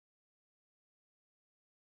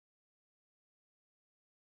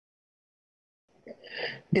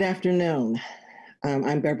Good afternoon.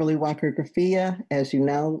 I'm Beverly Walker Graffia, as you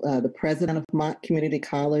know, the president of Mott Community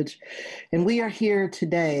College, and we are here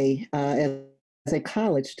today as a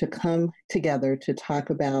college to come together to talk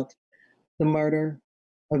about the murder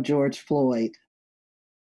of George Floyd.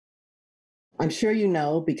 I'm sure you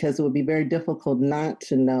know, because it would be very difficult not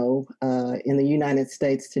to know in the United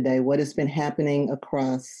States today what has been happening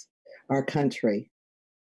across our country.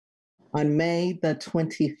 On May the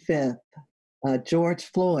 25th, George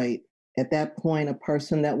Floyd, at that point, a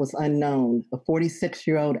person that was unknown, a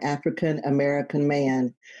 46-year-old African American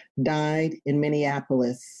man, died in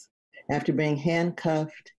Minneapolis after being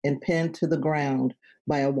handcuffed and pinned to the ground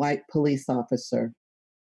by a white police officer.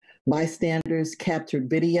 Bystanders captured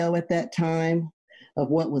video at that time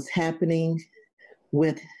of what was happening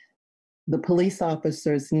with the police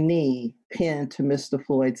officer's knee pinned to Mr.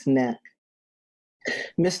 Floyd's neck.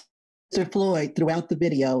 Mr. Floyd, throughout the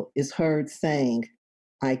video, is heard saying,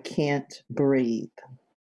 "I can't breathe."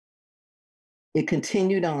 It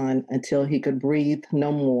continued on until he could breathe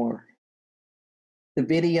no more. The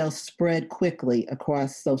video spread quickly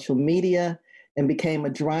across social media and became a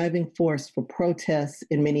driving force for protests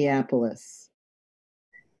in Minneapolis.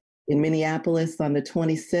 In Minneapolis on the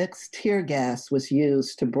 26th, tear gas was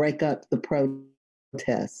used to break up the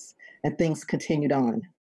protests, and things continued on.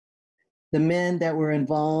 The men that were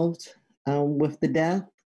involved with the death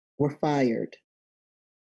were fired.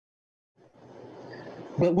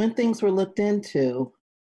 But when things were looked into,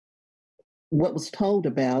 what was told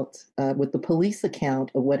about with the police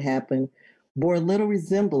account of what happened bore little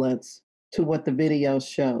resemblance to what the video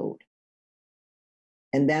showed.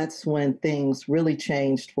 And that's when things really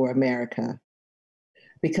changed for America.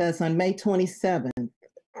 Because on May 27th,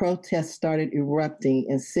 protests started erupting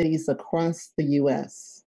in cities across the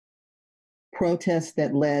US. Protests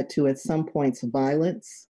that led to, at some points,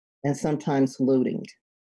 violence and sometimes looting.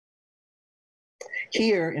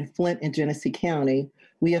 Here in Flint and Genesee County,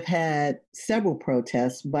 we have had several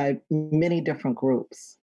protests by many different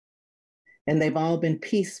groups, and they've all been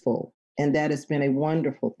peaceful, and that has been a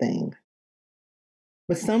wonderful thing.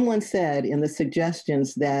 But someone said in the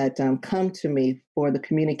suggestions that come to me for the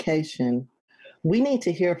communication, we need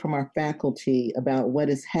to hear from our faculty about what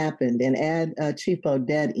has happened and add Chief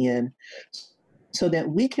Odette in so that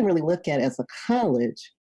we can really look at, as a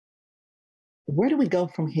college, where do we go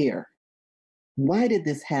from here? Why did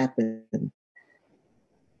this happen?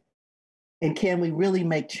 And can we really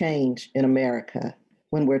make change in America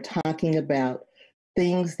when we're talking about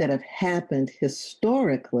things that have happened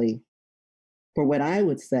historically for what I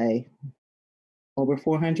would say over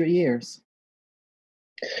 400 years?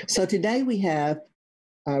 So today we have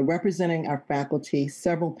representing our faculty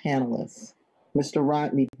several panelists. Mr.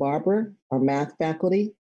 Rodney Barber, our math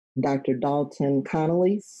faculty, Dr. Dalton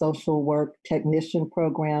Connolly, social work technician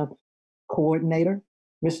program coordinator,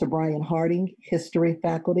 Mr. Brian Harding, history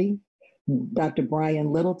faculty, Dr.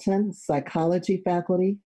 Brian Littleton, psychology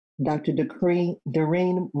faculty, Dr.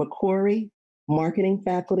 Doreen McCory, marketing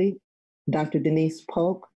faculty, Dr. Denise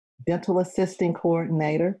Polk, dental assisting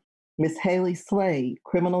coordinator, Ms. Haley Slade,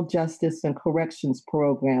 criminal justice and corrections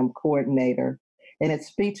program coordinator, and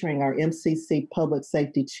it's featuring our MCC public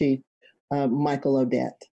safety chief, Michael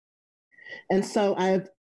Odette. And so I've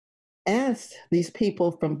asked these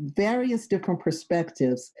people from various different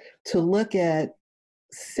perspectives to look at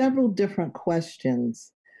several different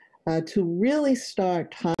questions to really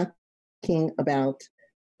start talking about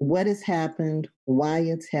what has happened, why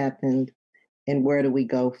it's happened, and where do we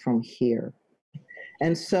go from here.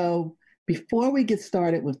 And so before we get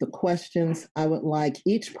started with the questions, I would like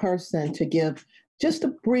each person to give just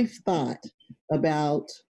a brief thought about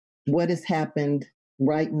what has happened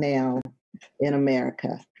right now in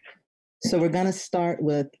America. So we're going to start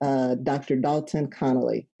with Dr. Dalton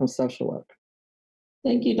Connolly from social work.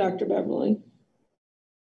 Thank you, Dr. Beverly.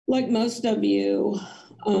 Like most of you,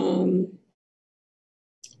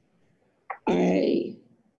 I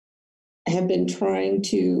have been trying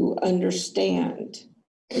to understand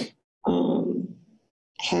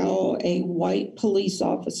how a white police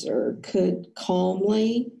officer could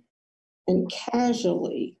calmly and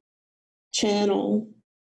casually channel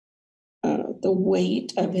the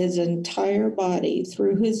weight of his entire body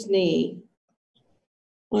through his knee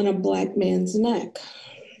on a Black man's neck,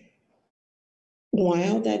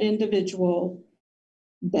 while that individual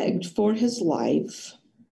begged for his life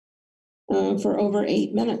for over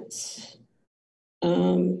 8 minutes.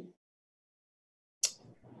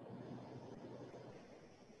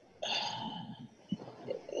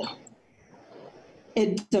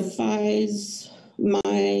 It defies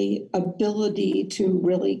my ability to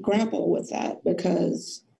really grapple with that,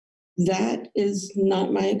 because That is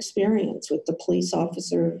not my experience with the police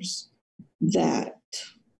officers that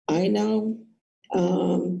I know.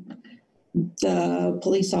 The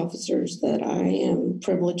police officers that I am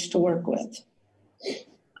privileged to work with.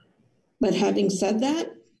 But having said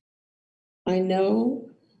that, I know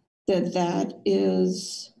that that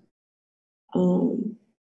is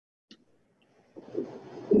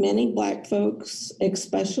many Black folks,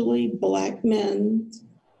 especially Black men,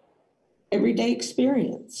 everyday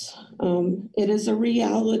experience. It is a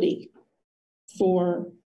reality for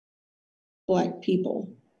Black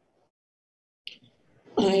people.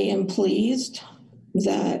 I am pleased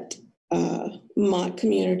that Mott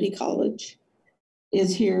Community College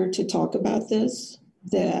is here to talk about this,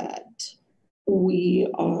 that we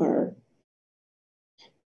are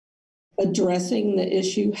addressing the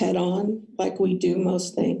issue head on like we do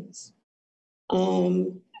most things,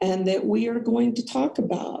 and that we are going to talk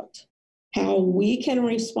about how we can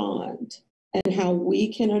respond and how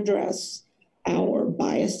we can address our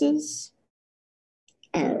biases,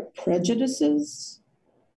 our prejudices,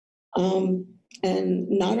 and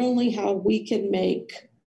not only how we can make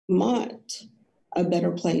Mott a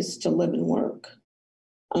better place to live and work,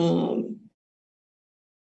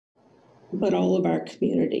 but all of our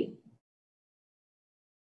community.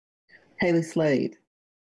 Haley Slade.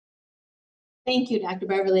 Thank you, Dr.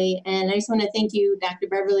 Beverly. And I just want to thank you, Dr.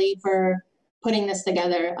 Beverly, for putting this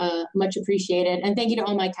together. Much appreciated. And thank you to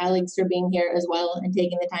all my colleagues for being here as well and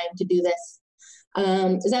taking the time to do this.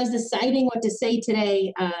 As I was deciding what to say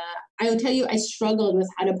today, I will tell you I struggled with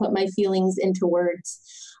how to put my feelings into words.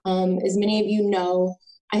 As many of you know,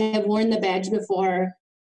 I have worn the badge before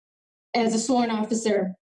as a sworn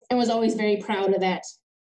officer and was always very proud of that.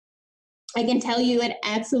 I can tell you it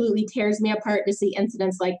absolutely tears me apart to see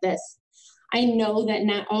incidents like this. I know that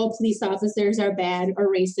not all police officers are bad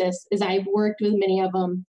or racist, as I've worked with many of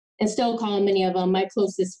them and still call many of them my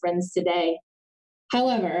closest friends today.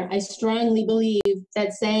 However, I strongly believe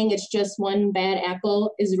that saying it's just one bad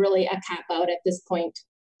apple is really a cop-out at this point.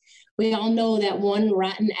 We all know that one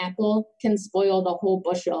rotten apple can spoil the whole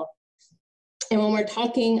bushel. And when we're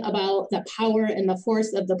talking about the power and the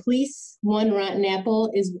force of the police, one rotten apple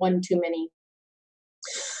is one too many.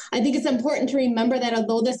 I think it's important to remember that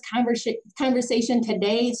although this conversation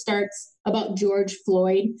today starts about George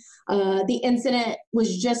Floyd, the incident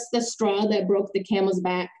was just the straw that broke the camel's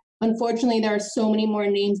back. Unfortunately, there are so many more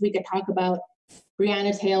names we could talk about.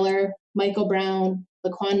 Breonna Taylor, Michael Brown,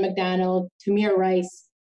 Laquan McDonald, Tamir Rice,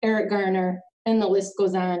 Eric Garner, and the list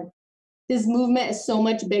goes on. This movement is so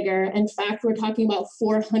much bigger. In fact, we're talking about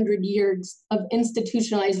 400 years of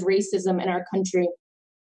institutionalized racism in our country.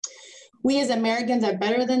 We as Americans are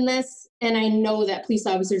better than this, and I know that police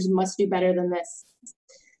officers must do better than this.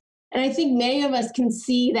 And I think many of us can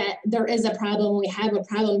see that there is a problem, we have a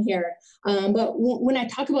problem here. But when I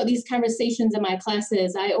talk about these conversations in my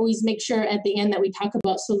classes, I always make sure at the end that we talk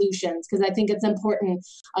about solutions, because I think it's important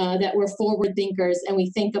that we're forward thinkers and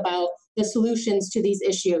we think about the solutions to these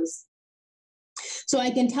issues. So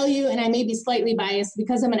I can tell you, and I may be slightly biased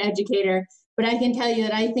because I'm an educator, but I can tell you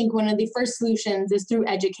that I think one of the first solutions is through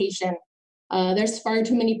education. There's far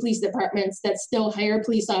too many police departments that still hire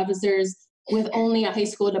police officers with only a high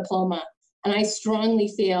school diploma. And I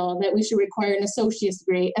strongly feel that we should require an associate's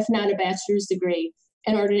degree, if not a bachelor's degree,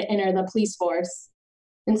 in order to enter the police force.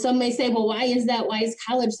 And some may say, well, why is that? Why is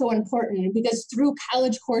college so important? Because through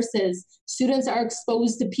college courses, students are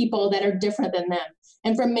exposed to people that are different than them.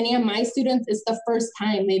 And for many of my students, it's the first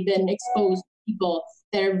time they've been exposed to people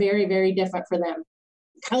that are very, very different for them.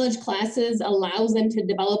 College classes allows them to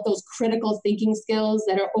develop those critical thinking skills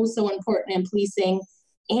that are also important in policing,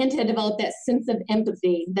 and to develop that sense of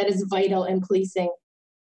empathy that is vital in policing.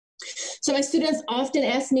 So my students often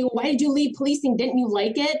ask me, well, why did you leave policing? Didn't you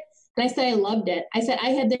like it? And I said, I loved it. I said,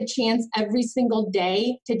 I had the chance every single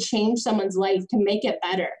day to change someone's life, to make it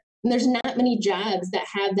better. And there's not many jobs that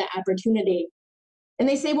have that opportunity. And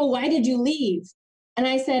they say, well, why did you leave? And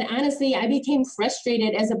I said, honestly, I became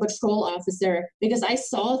frustrated as a patrol officer because I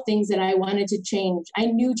saw things that I wanted to change. I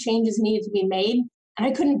knew changes needed to be made, and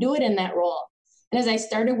I couldn't do it in that role. And as I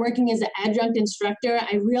started working as an adjunct instructor,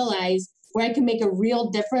 I realized where I can make a real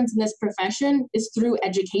difference in this profession is through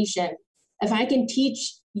education. If I can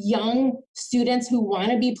teach young students who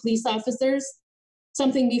want to be police officers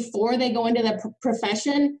something before they go into the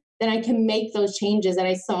profession, then I can make those changes that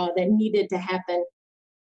I saw that needed to happen.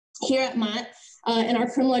 Here at Mott, in our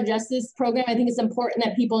criminal justice program, I think it's important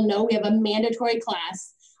that people know we have a mandatory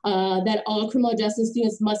class that all criminal justice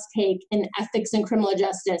students must take in ethics and criminal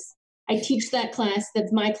justice. I teach that class.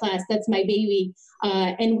 That's my class. That's my baby.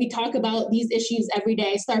 And we talk about these issues every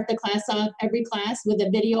day. I start the class off, every class, with a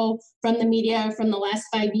video from the media from the last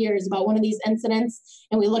 5 years about one of these incidents.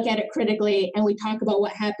 And we look at it critically and we talk about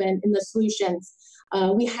what happened and the solutions.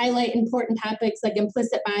 We highlight important topics like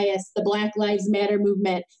implicit bias, the Black Lives Matter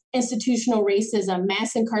movement, institutional racism,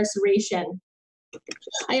 mass incarceration.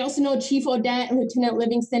 I also know Chief Odette and Lieutenant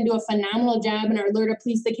Livingston do a phenomenal job in our Alerta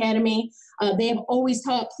Police Academy. They have always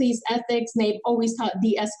taught police ethics, and they've always taught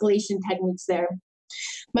de-escalation techniques there.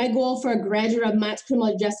 My goal for a graduate of Mott's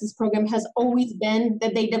criminal justice program has always been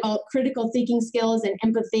that they develop critical thinking skills and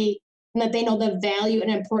empathy, and that they know the value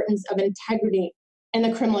and importance of integrity in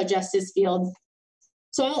the criminal justice field.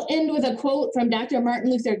 So I'll end with a quote from Dr.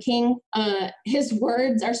 Martin Luther King. His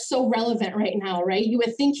words are so relevant right now, right? You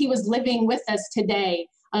would think he was living with us today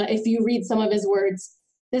if you read some of his words.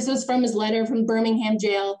 This was from his letter from Birmingham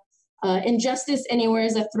jail. Injustice anywhere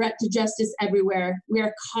is a threat to justice everywhere. We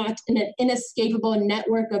are caught in an inescapable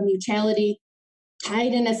network of mutuality,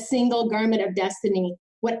 tied in a single garment of destiny.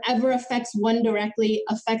 Whatever affects one directly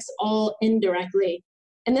affects all indirectly.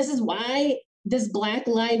 And this is why this Black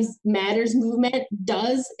Lives Matters movement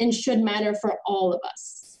does and should matter for all of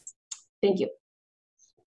us. Thank you.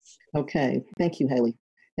 Okay, thank you, Haley.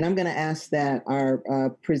 And I'm going to ask that our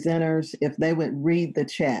presenters, if they would read the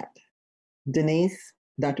chat. Denise,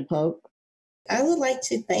 Dr. Pope. I would like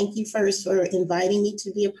to thank you first for inviting me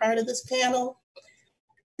to be a part of this panel.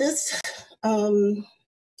 This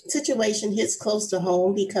situation hits close to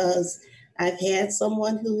home because I've had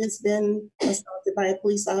someone who has been assaulted by a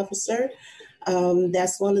police officer.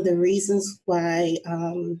 That's one of the reasons why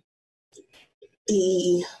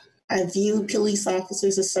I view police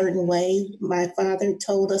officers a certain way. My father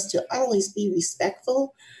told us to always be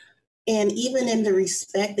respectful. And even in the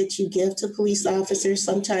respect that you give to police officers,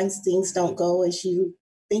 sometimes things don't go as you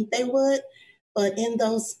think they would. But in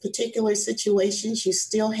those particular situations, you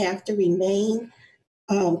still have to remain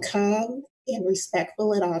calm and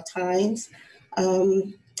respectful at all times.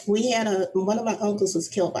 We had one of my uncles was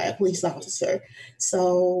killed by a police officer.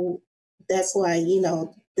 So that's why,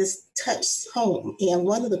 this touched home. And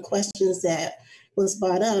one of the questions that was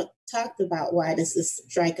brought up talked about why does this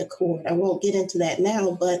strike a chord. I won't get into that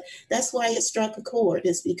now, but that's why it struck a chord,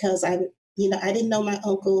 is because I didn't know my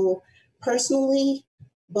uncle personally,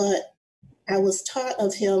 but I was taught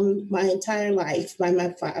of him my entire life by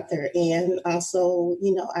my father. And also,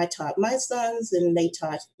 I taught my sons and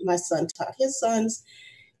my son taught his sons.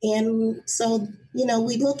 And so,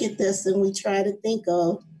 we look at this and we try to think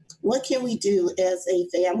of what can we do as a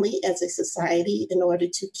family, as a society, in order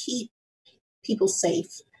to keep people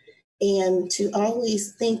safe, and to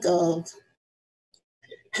always think of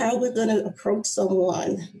how we're going to approach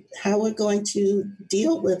someone, how we're going to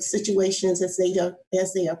deal with situations as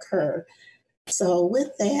they occur. So with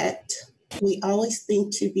that, we always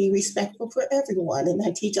think to be respectful for everyone. And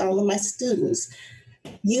I teach all of my students,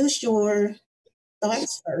 use your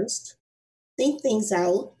thoughts first, think things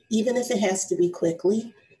out, even if it has to be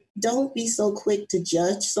quickly. Don't be so quick to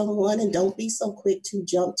judge someone, and don't be so quick to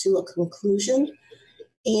jump to a conclusion.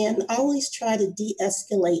 And always try to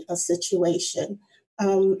de-escalate a situation.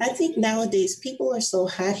 I think nowadays people are so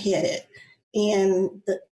hot-headed, and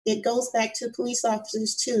it goes back to police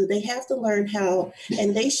officers too. They have to learn how,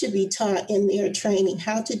 and they should be taught in their training,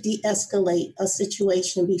 how to de-escalate a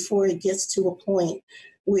situation before it gets to a point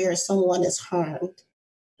where someone is harmed.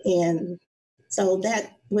 And so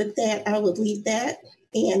with that, I would leave that,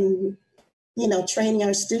 and training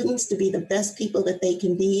our students to be the best people that they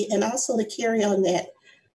can be, and also to carry on that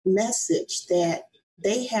message that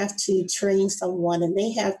they have to train someone and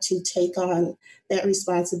they have to take on that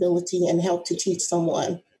responsibility and help to teach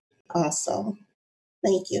someone also.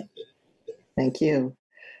 Thank you. Thank you.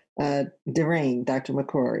 Doreen, Dr.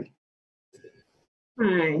 McCrory.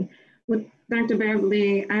 Hi. Well, Dr.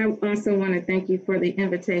 Beverly, I also want to thank you for the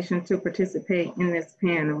invitation to participate in this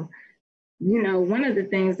panel. One of the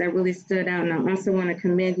things that really stood out, and I also want to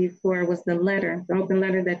commend you for, was the open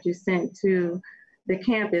letter that you sent to the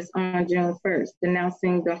campus on June 1st,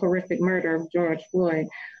 denouncing the horrific murder of George Floyd.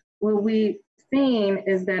 What we've seen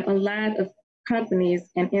is that a lot of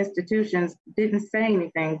companies and institutions didn't say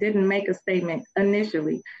anything, didn't make a statement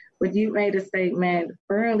initially, but you made a statement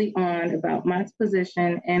early on about Mott's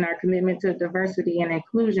position and our commitment to diversity and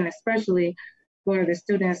inclusion, especially for the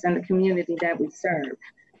students and the community that we serve.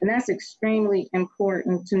 And that's extremely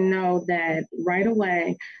important to know that right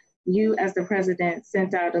away, you as the president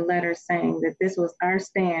sent out a letter saying that this was our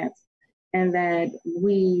stance and that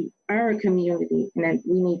we are a community and that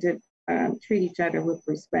we need to treat each other with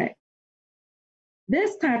respect.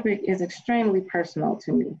 This topic is extremely personal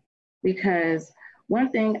to me. because one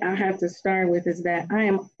thing I have to start with is that I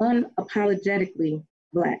am unapologetically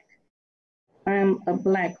Black. I'm a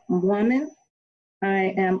Black woman.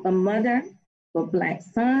 I am a mother of Black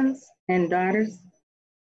sons and daughters.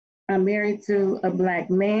 I'm married to a Black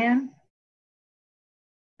man.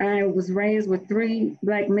 I was raised with 3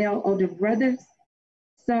 Black male older brothers.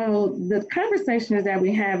 So the conversations that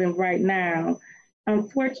we're having right now,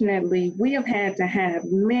 unfortunately, we have had to have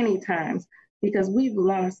many times because we've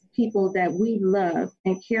lost people that we love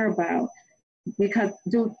and care about because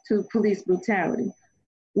due to police brutality.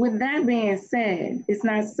 With that being said, it's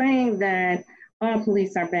not saying that all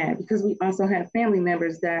police are bad because we also have family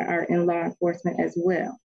members that are in law enforcement as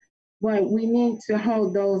well. But we need to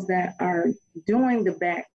hold those that are doing the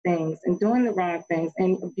bad things and doing the wrong things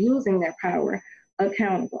and abusing their power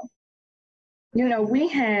accountable. You know, we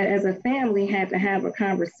had, as a family, had to have a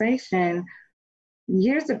conversation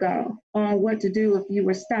years ago on what to do if you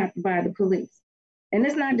were stopped by the police. And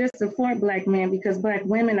it's not just for Black men because Black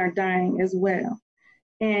women are dying as well.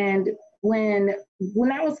 And when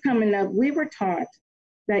I was coming up, we were taught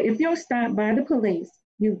that if you're stopped by the police,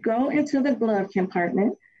 you go into the glove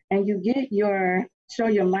compartment and you get show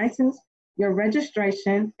your license, your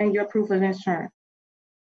registration, and your proof of insurance.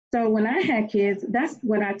 So when I had kids, that's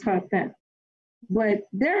what I taught them. But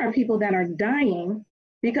there are people that are dying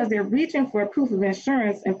because they're reaching for a proof of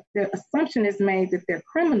insurance and the assumption is made that they're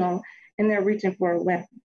criminal and they're reaching for a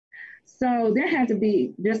weapon. So there had to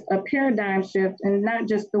be just a paradigm shift and not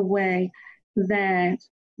just the way that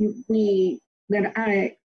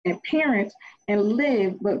I parent and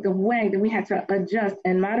live, but the way that we had to adjust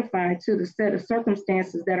and modify to the set of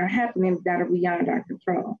circumstances that are happening that are beyond our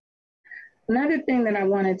control. Another thing that I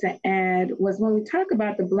wanted to add was when we talk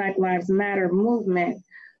about the Black Lives Matter movement,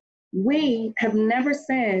 we have never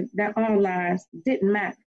said that all lives didn't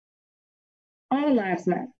matter. All lives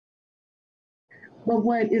matter. But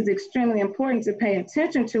what is extremely important to pay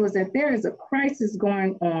attention to is that there is a crisis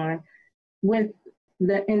going on within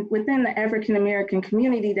the African American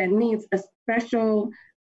community that needs a special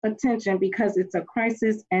attention because it's a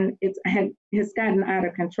crisis and it has gotten out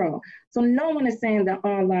of control. So no one is saying that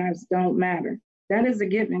all lives don't matter. That is a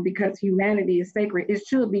given because humanity is sacred. It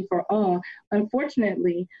should be for all.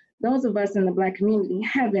 Unfortunately, those of us in the Black community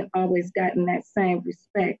haven't always gotten that same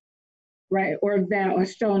respect, right? Or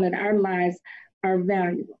shown that our lives are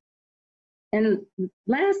valuable. And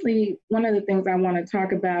lastly, one of the things I want to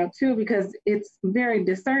talk about too, because it's very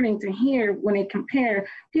discerning to hear when they compare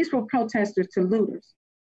peaceful protesters to looters.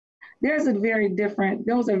 Those are very different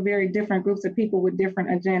groups of people with different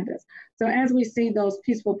agendas. So as we see those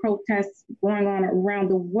peaceful protests going on around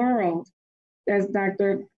the world, as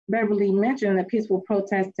Dr. Beverly mentioned, the peaceful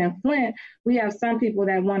protests in Flint, we have some people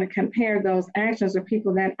that want to compare those actions or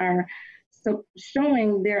people that are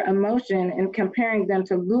showing their emotion and comparing them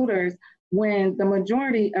to looters when the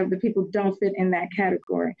majority of the people don't fit in that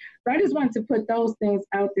category. So I just wanted to put those things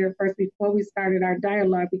out there first before we started our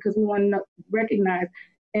dialogue, because we want to recognize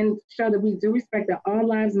and show that we do respect that all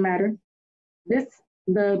lives matter.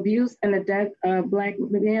 The abuse and the death of Black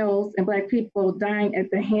males and Black people dying at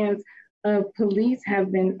the hands of police has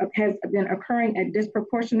been occurring at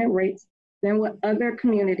disproportionate rates than what other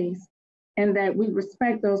communities, and that we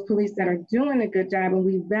respect those police that are doing a good job and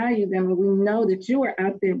we value them, and we know that you are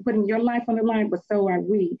out there putting your life on the line, but so are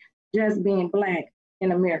we, just being Black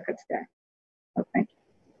in America today. So thank you.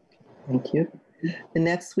 Thank you. The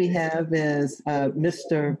next we have is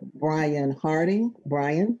Mr. Brian Harding.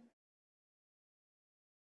 Brian.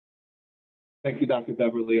 Thank you, Dr.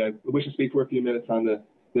 Beverly. I wish to speak for a few minutes on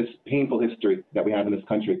this painful history that we have in this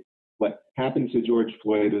country. What happened to George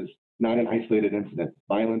Floyd is not an isolated incident.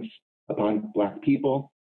 Violence upon Black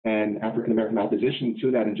people and African-American opposition to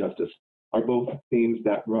that injustice are both themes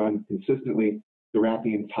that run consistently throughout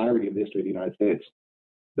the entirety of the history of the United States.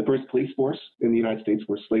 The first police force in the United States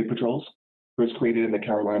were slave patrols, first created in the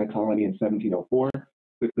Carolina colony in 1704,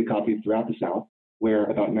 quickly copied throughout the South, where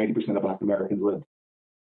about 90% of Black Americans lived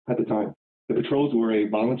at the time. The patrols were a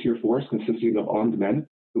volunteer force consisting of armed men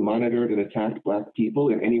who monitored and attacked Black people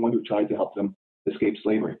and anyone who tried to help them escape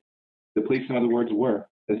slavery. The police, in other words, were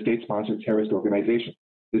a state-sponsored terrorist organization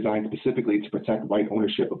designed specifically to protect white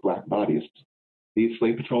ownership of Black bodies. These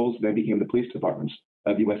slave patrols then became the police departments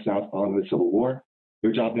of the U.S. South following the Civil War.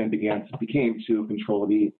 Their job then became to control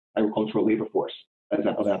the agricultural labor force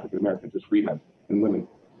of African Americans as freedmen and women,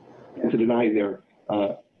 and to deny their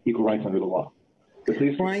equal rights under the law.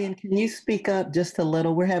 Brian, can you speak up just a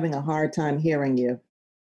little? We're having a hard time hearing you.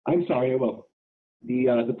 I'm sorry, I will.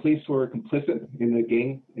 The police were complicit in the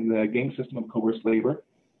gang system of coerced labor,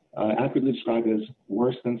 accurately described as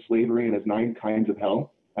worse than slavery and as 9 kinds of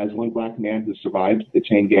hell. as one black man who survived the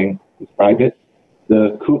chain gang described it,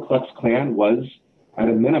 the Ku Klux Klan was, at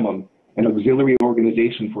a minimum, an auxiliary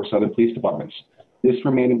organization for Southern police departments. This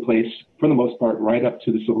remained in place, for the most part, right up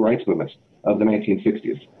to the civil rights movement of the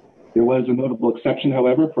 1960s. There was a notable exception,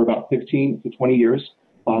 however. For about 15 to 20 years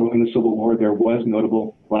following the Civil War, there was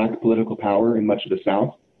notable black political power in much of the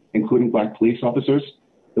South, including black police officers,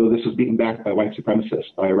 though this was beaten back by white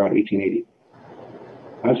supremacists by around 1880.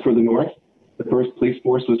 As for the North, the first police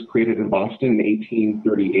force was created in Boston in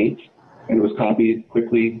 1838, and it was copied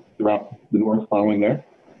quickly throughout the North following there.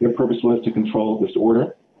 Their purpose was to control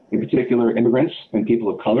disorder, in particular immigrants and people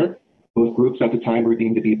of color. Both groups at the time were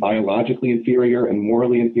deemed to be biologically inferior and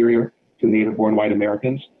morally inferior to native-born white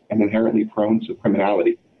Americans and inherently prone to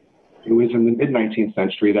criminality. It was in the mid-19th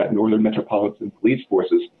century that Northern Metropolitan Police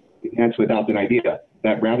Forces began to adopt an idea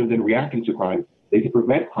that rather than reacting to crime, they could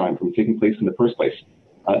prevent crime from taking place in the first place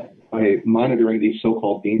by monitoring these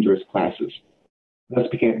so-called dangerous classes. Thus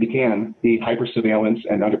began the hyper-surveillance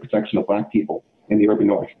and under-protection of Black people in the urban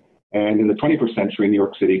North. And in the 21st century in New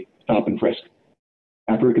York City, stop and frisk.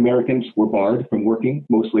 African Americans were barred from working,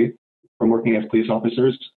 mostly from working as police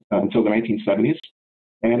officers until the 1970s.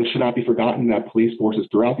 And it should not be forgotten that police forces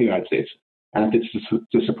throughout the United States acted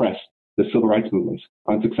to suppress the civil rights movements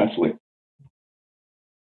unsuccessfully.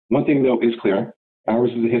 One thing, though, is clear.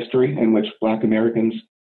 Ours is a history in which Black Americans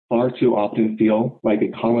far too often feel like a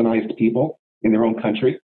colonized people in their own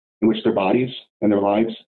country, in which their bodies and their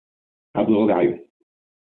lives have little value.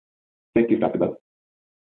 Thank you, Dr. Bell.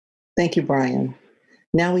 Thank you, Brian.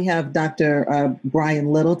 Now we have Dr.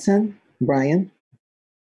 Brian Littleton. Brian.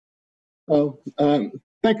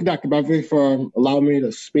 Thank you, Dr. Beverly, for allowing me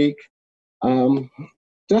to speak.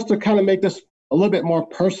 Just to kind of make this a little bit more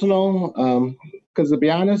personal, because to be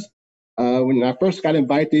honest, when I first got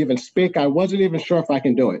invited to even speak, I wasn't even sure if I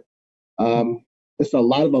can do it. It's a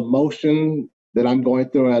lot of emotion that I'm going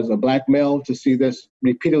through as a Black male to see this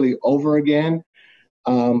repeatedly over again.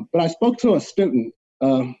 But I spoke to a student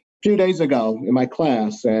a few days ago in my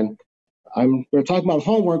class, and we're talking about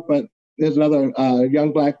homework, but there's another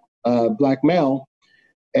young Black male,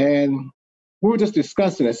 and we were just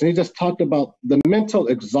discussing this, and he just talked about the mental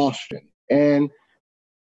exhaustion and,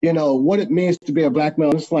 you know, what it means to be a Black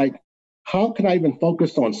male. It's like, how can I even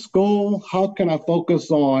focus on school? How can I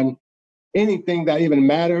focus on anything that even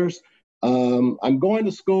matters? I'm going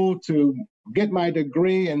to school to get my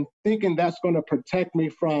degree and thinking that's going to protect me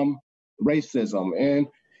from racism. And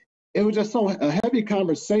it was just a heavy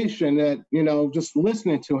conversation that, you know, just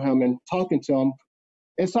listening to him and talking to him.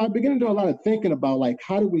 And so I began to do a lot of thinking about, like,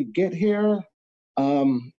 how do we get here?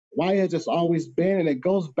 Why has this always been? And it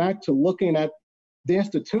goes back to looking at the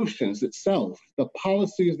institutions itself, the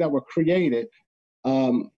policies that were created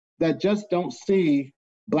that just don't see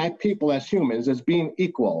Black people as humans, as being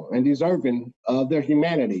equal and deserving of their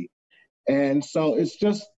humanity. And so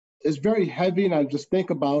it's very heavy. And I just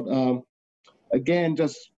think about, again,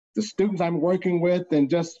 just the students I'm working with and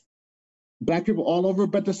just Black people all over.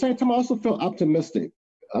 But at the same time, I also feel optimistic.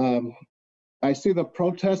 I see the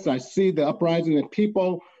protests, I see the uprising and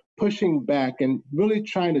people pushing back and really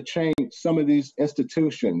trying to change some of these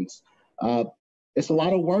institutions. It's a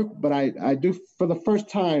lot of work, but I do, for the first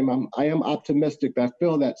time, I am optimistic. I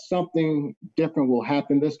feel that something different will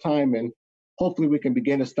happen this time, and hopefully we can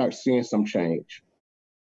begin to start seeing some change.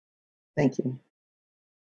 Thank you.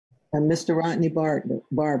 And Mr. Rodney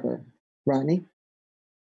Barber. Rodney?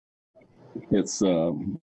 It's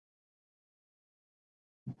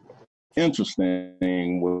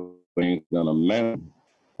interesting what we're going to mention.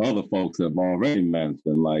 Other folks have already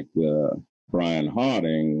mentioned, like Brian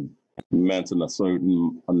Harding mentioned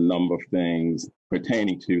a number of things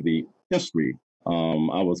pertaining to the history.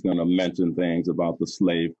 I was going to mention things about the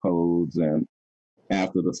slave codes, and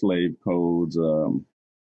after the slave codes,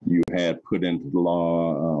 you had put into the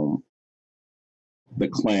law the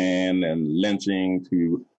Klan and lynching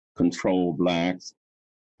to control Blacks,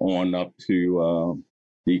 on up to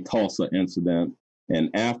the Tulsa incident, and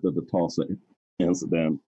after the Tulsa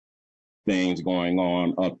incident, things going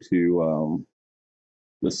on up to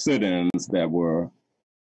the sit-ins that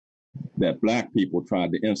Black people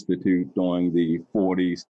tried to institute during the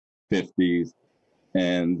 40s, 50s,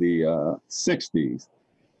 and the 60s.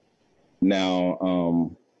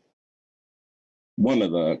 Now, one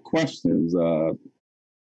of the questions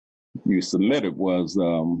you submitted was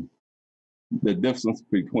the difference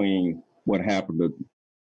between what happened to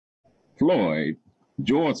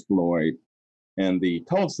George Floyd, and the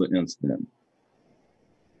Tulsa incident.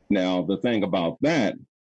 Now, the thing about that,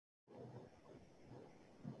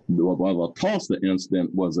 well, the Tulsa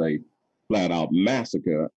incident was a flat-out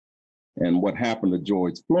massacre and what happened to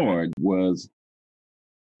George Floyd was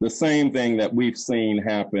the same thing that we've seen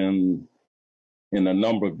happen in a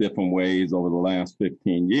number of different ways over the last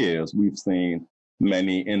 15 years. We've seen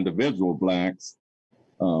many individual Blacks,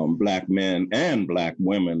 Black men and Black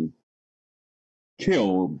women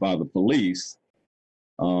killed by the police.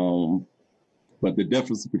 But the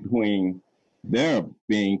difference between their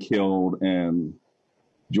being killed and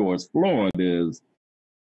George Floyd is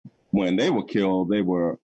when they were killed, they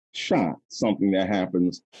were shot, something that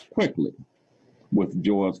happens quickly. With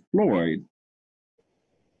George Floyd,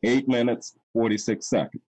 8 minutes, 46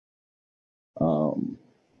 seconds.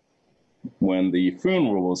 When the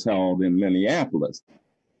funeral was held in Minneapolis,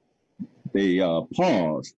 they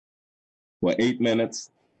paused for 8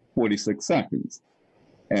 minutes, 46 seconds.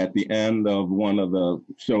 At the end of one of the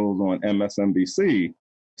shows on MSNBC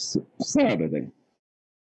Saturday,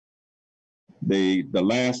 the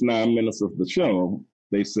last 9 minutes of the show,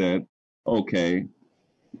 they said, okay,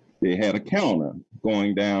 they had a counter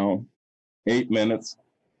going down 8 minutes,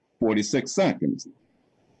 46 seconds.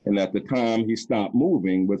 And at the time he stopped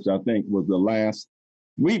moving, which I think was the last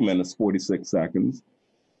 3 minutes, 46 seconds,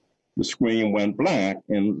 the screen went black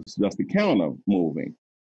and it's just the counter moving.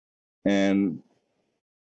 And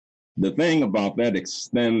the thing about that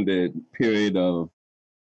extended period of,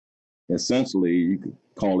 essentially, you could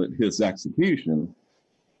call it his execution,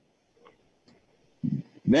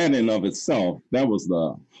 that in of itself, that was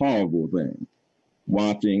the horrible thing,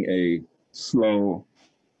 watching a slow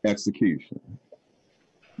execution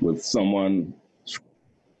with someone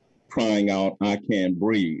crying out, "I can't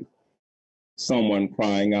breathe," someone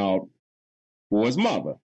crying out for his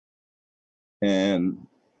mother. And,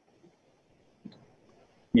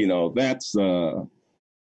 you know, that's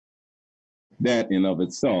that in of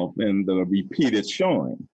itself, and the repeated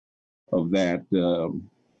showing of that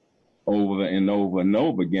over and over and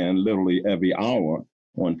over again, literally every hour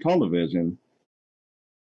on television,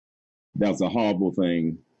 that's a horrible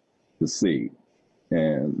thing to see.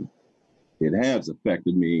 And it has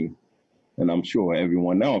affected me, and I'm sure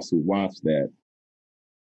everyone else who watched that,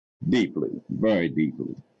 deeply, very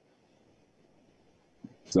deeply.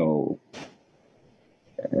 So,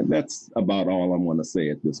 and that's about all I want to say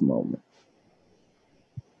at this moment.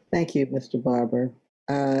 Thank you, Mr. Barber.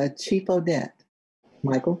 Chief Odette,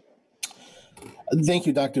 Michael. Thank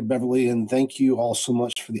you, Dr. Beverly, and thank you all so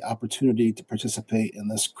much for the opportunity to participate in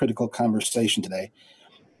this critical conversation today.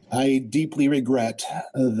 I deeply regret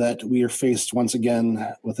that we are faced once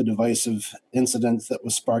again with a divisive incident that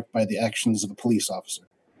was sparked by the actions of a police officer.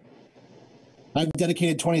 I've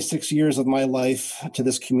dedicated 26 years of my life to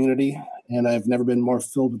this community, and I've never been more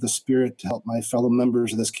filled with the spirit to help my fellow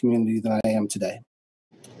members of this community than I am today.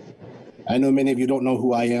 I know many of you don't know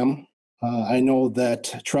who I am. I know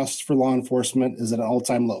that trust for law enforcement is at an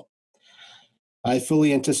all-time low. I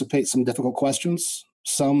fully anticipate some difficult questions,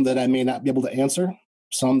 some that I may not be able to answer,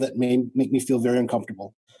 some that may make me feel very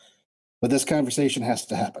uncomfortable. But this conversation has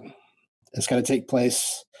to happen. It's got to take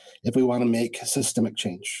place if we want to make systemic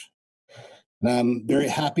change. And I'm very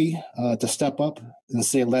happy to step up and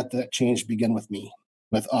say, let that change begin with me,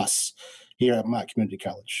 with us here at Mott Community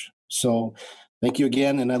College. So thank you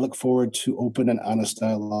again, and I look forward to open and honest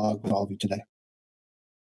dialogue with all of you today.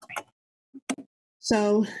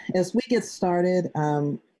 So as we get started,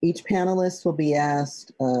 each panelist will be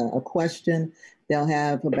asked a question. They'll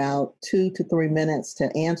have about 2 to 3 minutes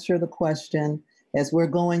to answer the question. As we're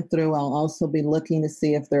going through, I'll also be looking to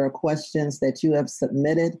see if there are questions that you have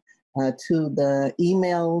submitted to the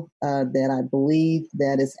email that I believe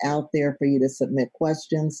that is out there for you to submit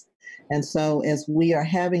questions. And so as we are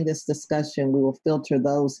having this discussion, we will filter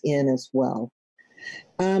those in as well.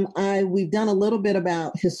 We've done a little bit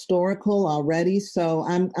about historical already, so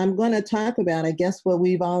I'm going to talk about, I guess, what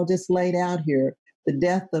we've all just laid out here, the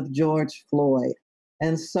death of George Floyd.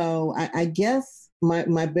 And so I guess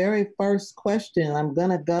my very first question, I'm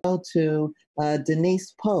going to go to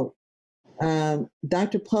Denise Polk.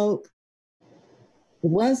 Dr. Polk,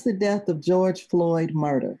 was the death of George Floyd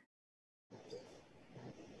murder?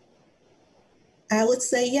 I would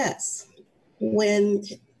say yes. When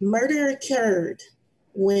murder occurred,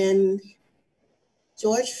 when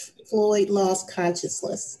George Floyd lost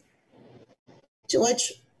consciousness,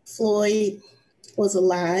 George Floyd was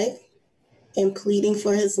alive and pleading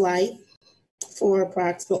for his life for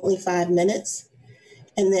approximately 5 minutes.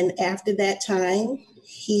 And then after that time,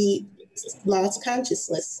 he lost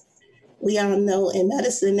consciousness. We all know in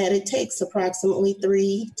medicine that it takes approximately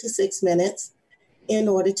 3 to 6 minutes in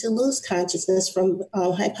order to lose consciousness from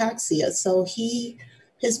hypoxia. So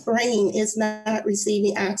his brain is not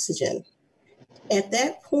receiving oxygen. At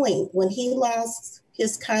that point, when he lost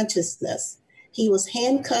his consciousness. He was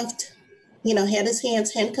handcuffed, had his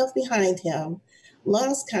hands handcuffed behind him,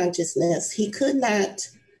 lost consciousness. He could not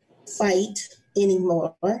fight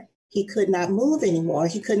anymore. He could not move anymore.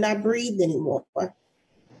 He could not breathe anymore.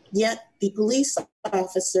 Yet the police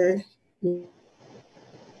officer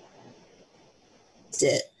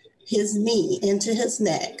did his knee into his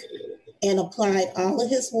neck and applied all of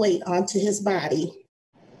his weight onto his body.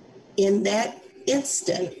 In that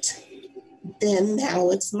instant, then now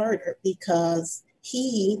it's murder, because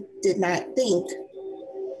he did not think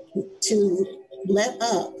to let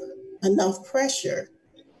up enough pressure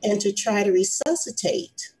and to try to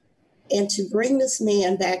resuscitate and to bring this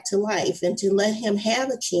man back to life and to let him have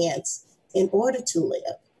a chance in order to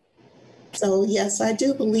live. So yes, I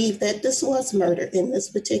do believe that this was murder in this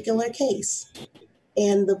particular case.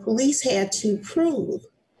 And the police had to prove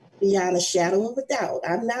beyond a shadow of a doubt.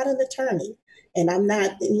 I'm not an attorney and I'm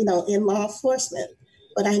not, in law enforcement,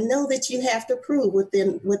 but I know that you have to prove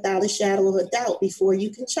without a shadow of a doubt before you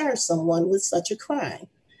can charge someone with such a crime.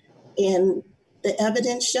 And the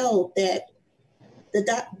evidence showed that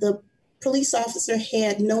the police officer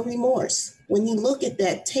had no remorse. When you look at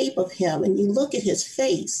that tape of him and you look at his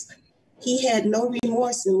face, he had no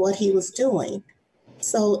remorse in what he was doing.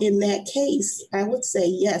 So in that case, I would say,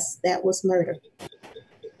 yes, that was murder.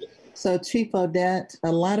 So Chief Odette,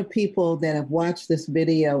 a lot of people that have watched this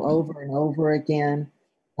video over and over again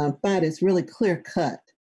thought it's really clear cut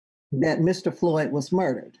that Mr. Floyd was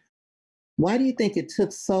murdered. Why do you think it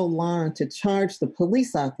took so long to charge the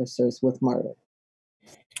police officers with murder?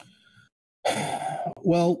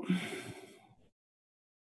 Well,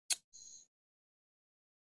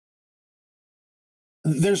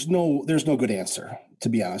 there's no good answer, to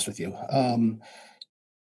be honest with you.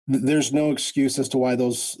 There's no excuse as to why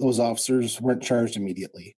those officers weren't charged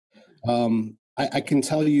immediately. I can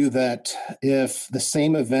tell you that if the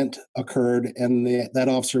same event occurred and that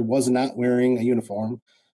officer was not wearing a uniform,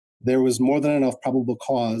 there was more than enough probable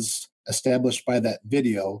cause established by that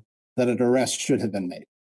video that an arrest should have been made.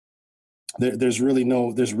 There's really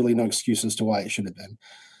no excuse as to why it should have been.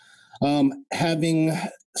 Having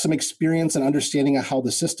some experience and understanding of how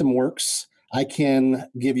the system works, I can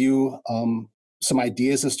give you some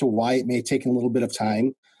ideas as to why it may have taken a little bit of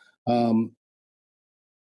time.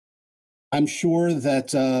 I'm sure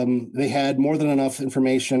that they had more than enough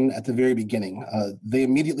information at the very beginning. They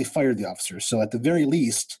immediately fired the officers. So at the very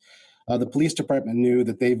least, the police department knew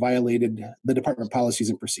that they violated the department policies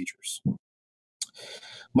and procedures.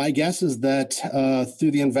 My guess is that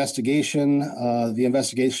through the investigation went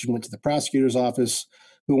to the prosecutor's office,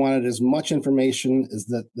 who wanted as much information as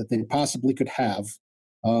that they possibly could have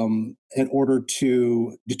in order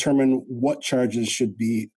to determine what charges should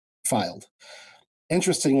be filed.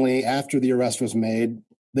 Interestingly, after the arrest was made,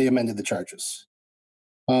 they amended the charges.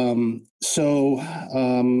 So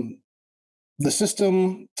the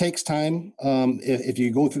system takes time. If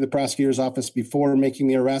you go through the prosecutor's office before making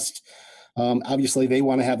the arrest, obviously they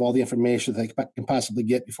want to have all the information they can possibly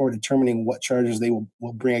get before determining what charges they will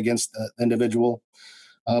bring against the individual.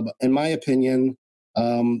 But in my opinion,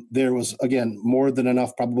 there was, again, more than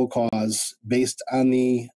enough probable cause based on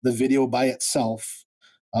the video by itself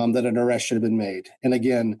that an arrest should have been made. And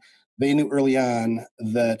again, they knew early on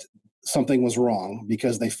that something was wrong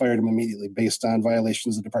because they fired him immediately based on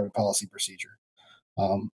violations of department policy procedure.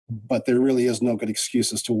 But there really is no good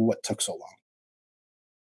excuse as to what took so long.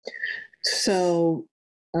 So,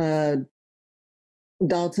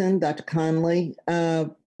 Dalton, Dr. Conley,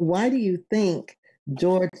 why do you think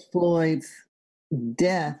George Floyd's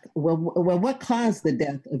death, what caused the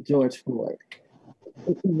death of George Floyd?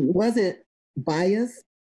 Was it bias?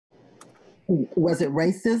 Was it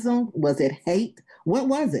racism? Was it hate? What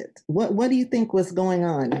was it? What do you think was going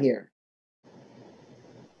on here?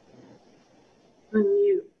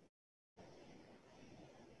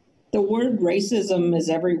 The word racism is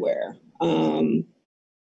everywhere.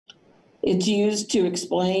 It's used to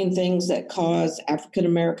explain things that cause African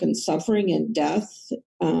American suffering and death,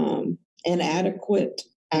 inadequate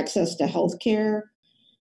access to health care,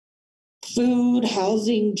 food,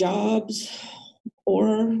 housing, jobs,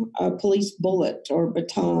 or a police bullet or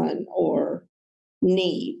baton or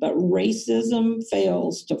knee. But racism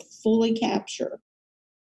fails to fully capture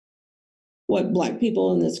what Black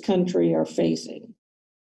people in this country are facing.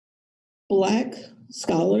 Black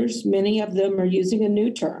scholars, many of them are using a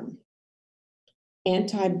new term,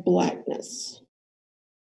 anti-Blackness.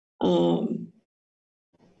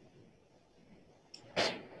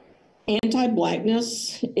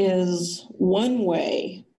 Anti-Blackness is one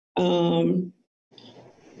way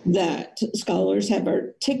that scholars have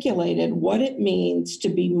articulated what it means to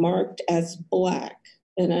be marked as Black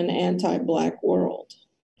in an anti-Black world.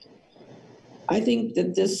 I think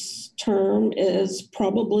that this term is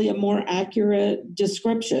probably a more accurate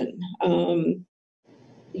description.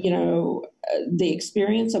 The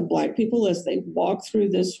experience of Black people as they walk through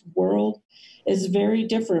this world is very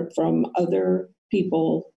different from other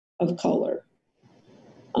people of color.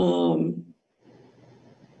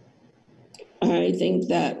 I think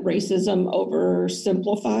that racism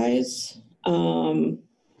oversimplifies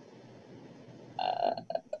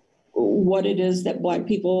what it is that Black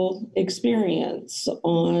people experience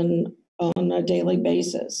on a daily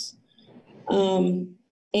basis.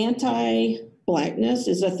 Anti-Blackness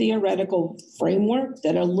is a theoretical framework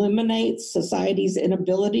that eliminates society's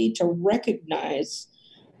inability to recognize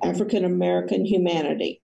African American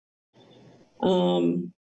humanity.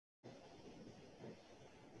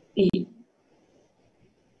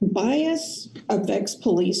 Bias affects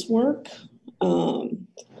police work,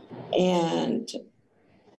 and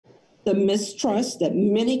the mistrust that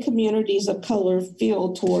many communities of color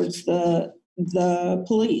feel towards the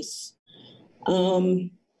police.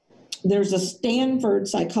 There's a Stanford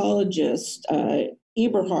psychologist,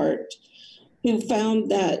 Eberhardt, who found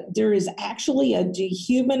that there is actually a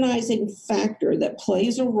dehumanizing factor that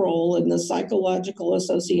plays a role in the psychological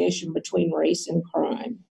association between race and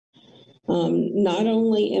crime, not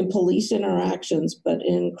only in police interactions, but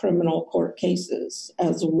in criminal court cases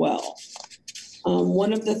as well.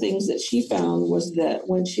 One of the things that she found was that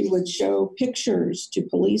when she would show pictures to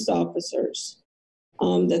police officers,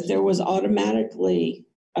 that there was automatically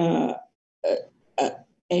a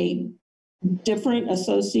different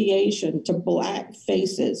association to Black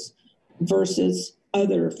faces versus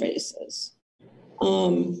other faces.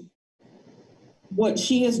 What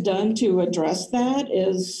she has done to address that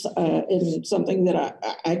is, and something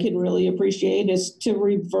that I can really appreciate, is to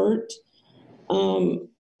revert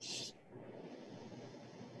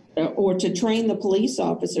or to train the police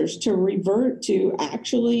officers to revert to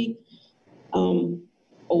actually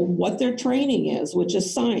what their training is, which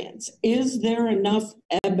is science. Is there enough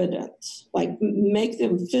evidence? Like, make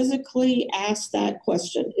them physically ask that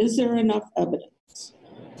question. Is there enough evidence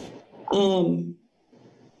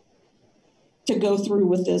to go through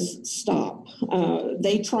with this stop?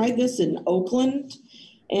 They tried this in Oakland,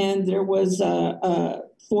 and there was a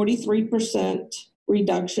 43%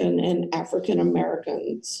 reduction in African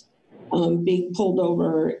Americans being pulled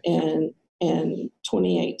over in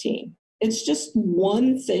 2018. It's just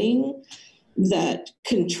one thing that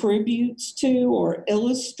contributes to or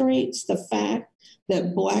illustrates the fact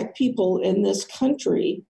that Black people in this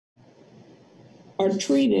country are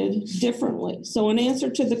treated differently. So in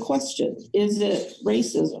answer to the question, is it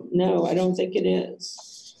racism? No, I don't think it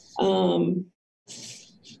is.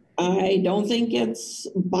 I don't think it's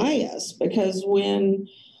bias, because when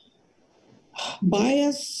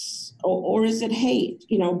bias, or is it hate?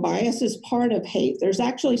 Bias is part of hate. There's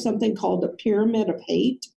actually something called a pyramid of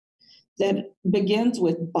hate that begins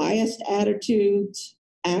with biased attitudes,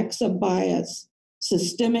 acts of bias,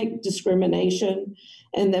 systemic discrimination,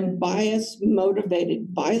 and then bias-motivated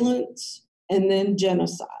violence, and then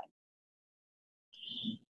genocide.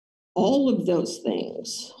 All of those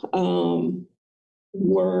things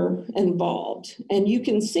were involved. And you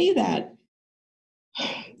can see that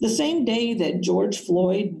the same day that George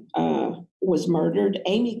Floyd was murdered,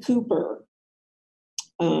 Amy Cooper,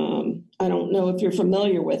 I don't know if you're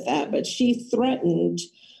familiar with that, but she threatened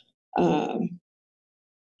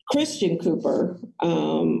Christian Cooper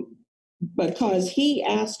because he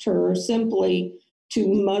asked her simply to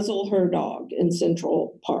muzzle her dog in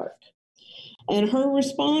Central Park. And her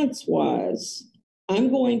response was, I'm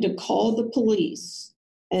going to call the police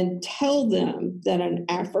and tell them that an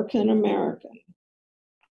African American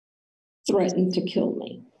threatened to kill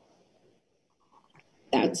me.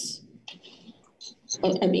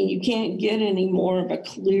 You can't get any more of a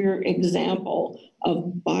clear example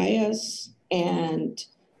of bias and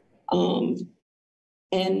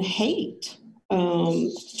hate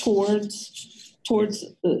towards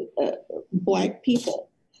Black people.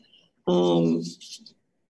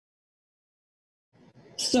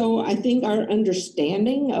 So I think our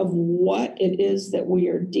understanding of what it is that we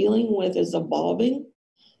are dealing with is evolving.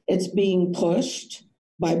 It's being pushed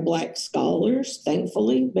by Black scholars,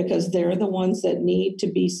 thankfully, because they're the ones that need to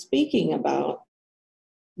be speaking about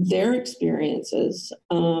their experiences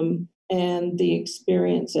and the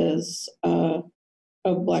experiences of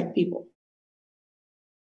Black people.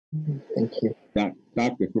 Thank you.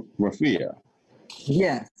 Dr. Rafia.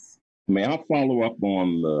 Yes. May I follow up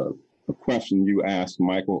on the question you asked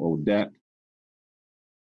Michael Odette?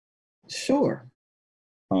 Sure.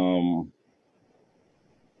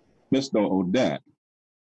 Mr. Odette,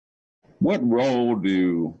 what role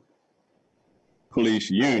do police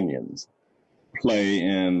unions play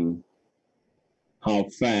in how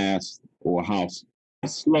fast or how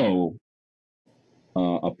slow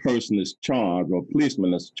a person is charged or a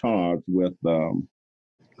policeman is charged with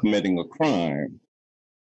committing a crime?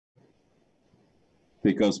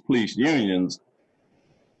 Because police unions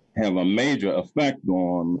have a major effect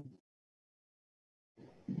on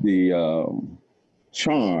the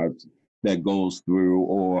charge that goes through,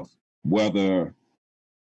 or whether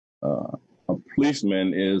a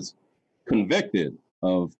policeman is convicted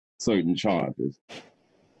of certain charges.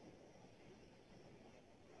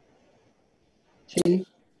 Chief?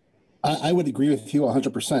 I would agree with you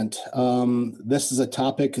 100%. This is a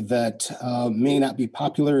topic that may not be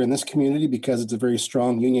popular in this community because it's a very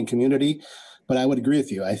strong union community, but I would agree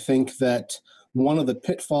with you. I think that one of the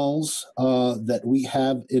pitfalls that we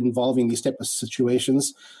have involving these type of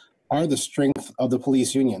situations are the strength of the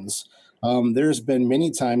police unions. There's been many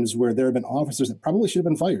times where there have been officers that probably should have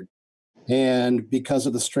been fired. And because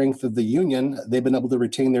of the strength of the union, they've been able to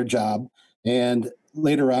retain their job. And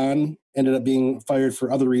later on, ended up being fired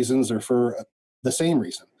for other reasons or for the same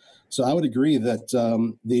reason. So I would agree that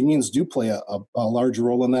the unions do play a large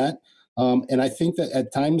role in that. And I think that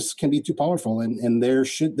at times can be too powerful. And there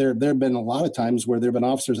have been a lot of times where there have been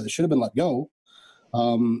officers that should have been let go.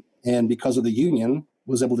 And because of the union,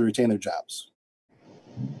 was able to retain their jobs.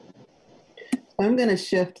 I'm going to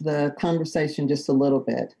shift the conversation just a little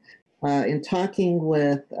bit. In talking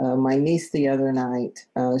with my niece the other night,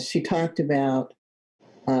 she talked about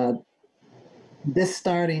this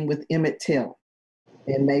starting with Emmett Till,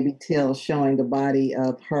 and maybe Till showing the body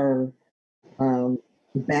of her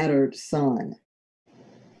battered son.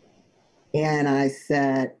 And I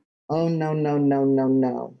said, oh, no, no, no, no,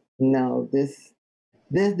 no, no. This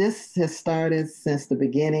has started since the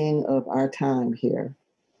beginning of our time here.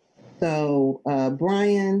 So,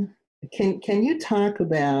 Brian, can you talk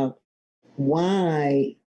about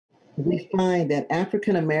why we find that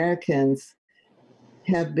African Americans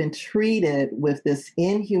have been treated with this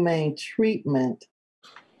inhumane treatment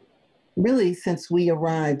really since we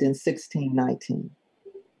arrived in 1619?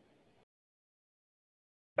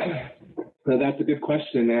 So that's a good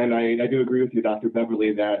question, and I do agree with you, Dr.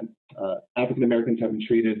 Beverly, that African Americans have been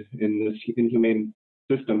treated in this inhumane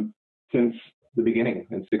system since the beginning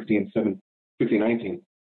in 1619.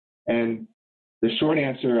 And the short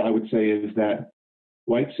answer, I would say, is that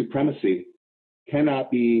white supremacy cannot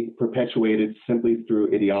be perpetuated simply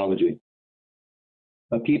through ideology.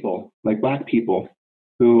 A people, like Black people,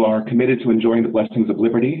 who are committed to enjoying the blessings of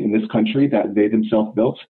liberty in this country that they themselves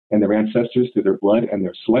built and their ancestors through their blood and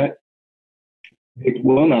their sweat, it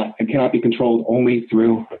will not and cannot be controlled only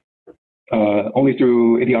through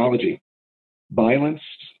ideology. Violence,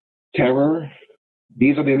 terror,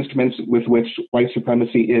 these are the instruments with which white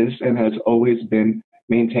supremacy is and has always been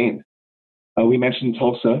maintained. We mentioned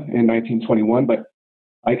Tulsa in 1921, but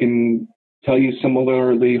I can tell you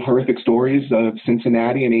similarly horrific stories of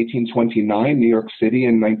Cincinnati in 1829, New York City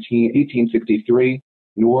in 1863,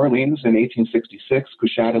 New Orleans in 1866,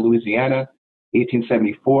 Coushatta, Louisiana,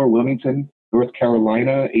 1874, Wilmington, North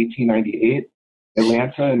Carolina, 1898,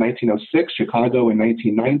 Atlanta in 1906, Chicago in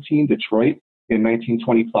 1919, Detroit in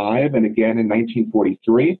 1925, and again in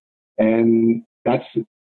 1943. And that's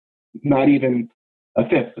not even a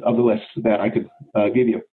fifth of the list that I could give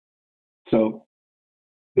you. So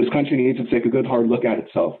this country needs to take a good hard look at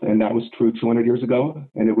itself. And that was true 200 years ago,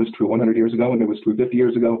 and it was true 100 years ago, and it was true 50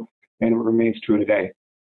 years ago, and it remains true today.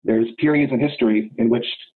 There's periods in history in which,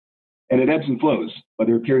 and it ebbs and flows, but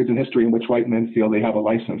there are periods in history in which white men feel they have a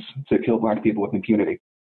license to kill Black people with impunity.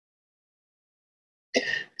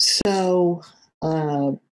 So,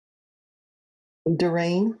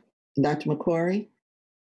 Doreen, Dr. McQuarrie,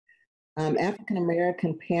 African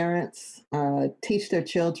American parents teach their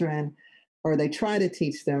children, or they try to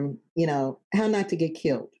teach them, how not to get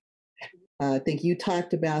killed. I think you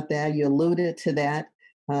talked about that. You alluded to that.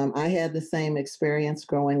 I had the same experience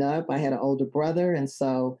growing up. I had an older brother, and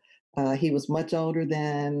so he was much older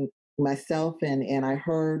than myself, and I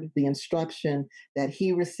heard the instruction that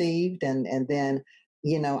he received, and then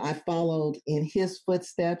I followed in his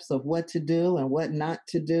footsteps of what to do and what not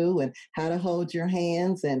to do and how to hold your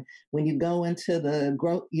hands. And when you go into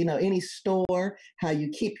any store, how you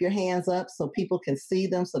keep your hands up so people can see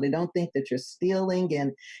them so they don't think that you're stealing.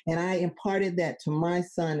 And I imparted that to my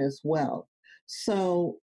son as well.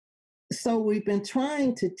 So we've been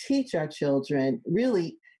trying to teach our children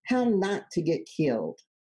really how not to get killed.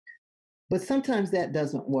 But sometimes that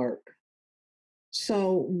doesn't work.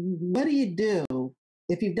 So what do you do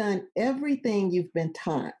if you've done everything you've been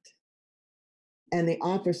taught and the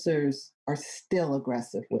officers are still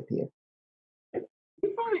aggressive with you?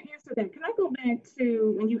 Before I answer that, can I go back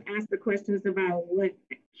to when you asked the questions about what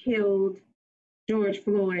killed George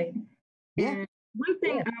Floyd? Yeah. And one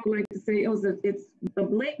thing I would like to say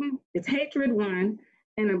it's hatred, one,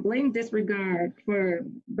 and a blatant disregard for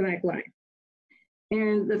Black life.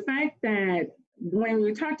 And the fact that when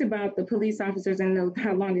we talked about the police officers and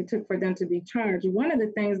how long it took for them to be charged, one of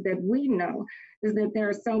the things that we know is that there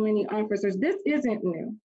are so many officers. This isn't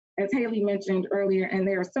new, as Haley mentioned earlier, and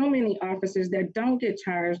there are so many officers that don't get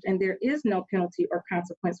charged and there is no penalty or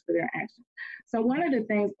consequence for their actions. So one of the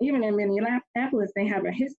things, even in Minneapolis, they have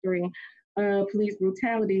a history of police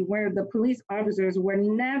brutality where the police officers were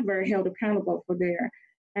never held accountable for their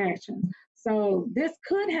actions. So this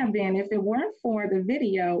could have been, if it weren't for the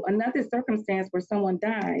video, another circumstance where someone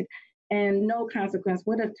died and no consequence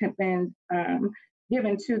would have been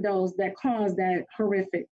given to those that caused that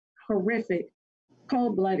horrific,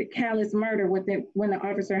 cold-blooded, callous murder when the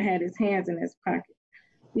officer had his hands in his pocket.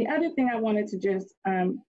 The other thing I wanted to just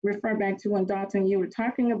refer back to when Dalton, you were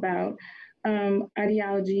talking about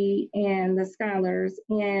ideology and the scholars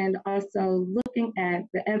and also looking at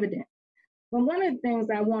the evidence. Well, one of the things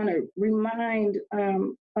I want to remind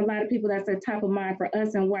a lot of people that's at top of mind for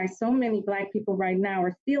us and why so many Black people right now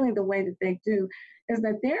are feeling the way that they do is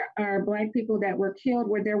that there are Black people that were killed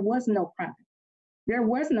where there was no crime. There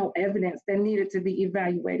was no evidence that needed to be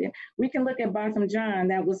evaluated. We can look at Botham Jean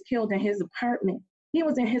that was killed in his apartment. He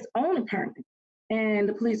was in his own apartment and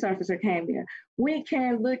the police officer came there. We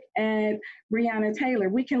can look at Breonna Taylor.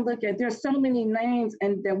 We can look at, there's so many names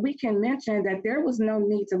and that we can mention that there was no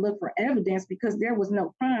need to look for evidence because there was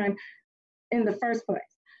no crime in the first place.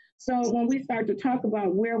 So when we start to talk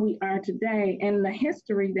about where we are today and the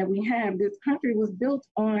history that we have, this country was built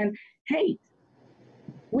on hate.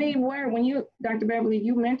 We were, when you, Dr. Beverly,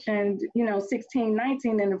 you mentioned,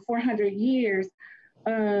 1619 and the 400 years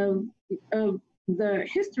of the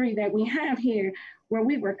history that we have here, where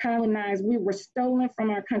we were colonized, we were stolen from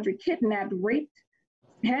our country, kidnapped, raped,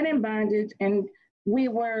 had in bondage, and we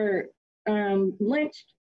were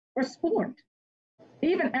lynched or sport.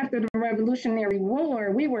 Even after the Revolutionary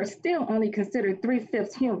War, we were still only considered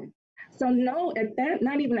 3/5 human. So no,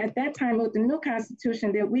 not even at that time with the new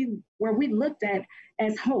Constitution where we looked at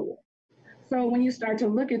as whole. So when you start to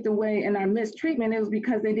look at the way in our mistreatment, it was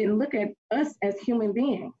because they didn't look at us as human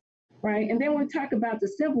beings, right? And then when we talk about the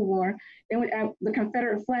Civil War, then the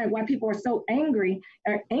Confederate flag, why people are so angry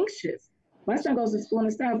or anxious. My son goes to school in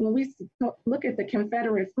the South. When we look at the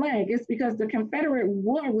Confederate flag, it's because the Confederate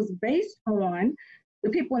War was based on the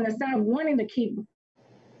people in the South wanting to keep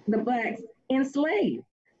the Blacks enslaved.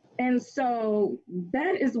 And so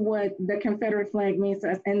that is what the Confederate flag means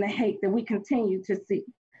to us and the hate that we continue to see.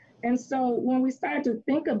 And so when we start to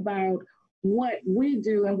think about what we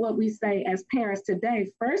do and what we say as parents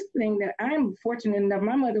today, first thing that I'm fortunate enough,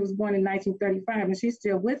 my mother was born in 1935 and she's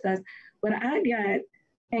still with us, but I got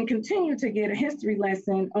and continue to get a history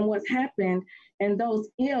lesson on what's happened and those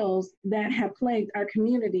ills that have plagued our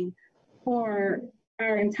community for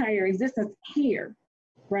our entire existence here,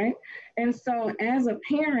 right? And so as a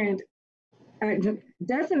parent, I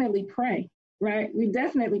definitely pray, right? We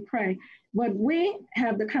definitely pray. But we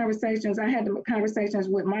have the conversations, I had the conversations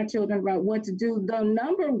with my children about what to do. The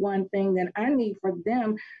number one thing that I need for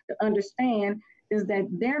them to understand is that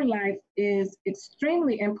their life is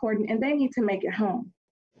extremely important and they need to make it home.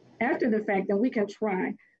 After the fact, then we can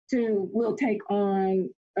try we'll take on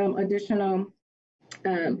additional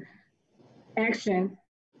action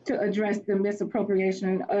to address the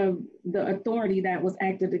misappropriation of the authority that was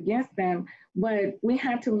acted against them. But we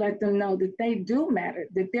have to let them know that they do matter,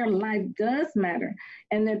 that their life does matter,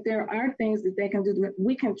 and that there are things that they can do.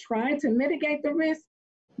 We can try to mitigate the risk,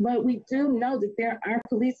 but we do know that there are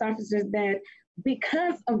police officers that,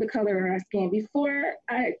 because of the color of our skin, before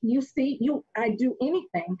I do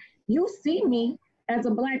anything, you see me as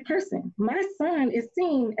a Black person. My son is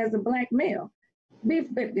seen as a Black male.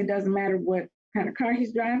 It doesn't matter what kind of car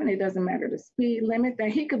he's driving. It doesn't matter the speed limit,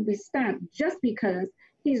 that he could be stopped just because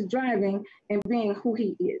he's driving and being who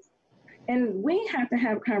he is. And we have to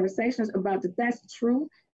have conversations about that that's true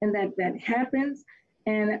and that happens.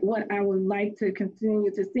 And what I would like to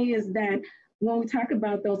continue to see is that when we talk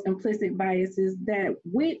about those implicit biases, that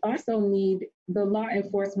we also need the law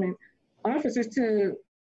enforcement officers to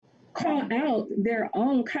call out their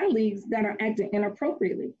own colleagues that are acting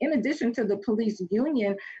inappropriately. In addition to the police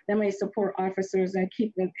union that may support officers and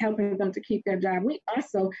helping them to keep their job, we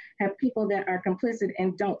also have people that are complicit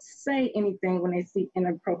and don't say anything when they see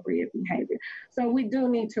inappropriate behavior. So we do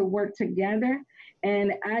need to work together.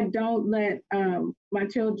 And I don't let my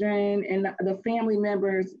children and the family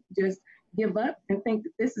members just give up and think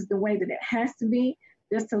that this is the way that it has to be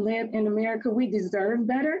just to live in America. We deserve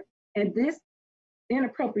better. And this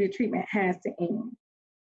inappropriate treatment has to end.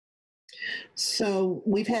 So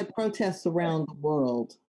we've had protests around the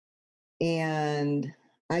world, and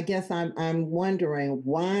I guess I'm wondering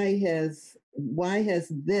why has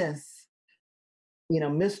this,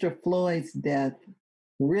 Mr. Floyd's death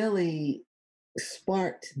really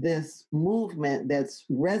sparked this movement that's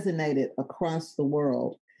resonated across the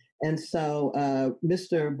world. And so,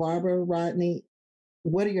 Mr. Barber, Rodney,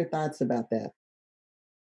 what are your thoughts about that?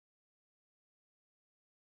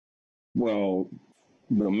 Well,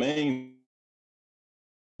 the main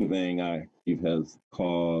thing I think has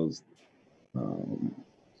caused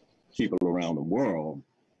people around the world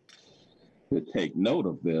to take note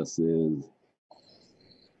of this is,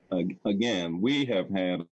 again, we have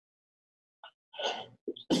had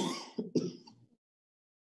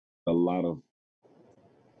a lot of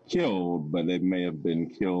killed, but they may have been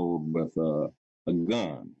killed with a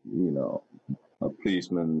gun. A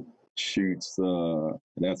policeman shoots,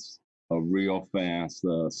 that's a real fast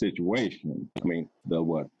situation. I mean, the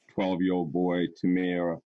 12-year-old boy,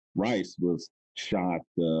 Tamir Rice, was shot.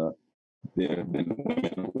 There have been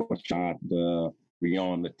women who were shot.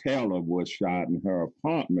 Breonna Taylor was shot in her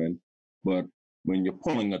apartment. But when you're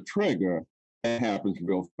pulling a trigger, that happens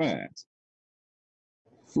real fast.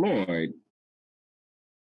 Floyd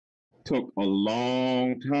took a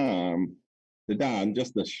long time to die in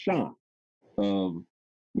just a shot of,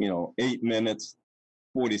 8 minutes,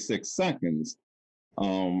 46 seconds.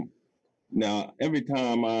 Now, every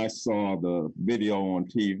time I saw the video on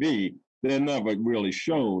TV, they never really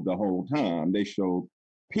showed the whole time. They showed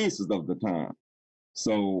pieces of the time.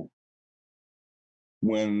 So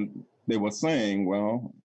when they were saying,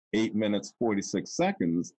 8 minutes, 46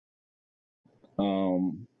 seconds,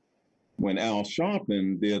 when Al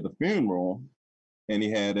Sharpton did the funeral and he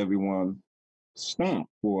had everyone stop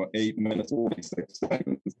for 8 minutes, 46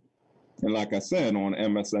 seconds. And like I said, on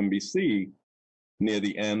MSNBC, near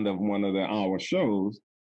the end of one of the hour shows,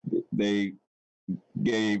 they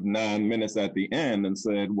gave 9 minutes at the end and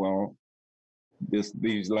said,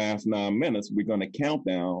 these last 9 minutes, we're going to count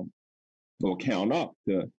down or count up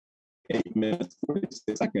to 8 minutes,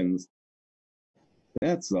 46 seconds.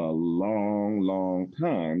 That's a long, long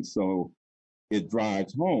time. So it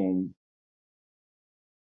drives home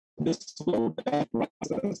this slow death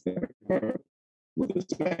process that occurred with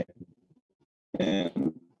this man.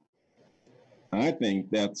 And I think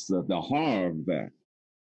that's the horror of that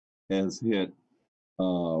has hit a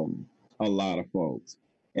lot of folks.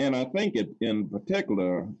 And I think it in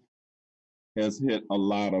particular has hit a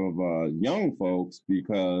lot of young folks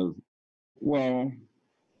because,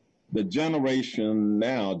 the generation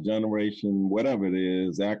now, generation whatever it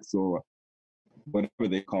is, X or whatever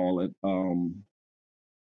they call it,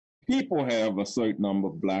 people have a certain number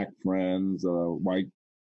of Black friends, white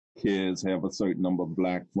kids have a certain number of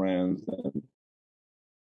Black friends,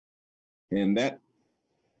 and that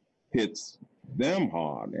hits them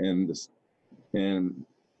hard. And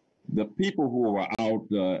the people who were out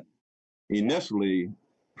initially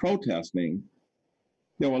protesting,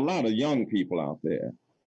 there were a lot of young people out there,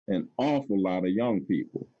 an awful lot of young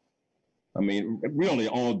people. I mean, really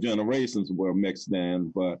all generations were mixed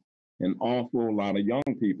in, but an awful lot of young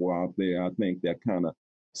people out there, I think, that kind of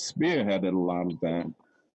spearheaded a lot of that.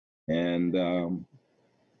 And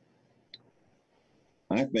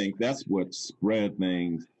I think that's what spread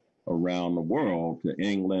things around the world, to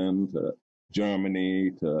England, to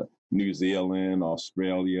Germany, to New Zealand,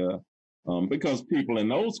 Australia, because people in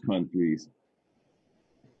those countries,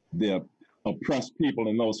 they're oppressed people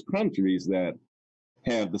in those countries that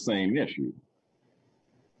have the same issue.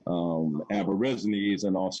 Aborigines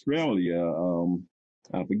in Australia,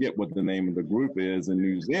 I forget what the name of the group is in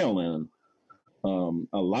New Zealand, a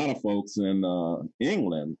lot of folks in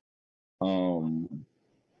England.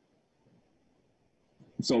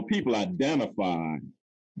 So people identify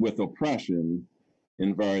with oppression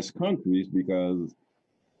in various countries because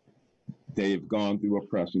they've gone through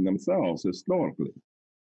oppression themselves historically.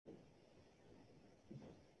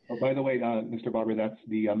 Oh, by the way, Mr. Barber, that's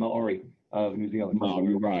the Maori of New Zealand.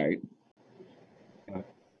 Maori, right.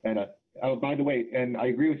 And by the way, and I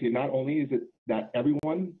agree with you, not only is it that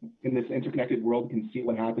everyone in this interconnected world can see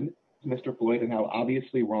what happened, Mr. Floyd and how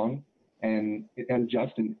obviously wrong and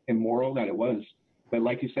unjust and immoral that it was. But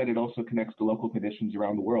like you said, it also connects to local conditions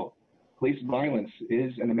around the world. Police violence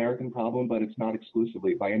is an American problem, but it's not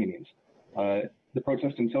exclusively by any means. The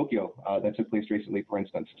protest in Tokyo that took place recently, for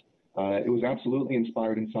instance, it was absolutely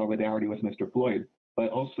inspired in solidarity with Mr. Floyd, but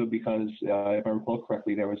also because, if I recall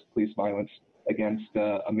correctly, there was police violence against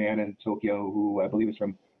a man in Tokyo who I believe is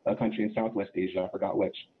from a country in Southwest Asia, I forgot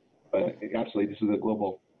which. But absolutely, this is a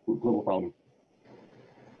global problem.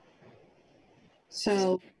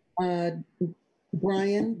 So,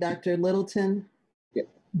 Brian, Dr. Littleton,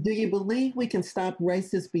 do you believe we can stop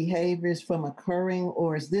racist behaviors from occurring,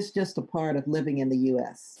 or is this just a part of living in the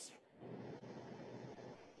U.S.?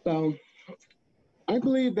 So I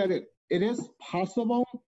believe that it is possible,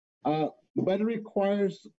 but it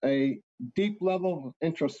requires a deep level of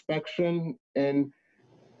introspection and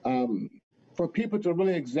for people to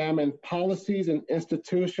really examine policies and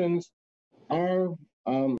institutions. Are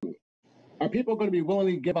people going to be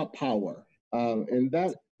willing to give up power? And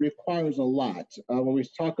that requires a lot. When we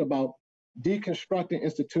talk about deconstructing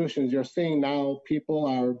institutions, you're seeing now people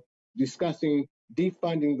are discussing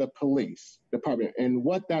defunding the police department and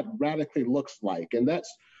what that radically looks like. And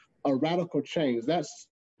that's a radical change. That's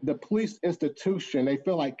the police institution, they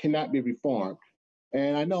feel like cannot be reformed.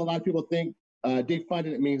 And I know a lot of people think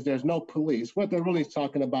defunding it means there's no police. What they're really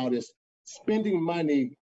talking about is spending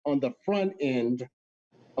money on the front end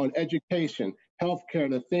on education, healthcare,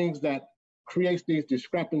 the things that creates these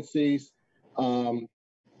discrepancies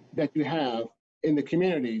that you have in the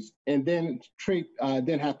communities, and then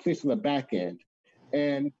have police on the back end.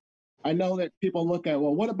 And I know that people look at,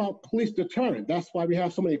 well, what about police deterrent? That's why we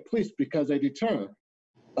have so many police, because they deter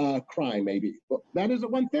crime, maybe. Well, that is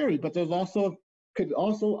one theory, but could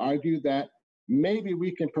also argue that maybe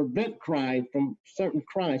we can prevent crime from certain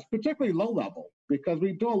crimes, particularly low level, because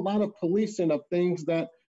we do a lot of policing of things that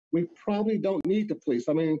we probably don't need to police.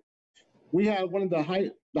 I mean, we have one of the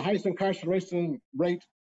highest incarceration rate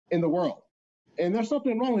in the world. And there's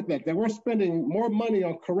something wrong with that we're spending more money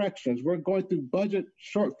on corrections. We're going through budget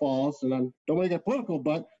shortfalls, and I don't want to get political,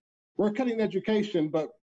 but we're cutting education, but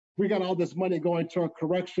we got all this money going toward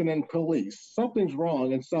correction and police. Something's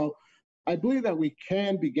wrong. And so I believe that we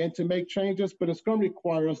can begin to make changes, but it's going to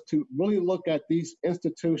require us to really look at these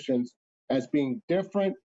institutions as being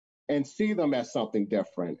different and see them as something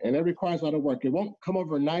different. And it requires a lot of work. It won't come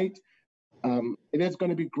overnight. It is going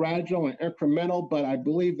to be gradual and incremental, but I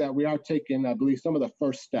believe that we are taking, some of the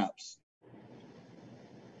first steps.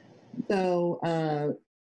 So,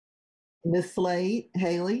 Ms. Slade,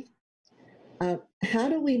 Haley, how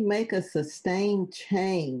do we make a sustained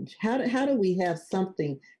change? How do we have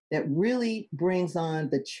something that really brings on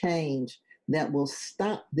the change that will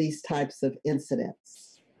stop these types of incidents?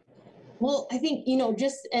 Well, I think,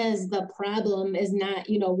 just as the problem is not,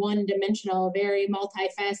 one dimensional, very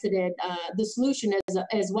multifaceted, the solution is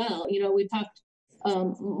as well. We've talked,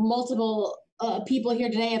 multiple people here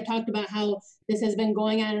today have talked about how this has been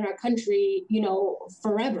going on in our country,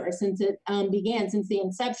 forever, since it began, since the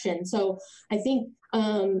inception. So I think,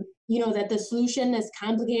 that the solution is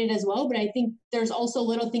complicated as well, but I think there's also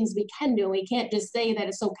little things we can do. We can't just say that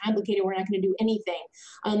it's so complicated, we're not going to do anything.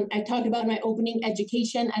 I talked about in my opening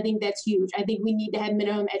education. I think that's huge. I think we need to have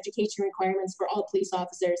minimum education requirements for all police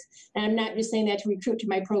officers. And I'm not just saying that to recruit to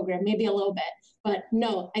my program, maybe a little bit, but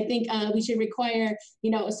no, I think we should require,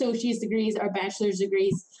 associate's degrees or bachelor's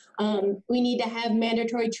degrees. We need to have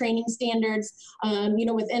mandatory training standards,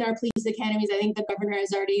 within our police academies. I think the governor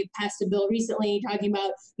has already passed a bill recently talking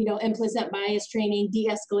about, implicit bias training,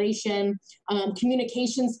 de-escalation,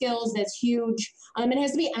 communication skills. That's huge. It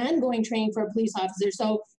has to be ongoing training for a police officer.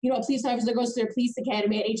 So, a police officer goes to their police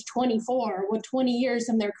academy at age 24 with 20 years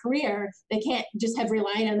from their career. They can't just have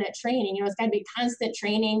relied on that training. It's got to be constant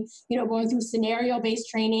training, going through scenario-based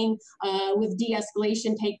training with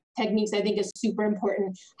de-escalation techniques, I think is super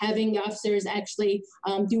important. Having the officers actually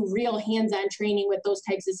do real hands-on training with those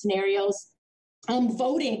types of scenarios.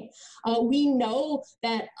 Voting. We know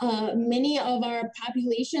that many of our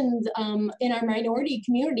populations in our minority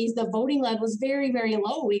communities, the voting level is very, very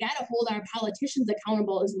low. We got to hold our politicians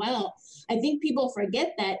accountable as well. I think people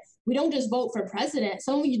forget that we don't just vote for president.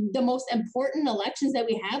 Some of the most important elections that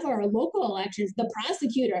we have are our local elections. The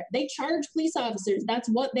prosecutor, they charge police officers. That's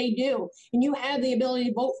what they do. And you have the ability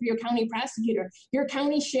to vote for your county prosecutor, your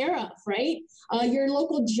county sheriff, right? Your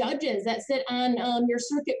local judges that sit on your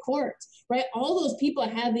circuit courts, right? All those people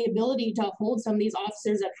have the ability to hold some of these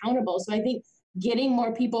officers accountable. So I think getting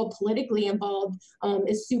more people politically involved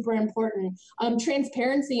is super important.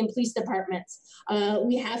 Transparency in police departments.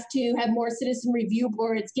 We have to have more citizen review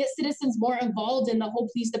boards, get citizens more involved in the whole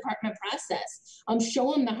police department process,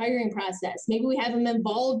 show them the hiring process. Maybe we have them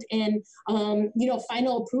involved in,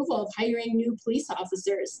 final approval of hiring new police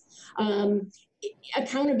officers.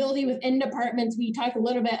 Accountability within departments. We talk a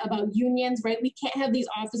little bit about unions, right? We can't have these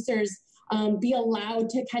officers be allowed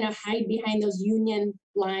to kind of hide behind those union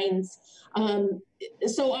lines.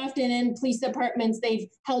 So often in police departments, they've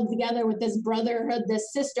held together with this brotherhood,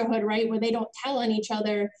 this sisterhood, right, where they don't tell on each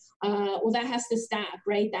other. Well, that has to stop,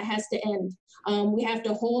 right? That has to end. We have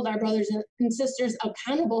to hold our brothers and sisters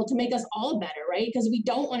accountable to make us all better, right? Because we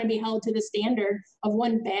don't want to be held to the standard of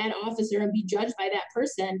one bad officer and be judged by that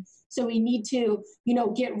person. So we need to,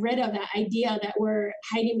 get rid of that idea that we're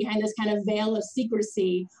hiding behind this kind of veil of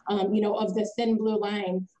secrecy, of the thin blue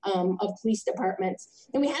line of police departments.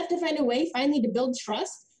 And we have to find a way finally to build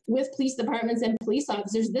trust with police departments and police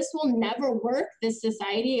officers. This will never work, this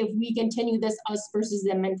society, if we continue this us versus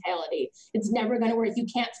them mentality. It's never going to work. You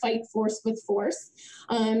can't fight force with force.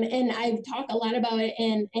 And I've talked a lot about it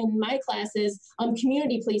in my classes.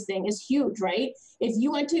 Community policing is huge, right? If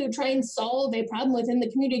you want to try and solve a problem within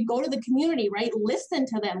the community, go to the community, right? Listen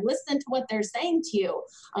to them, listen to what they're saying to you,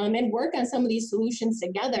 and work on some of these solutions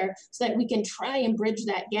together so that we can try and bridge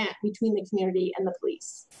that gap between the community and the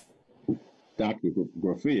police. Dr.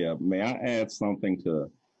 Grafia, may I add something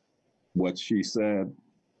to what she said?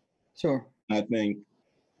 Sure. I think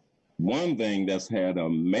one thing that's had a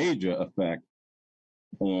major effect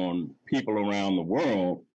on people around the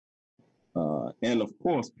world, and of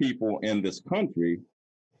course people in this country,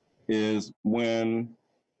 is when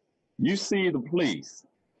you see the police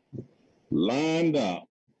lined up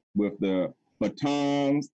with their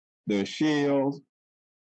batons, their shields,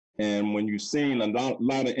 and when you've seen a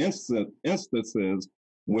lot of instances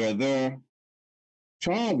where they're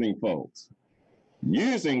charging folks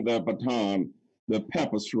using the baton, the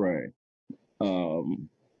pepper spray, that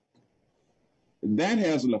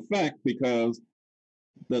has an effect because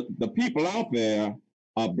the people out there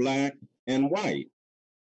are Black and white.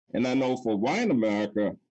 And I know for white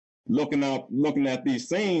America, looking at these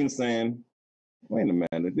scenes saying, wait a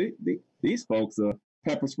minute, these folks are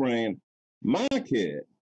pepper spraying my kid.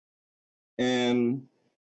 And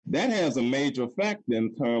that has a major effect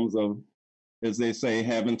in terms of, as they say,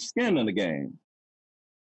 having skin in the game.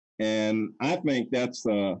 And I think that's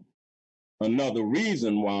another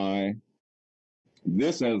reason why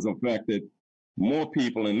this has affected more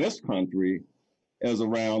people in this country as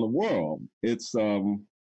around the world. It's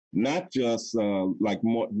not just like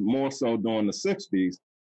more so during the 60s.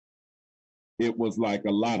 It was like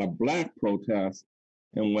a lot of Black protests.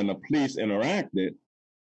 And when the police interacted,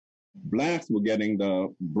 Blacks were getting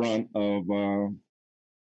the brunt of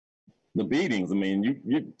the beatings. I mean,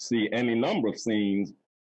 you see any number of scenes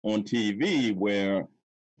on TV where,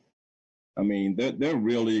 I mean, they're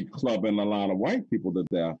really clubbing a lot of white people to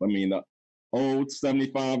death. I mean, the old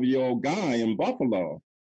 75-year-old guy in Buffalo,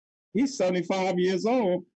 he's 75 years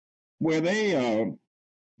old, where they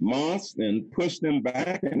marched and pushed him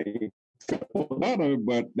back, and he tripled another,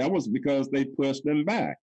 but that was because they pushed him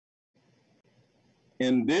back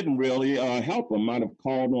and didn't really help him. Might have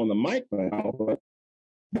called on the mic for help, but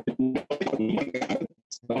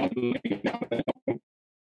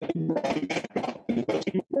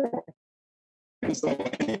and so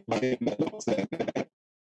anybody that looks at that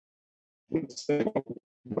would say,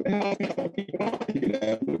 what the hell kind of people are you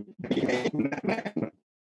that would behave in that manner?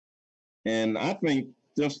 And I think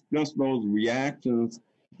just those reactions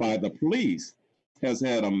by the police has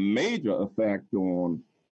had a major effect on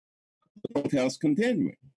the protests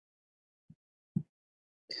continuing.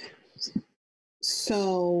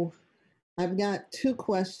 So I've got two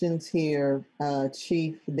questions here,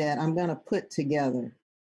 Chief, that I'm going to put together.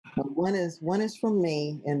 One is from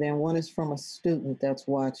me, and then one is from a student that's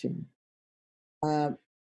watching.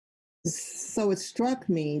 So it struck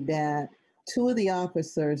me that two of the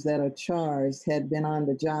officers that are charged had been on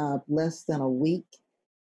the job less than a week.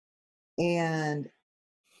 And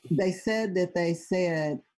they said that they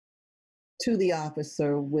said to the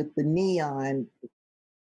officer with the neon,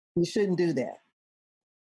 you shouldn't do that.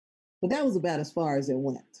 But that was about as far as it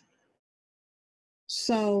went.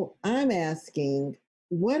 So I'm asking,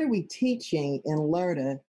 what are we teaching in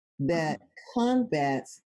LERTA that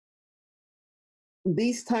combats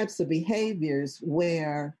these types of behaviors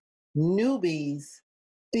where newbies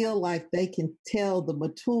feel like they can tell the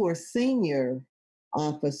mature senior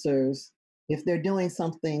officers if they're doing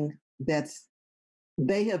something that's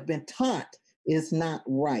they have been taught is not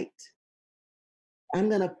right? I'm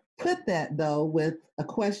going to put that, though, with a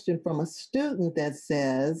question from a student that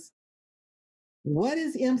says, what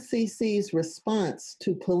is MCC's response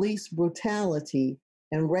to police brutality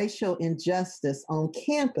and racial injustice on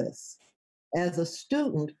campus? As a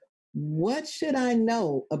student, what should I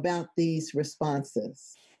know about these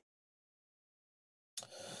responses?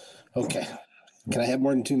 Okay. Can I have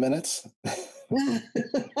more than 2 minutes?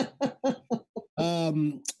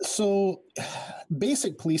 So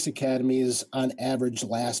basic police academies on average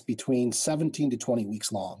last between 17 to 20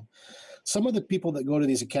 weeks long. Some of the people that go to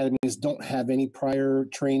these academies don't have any prior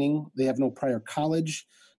training. They have no prior college.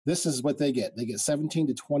 This is what they get. They get 17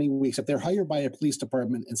 to 20 weeks. If they're hired by a police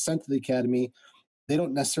department and sent to the academy, they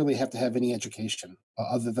don't necessarily have to have any education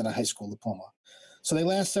other than a high school diploma. So they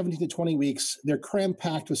last 17 to 20 weeks. They're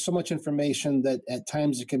cram-packed with so much information that at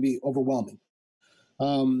times it can be overwhelming.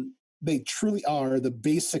 They truly are the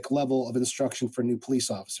basic level of instruction for new police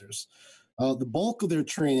officers. The bulk of their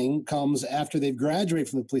training comes after they've graduated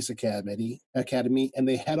from the police academy, and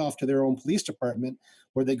they head off to their own police department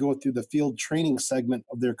where they go through the field training segment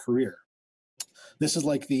of their career. This is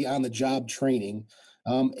like the on-the-job training,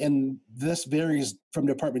 and this varies from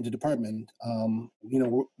department to department,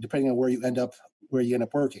 depending on where you end up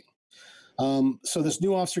working. So this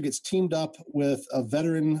new officer gets teamed up with a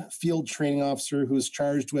veteran field training officer who is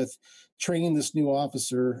charged with training this new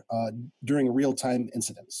officer during real-time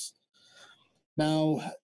incidents.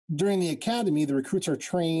 Now, during the academy, the recruits are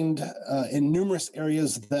trained in numerous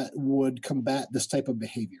areas that would combat this type of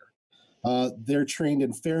behavior. They're trained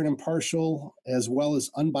in fair and impartial, as well as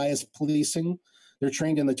unbiased policing. They're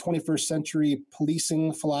trained in the 21st century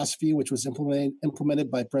policing philosophy, which was implemented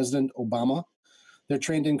by President Obama. They're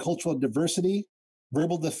trained in cultural diversity,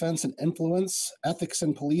 verbal defense and influence, ethics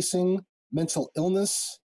in policing, mental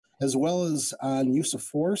illness, as well as on use of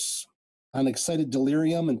force, on excited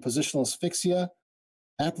delirium and positional asphyxia,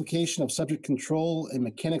 application of subject control and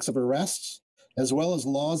mechanics of arrest, as well as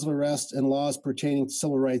laws of arrest and laws pertaining to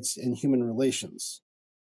civil rights and human relations.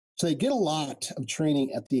 So they get a lot of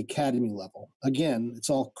training at the academy level. Again, it's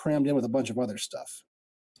all crammed in with a bunch of other stuff.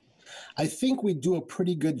 I think we do a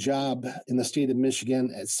pretty good job in the state of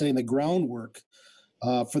Michigan at setting the groundwork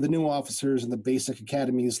for the new officers in the basic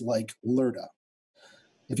academies like LERTA.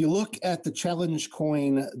 If you look at the challenge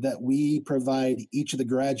coin that we provide each of the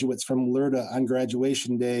graduates from LERTA on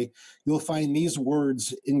graduation day, you'll find these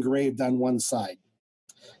words engraved on one side: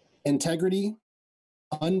 integrity,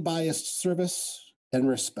 unbiased service, and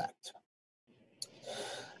respect.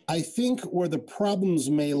 I think where the problems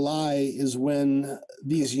may lie is when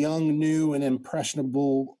these young, new, and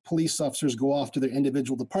impressionable police officers go off to their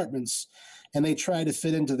individual departments and they try to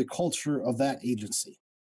fit into the culture of that agency.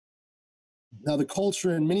 Now, the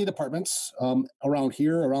culture in many departments around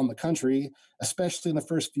here, around the country, especially in the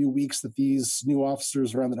first few weeks that these new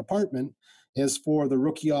officers are on the department, is for the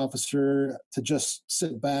rookie officer to just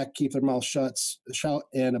sit back, keep their mouth shut, shout,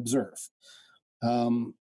 and observe.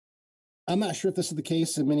 I'm not sure if this is the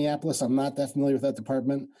case in Minneapolis. I'm not that familiar with that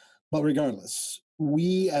department. But regardless,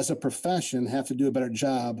 we as a profession have to do a better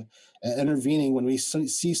job at intervening when we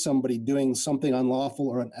see somebody doing something unlawful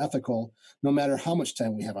or unethical, no matter how much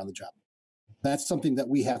time we have on the job. That's something that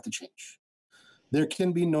we have to change. There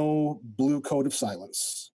can be no blue code of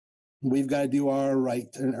silence. We've got to do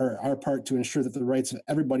our part to ensure that the rights of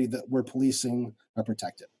everybody that we're policing are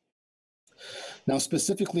protected. Now,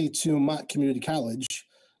 specifically to Mott Community College,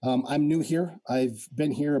 I'm new here. I've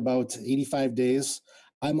been here about 85 days.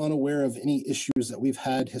 I'm unaware of any issues that we've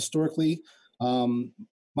had historically.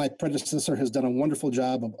 My predecessor has done a wonderful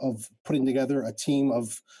job of putting together a team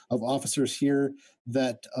of officers here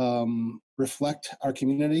that reflect our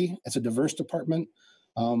community. It's a diverse department.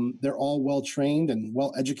 They're all well-trained and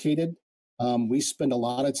well-educated. We spend a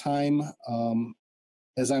lot of time,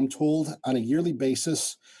 as I'm told, on a yearly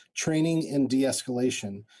basis, training in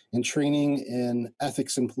de-escalation and training in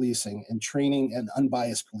ethics in policing and training in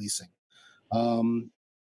unbiased policing.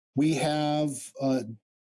 We have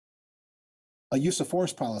a use of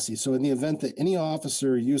force policy. So in the event that any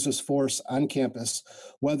officer uses force on campus,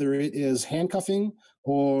 whether it is handcuffing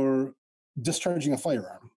or discharging a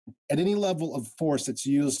firearm, at any level of force that's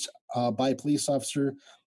used by a police officer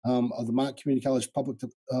of the Mott Community College Public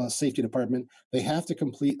Safety Department, they have to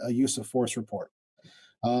complete a use of force report.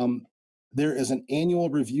 There is an annual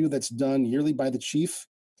review that's done yearly by the chief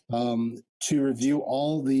to review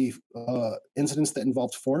all the incidents that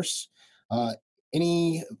involved force.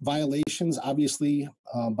 Any violations, obviously,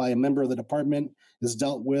 by a member of the department is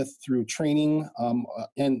dealt with through training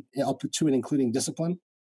and up to and including discipline.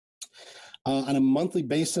 On a monthly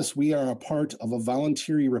basis, we are a part of a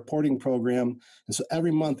voluntary reporting program. And so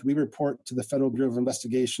every month we report to the Federal Bureau of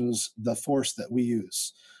Investigations the force that we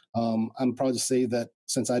use. I'm proud to say that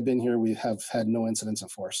since I've been here, we have had no incidents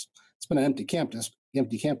of force. It's been an empty campus,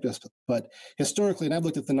 but historically, and I've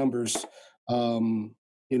looked at the numbers,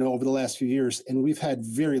 over the last few years, and we've had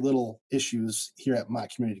very little issues here at Mott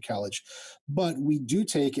Community College, but we do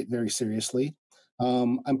take it very seriously.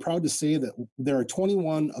 I'm proud to say that there are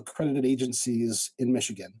 21 accredited agencies in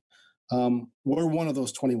Michigan. We're one of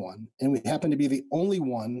those 21, and we happen to be the only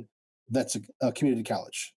one that's a community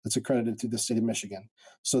college that's accredited through the state of Michigan.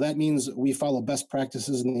 So that means we follow best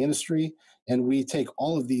practices in the industry, and we take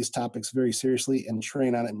all of these topics very seriously and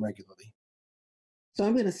train on it regularly. So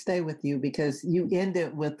I'm going to stay with you because you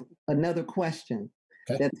ended with another question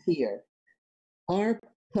that's here. Are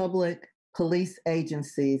public police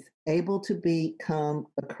agencies able to become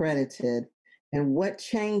accredited, and what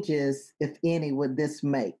changes, if any, would this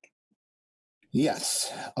make?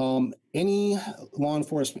 Yes. Any law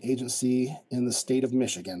enforcement agency in the state of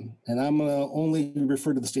Michigan, and I'm going to only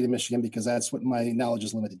refer to the state of Michigan because that's what my knowledge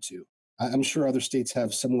is limited to. I'm sure other states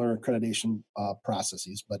have similar accreditation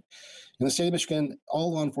processes, but in the state of Michigan,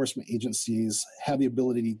 all law enforcement agencies have the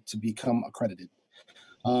ability to become accredited.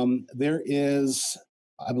 There is,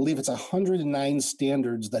 I believe it's 109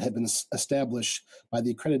 standards that have been established by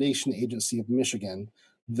the Accreditation Agency of Michigan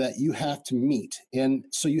that you have to meet. And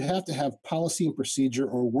so you have to have policy and procedure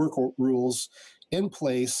or work rules in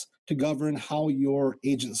place to govern how your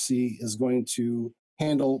agency is going to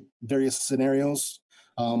handle various scenarios,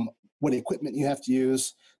 what equipment you have to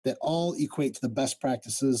use, that all equate to the best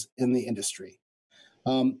practices in the industry.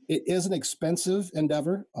 It is an expensive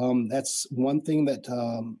endeavor. That's one thing that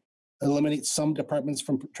eliminates some departments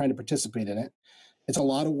from trying to participate in it. It's a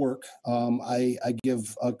lot of work. I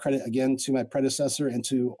give credit again to my predecessor and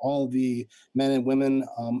to all the men and women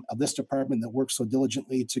of this department that work so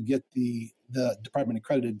diligently to get the department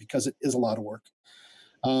accredited, because it is a lot of work.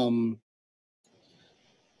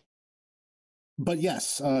 But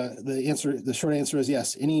yes, the short answer is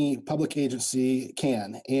yes. Any public agency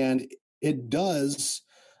can, and it does.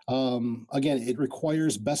 Again, it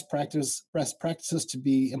requires best practices to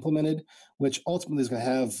be implemented, which ultimately is going to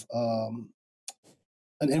have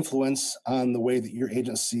an influence on the way that your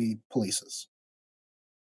agency polices.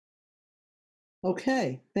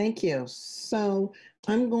 Okay, thank you. So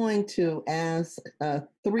I'm going to ask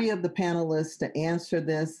 3 of the panelists to answer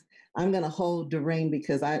this. I'm going to hold Doreen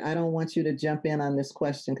because I don't want you to jump in on this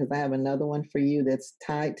question because I have another one for you that's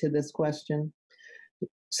tied to this question.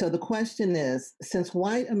 So the question is, since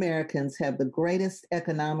white Americans have the greatest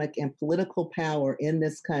economic and political power in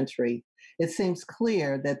this country, it seems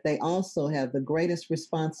clear that they also have the greatest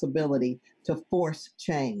responsibility to force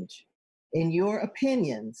change. In your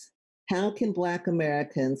opinions, how can Black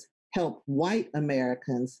Americans help white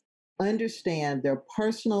Americans understand their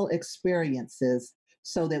personal experiences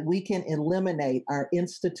so that we can eliminate our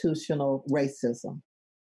institutional racism?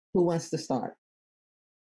 Who wants to start?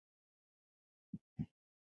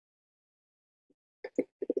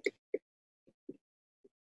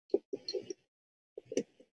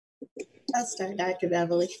 I'll start, Dr.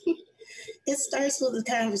 Beverly. It starts with a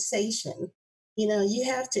conversation. You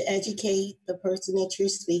have to educate the person that you're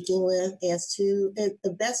speaking with as to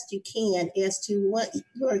the best you can as to what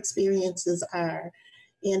your experiences are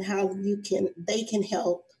and how they can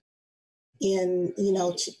help in,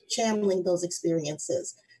 channeling those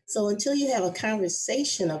experiences. So until you have a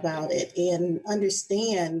conversation about it and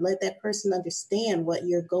let that person understand what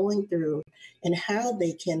you're going through and how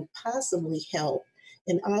they can possibly help,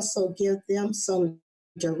 and also give them some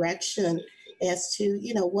direction as to,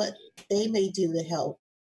 what they may do to help.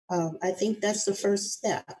 I think that's the first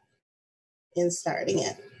step in starting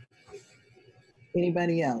it.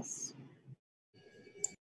 Anybody else?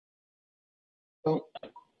 So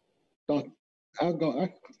I'll go.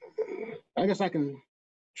 I guess I can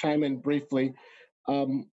chime in briefly.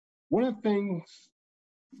 One of the things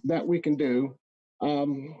that we can do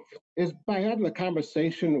is by having a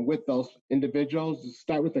conversation with those individuals,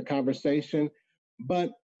 start with the conversation,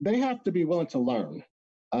 but they have to be willing to learn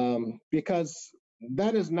because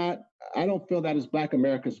that is not, I don't feel that is Black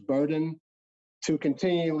America's burden to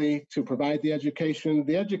continually to provide the education.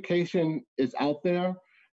 The education is out there.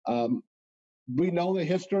 We know the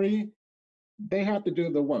history. They have to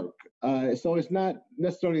do the work. So it's not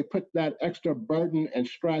necessarily put that extra burden and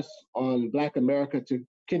stress on Black America to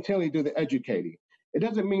continually do the educating. It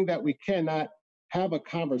doesn't mean that we cannot have a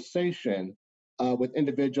conversation with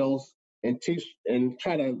individuals and teach and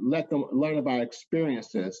try to let them learn about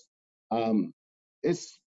experiences.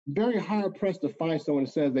 very hard pressed to find someone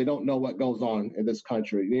who says they don't know what goes on in this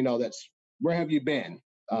country. You know, that's where have you been?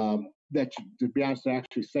 That you, to be honest, to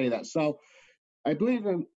actually say that. So I believe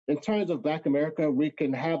in terms of Black America, we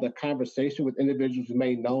can have the conversation with individuals who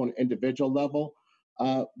may know on an individual level,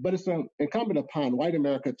 but it's incumbent upon white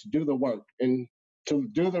America to do the work and to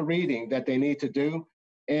do the reading that they need to do,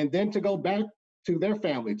 and then to go back to their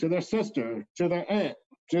family, to their sister, to their aunt,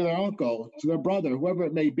 to their uncle, to their brother, whoever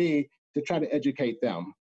it may be, to try to educate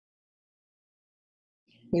them.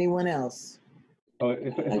 Anyone else?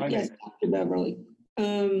 If I Yes, may. Dr. Beverly.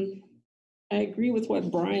 I agree with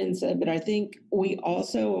what Brian said, but I think we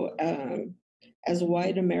also, as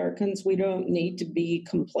white Americans, we don't need to be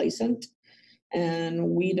complacent, and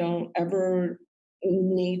we don't ever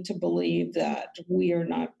need to believe that we are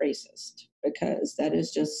not racist, because that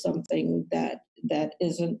is just something that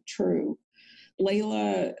isn't true.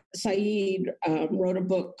 Layla Saeed wrote a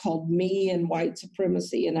book called Me and White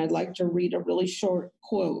Supremacy, and I'd like to read a really short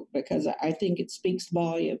quote because I think it speaks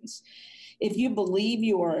volumes. If you believe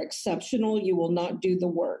you are exceptional, you will not do the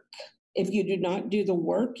work. If you do not do the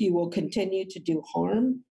work, you will continue to do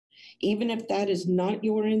harm. Even if that is not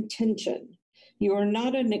your intention, you are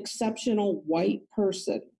not an exceptional white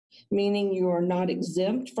person, meaning you are not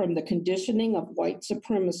exempt from the conditioning of white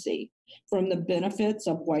supremacy, from the benefits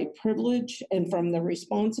of white privilege, and from the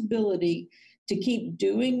responsibility to keep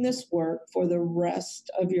doing this work for the rest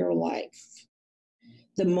of your life.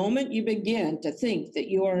 The moment you begin to think that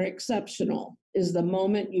you are exceptional is the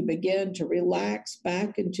moment you begin to relax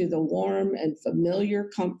back into the warm and familiar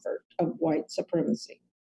comfort of white supremacy.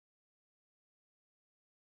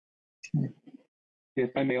 If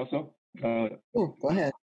I may also. Go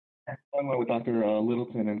ahead. Along with Dr.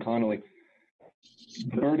 Littleton and Connolly,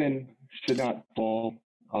 the burden should not fall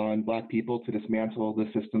on Black people to dismantle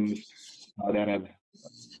the systems that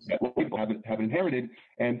white people have inherited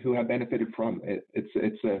and who have benefited from it.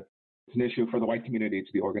 It's an issue for the white community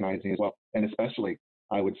to be organizing as well, and especially,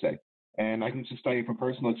 I would say. And I can just tell you from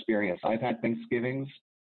personal experience, I've had Thanksgivings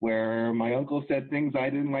where my uncle said things I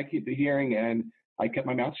didn't like hearing, and I kept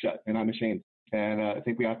my mouth shut, and I'm ashamed. And I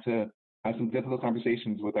think we have to have some difficult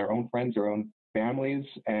conversations with our own friends, our own families,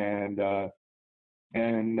 and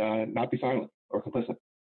not be silent or complicit.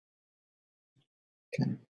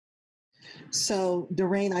 Okay. So,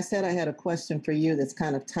 Doreen, I said I had a question for you that's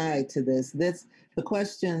kind of tied to this. The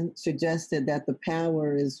question suggested that the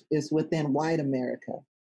power is within white America,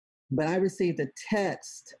 but I received a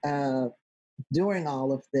text during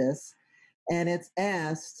all of this, and it's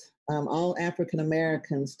asked all African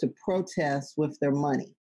Americans to protest with their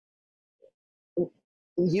money.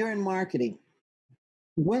 You're in marketing.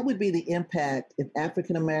 What would be the impact if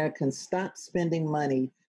African Americans stopped spending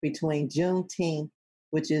money between Juneteenth,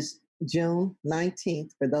 which is June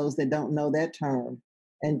 19th, for those that don't know that term,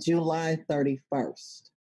 and July 31st,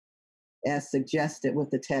 as suggested with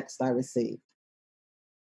the text I received?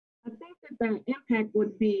 I think that the impact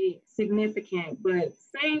would be significant, but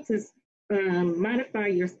saying to modify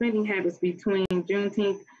your spending habits between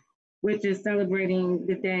Juneteenth, which is celebrating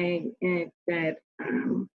the day that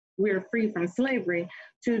we're free from slavery,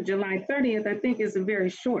 to July 30th, I think is very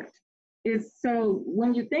short. So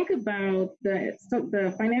when you think about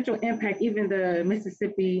the financial impact, even the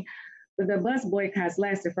Mississippi, the bus boycotts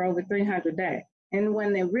lasted for over 300 days. And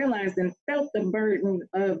when they realized and felt the burden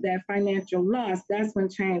of that financial loss, that's when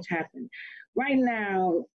change happened. Right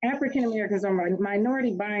now, African Americans or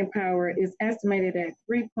minority buying power is estimated at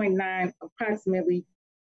approximately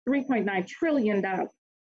 $3.9 trillion.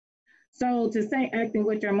 So to say acting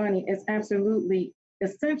with your money is absolutely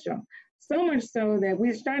essential. So much so that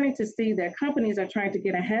we're starting to see that companies are trying to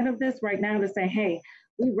get ahead of this right now to say, hey,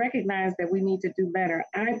 we recognize that we need to do better.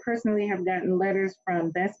 I personally have gotten letters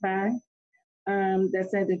from Best Buy that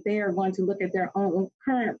said that they are going to look at their own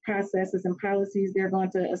current processes and policies. They're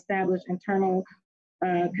going to establish internal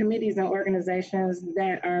committees and organizations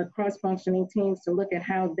that are cross-functioning teams to look at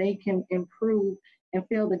how they can improve and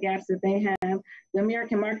fill the gaps that they have. The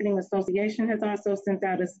American Marketing Association has also sent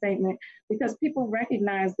out a statement because people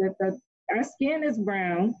recognize that our skin is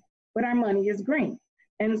brown, but our money is green.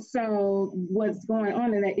 And so what's going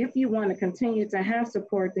on is that if you want to continue to have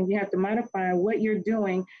support, then you have to modify what you're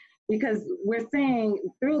doing, because we're seeing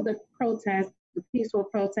through the protests, the peaceful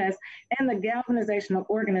protests, and the galvanization of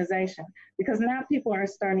organization, because now people are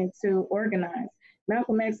starting to organize.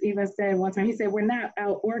 Malcolm X even said one time, he said, we're not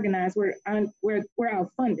out organized, we're out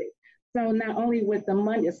funded. So not only with the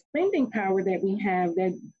money, the spending power that we have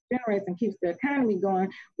that generates and keeps the economy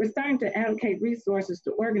going, we're starting to allocate resources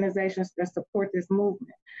to organizations that support this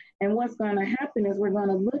movement. And what's going to happen is we're going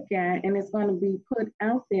to look at, and it's going to be put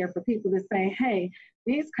out there for people to say, hey,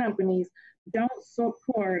 these companies don't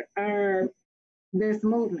support this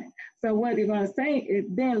movement. So what you're going to say is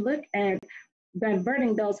then look at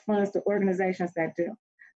diverting those funds to organizations that do.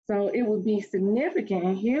 So it would be significant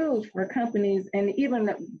and huge for companies and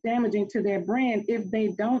even damaging to their brand if they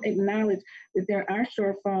don't acknowledge that there are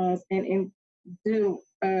shortfalls and do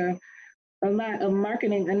a lot of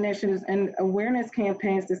marketing initiatives and awareness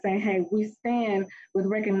campaigns to say, hey, we stand with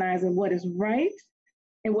recognizing what is right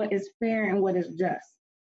and what is fair and what is just.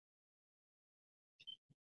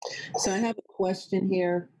 So I have a question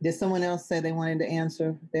here. Did someone else say they wanted to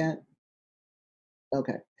answer that?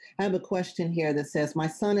 Okay. I have a question here that says, my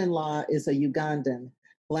son-in-law is a Ugandan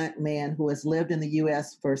Black man who has lived in the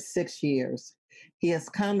U.S. for 6 years. He has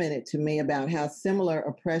commented to me about how similar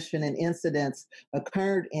oppression and incidents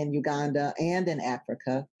occurred in Uganda and in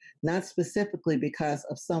Africa, not specifically because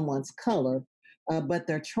of someone's color, but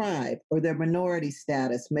their tribe or their minority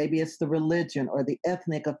status. Maybe it's the religion or the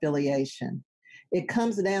ethnic affiliation. It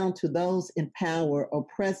comes down to those in power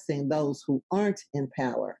oppressing those who aren't in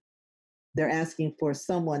power. They're asking for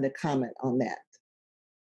someone to comment on that.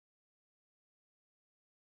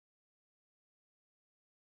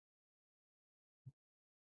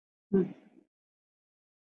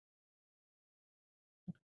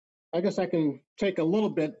 I guess I can take a little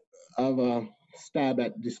bit of a stab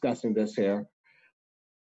at discussing this here.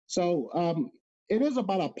 So it is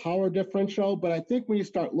about a power differential, but I think when you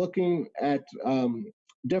start looking at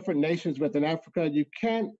different nations within Africa, you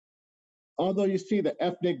can't, although you see the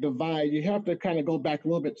ethnic divide, you have to kind of go back a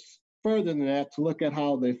little bit further than that to look at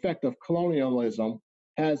how the effect of colonialism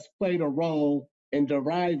has played a role in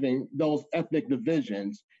deriving those ethnic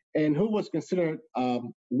divisions and who was considered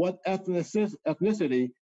what ethnicity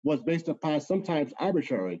was based upon sometimes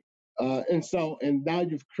arbitrary. And now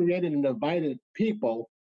you've created a divided people,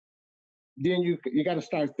 then you got to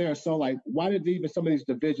start there. So like, why did even some of these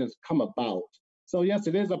divisions come about? So yes,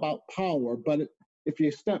 it is about power, but if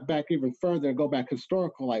you step back even further and go back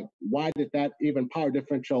historical, like why did that even power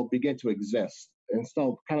differential begin to exist? And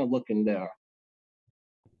so kind of looking there.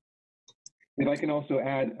 If I can also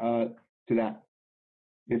add to that,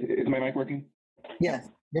 is my mic working? Yes,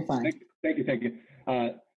 you're fine. Thank you.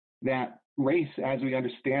 That race, as we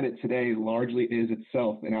understand it today, largely is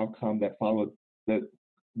itself an outcome that followed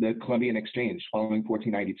the Columbian Exchange following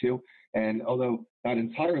 1492. And although not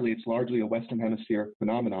entirely, it's largely a Western Hemisphere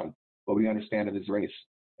phenomenon, what we understand of as race.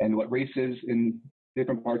 And what race is in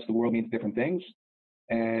different parts of the world means different things.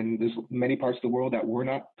 And there's many parts of the world that were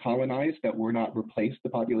not colonized, that were not replaced, the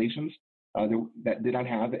populations, that did not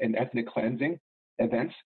have an ethnic cleansing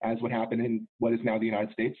event, as what happened in what is now the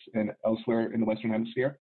United States and elsewhere in the Western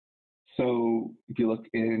Hemisphere. So if you look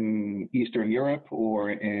in Eastern Europe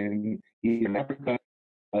or in Eastern Africa,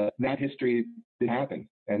 that history did happen.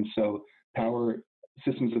 And so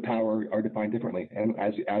systems of power are defined differently. And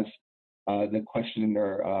as the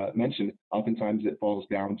questioner mentioned, oftentimes it falls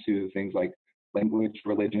down to things like language,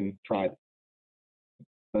 religion, tribe.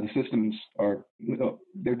 But the systems are,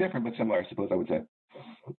 they're different but similar, I suppose I would say.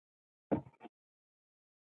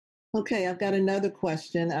 Okay, I've got another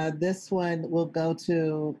question. This one will go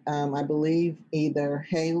to, I believe, either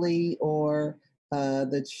Haley or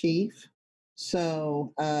the chief.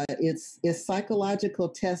 So is psychological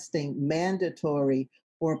testing mandatory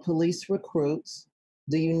for police recruits?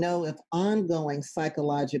 Do you know if ongoing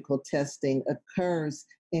psychological testing occurs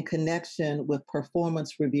in connection with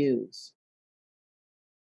performance reviews?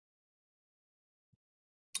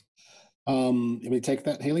 Let me take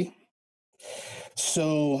that, Haley.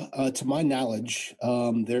 So, to my knowledge,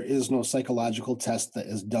 there is no psychological test that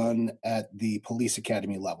is done at the police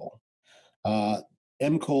academy level.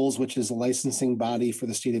 MCOLS, which is a licensing body for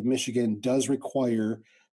the state of Michigan, does require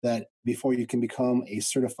that before you can become a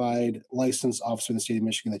certified licensed officer in the state of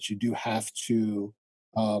Michigan, that you do have to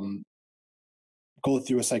go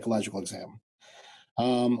through a psychological exam.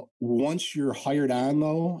 Once you're hired on,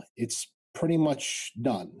 though, it's pretty much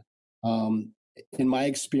done. In my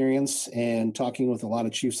experience and talking with a lot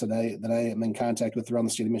of chiefs that I am in contact with around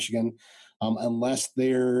the state of Michigan, unless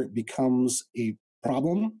there becomes a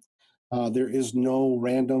problem, there is no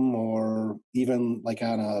random or even like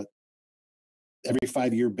on a every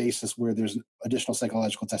 5-year basis where there's additional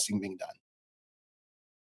psychological testing being done.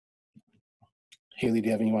 Haley, do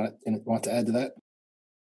you have anything you want to add to that?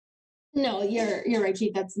 No, you're right,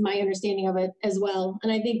 Chief. That's my understanding of it as well.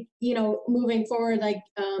 And I think, moving forward, like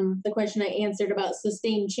the question I answered about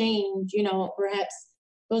sustained change, perhaps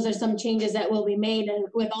those are some changes that will be made, and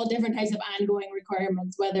with all different types of ongoing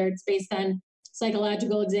requirements, whether it's based on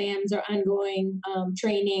psychological exams or ongoing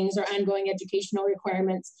trainings or ongoing educational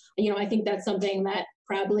requirements. I think that's something that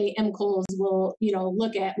probably MCOLs will,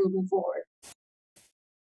 look at moving forward.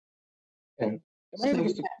 And am I able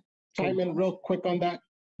just to chime in real quick on that?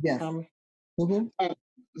 Yes.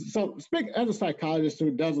 So speaking as a psychologist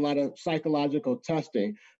who does a lot of psychological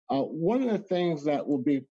testing, one of the things that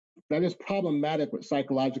is problematic with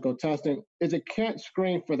psychological testing is it can't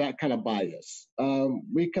screen for that kind of bias.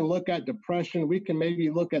 We can look at depression. We can maybe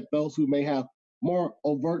look at those who may have more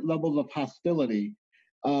overt levels of hostility.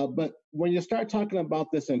 But when you start talking about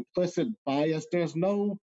this implicit bias, there's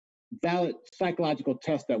no valid psychological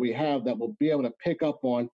test that we have that will be able to pick up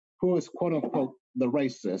on who is quote unquote the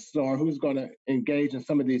racist or who's going to engage in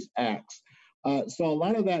some of these acts. So a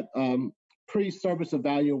lot of that pre-service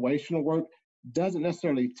evaluation work doesn't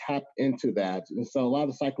necessarily tap into that. And so a lot of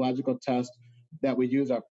the psychological tests that we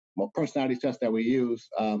use personality tests that we use,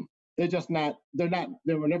 they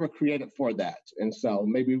were never created for that. And so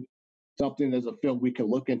maybe something as a field we could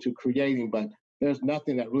look into creating, but there's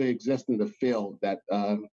nothing that really exists in the field that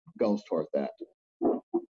goes toward that.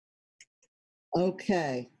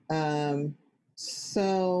 Okay.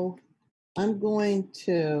 So I'm going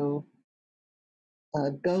to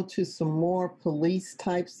go to some more police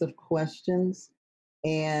types of questions.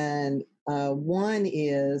 And one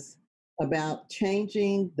is about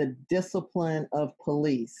changing the discipline of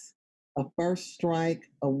police, a first strike,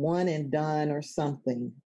 a one and done, or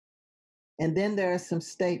something. And then there are some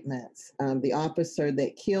statements. The officer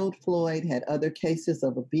that killed Floyd had other cases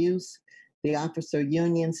of abuse. The officer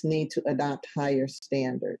unions need to adopt higher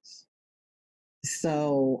standards.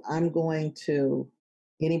 So I'm going to,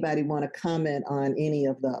 anybody want to comment on any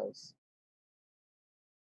of those?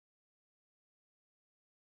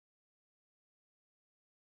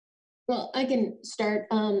 Well, I can start.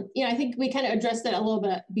 I think we kind of addressed that a little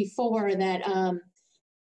bit before that,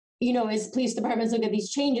 as police departments look at these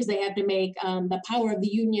changes they have to make, the power of the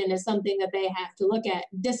union is something that they have to look at.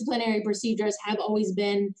 Disciplinary procedures have always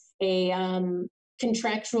been a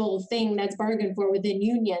contractual thing that's bargained for within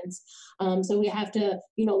unions. So we have to,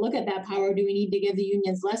 look at that power. Do we need to give the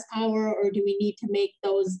unions less power, or do we need to make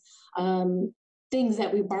those things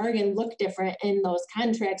that we bargain look different in those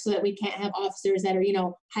contracts so that we can't have officers that are,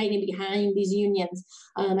 hiding behind these unions?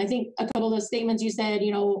 I think a couple of those statements you said,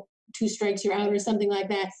 2 strikes you're out or something like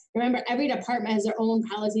that. Remember, every department has their own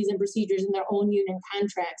policies and procedures and their own union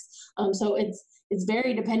contracts. So it's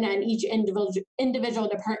very dependent on each individual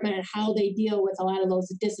department and how they deal with a lot of those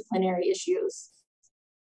disciplinary issues.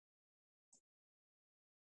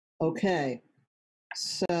 Okay,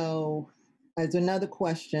 so there's another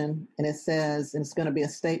question, and it says, and it's going to be a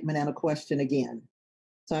statement and a question again.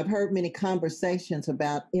 So I've heard many conversations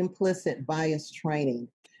about implicit bias training.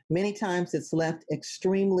 Many times it's left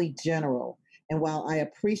extremely general. And while I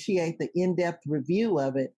appreciate the in-depth review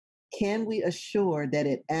of it, can we assure that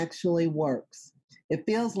it actually works? It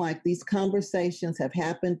feels like these conversations have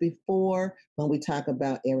happened before when we talk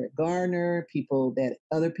about Eric Garner,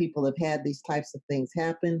 other people have had these types of things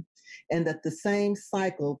happen, and that the same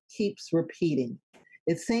cycle keeps repeating.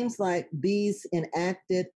 It seems like these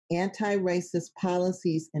enacted anti-racist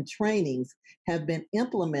policies and trainings have been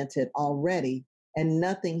implemented already, and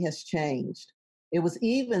nothing has changed. It was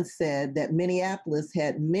even said that Minneapolis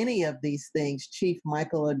had many of these things Chief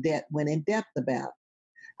Michael Odette went in depth about.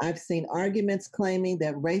 I've seen arguments claiming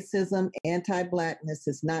that racism, anti-Blackness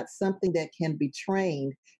is not something that can be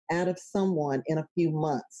trained out of someone in a few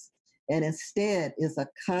months, and instead is a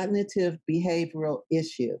cognitive behavioral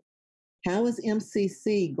issue. How is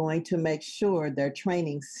MCC going to make sure their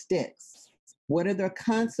training sticks? What are their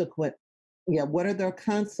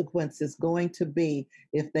consequences going to be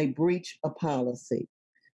if they breach a policy?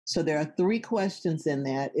 So there are 3 questions in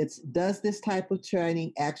that. It's, does this type of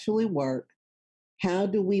training actually work? How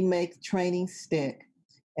do we make training stick?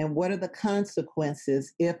 And what are the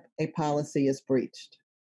consequences if a policy is breached?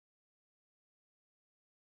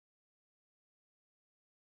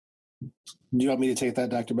 Do you want me to take that,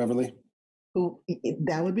 Dr. Beverly?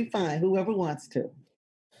 That would be fine, whoever wants to.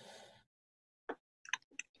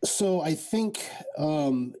 So I think,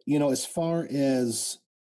 as far as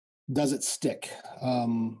does it stick,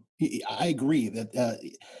 I agree that,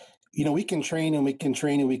 we can train and we can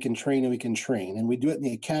train and we can train and we can train. And we do it in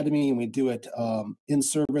the academy and we do it in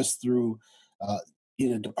service through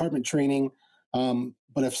department training.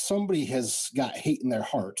 But if somebody has got hate in their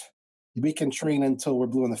heart We can train until we're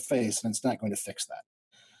blue in the face, and it's not going to fix that.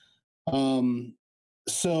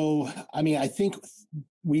 So, I mean, I think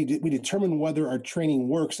we determine whether our training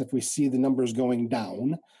works if we see the numbers going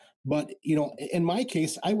down. But, you know, in my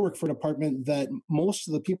case, I work for a department that most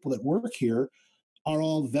of the people that work here are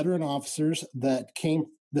all veteran officers that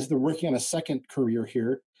they're working on a second career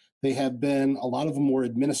here. They have been, a lot of them were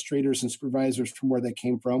administrators and supervisors from where they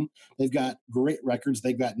came from. They've got great records.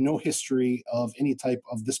 They've got no history of any type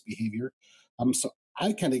of this behavior. So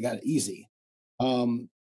I kind of got it easy.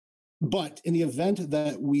 But in the event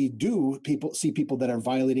that we do see people that are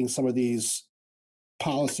violating some of these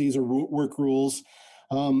policies or work rules,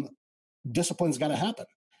 discipline's got to happen.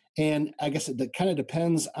 And I guess it kind of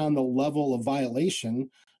depends on the level of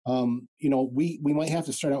violation. You know, we might have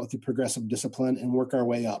to start out with the progressive discipline and work our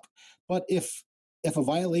way up. But if a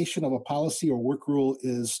violation of a policy or work rule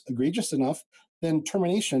is egregious enough, then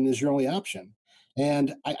termination is your only option.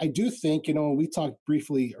 And I do think, you know, we talked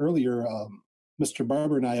briefly earlier, Mr.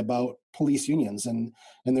 Barber and I, about police unions and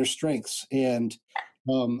their strengths. And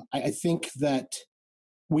I think that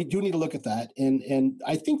we do need to look at that. And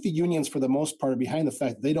I think the unions, for the most part, are behind the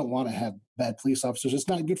fact that they don't want to have bad police officers. It's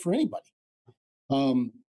not good for anybody.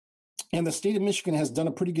 And the state of Michigan has done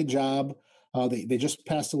a pretty good job. They just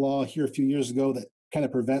passed a law here a few years ago that kind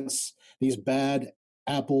of prevents these bad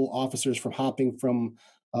apple officers from hopping from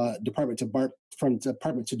department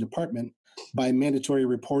to department by mandatory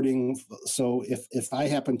reporting. So if I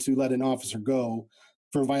happen to let an officer go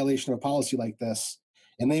for a violation of a policy like this,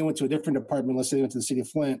 and they went to a different department, let's say they went to the city of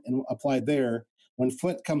Flint and applied there, when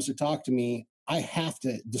Flint comes to talk to me, I have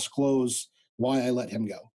to disclose why I let him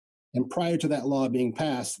go. And prior to that law being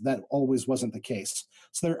passed, that always wasn't the case.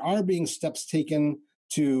 So there are being steps taken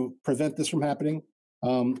to prevent this from happening.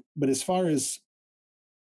 But as far as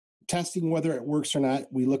testing whether it works or not,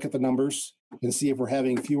 we look at the numbers and see if we're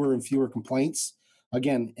having fewer and fewer complaints.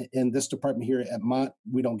 Again, in this department here at Mott,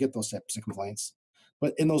 we don't get those types of complaints.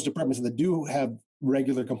 But in those departments that do have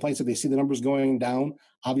regular complaints, if they see the numbers going down,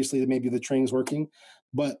 obviously maybe the training's working.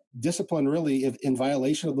 But discipline, really, if in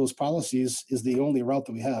violation of those policies, is the only route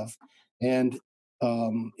that we have. And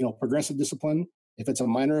you know, progressive discipline, if it's a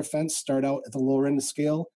minor offense, start out at the lower end of the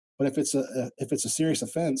scale. But if it's a serious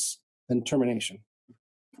offense, then termination.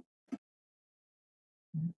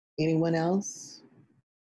 Anyone else?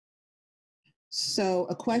 So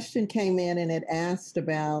a question came in and it asked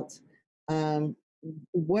about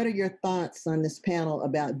what are your thoughts on this panel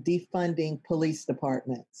about defunding police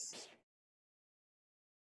departments?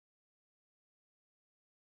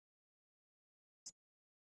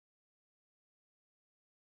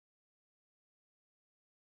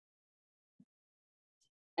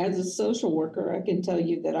 As a social worker, I can tell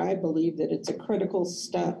you that I believe that it's a critical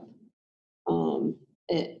step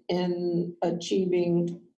in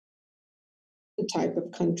achieving the type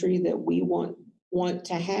of country that we want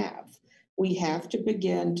to have. We have to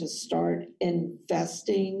begin to start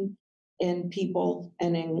investing in people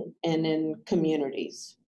and in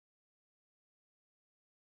communities.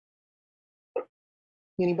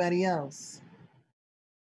 Anybody else?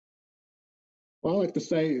 Well, I'd like to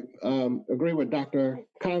say, agree with Dr.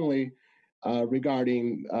 Conley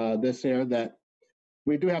regarding this here, that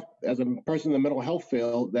we do have, as a person in the mental health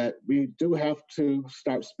field, that we do have to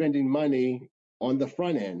start spending money on the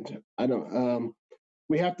front end.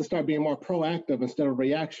 We have to start being more proactive instead of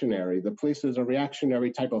reactionary. The police is a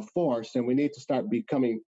reactionary type of force, and we need to start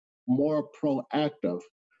becoming more proactive.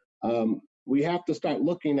 We have to start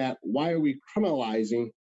looking at, why are we criminalizing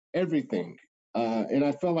everything? And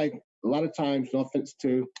I feel like a lot of times, no offense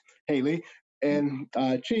to Haley and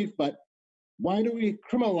Chief, but why do we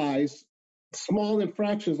criminalize small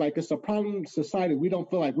infractions like it's a problem in society we don't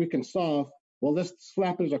feel like we can solve? Well, this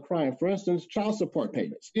slap is a crime. For instance, child support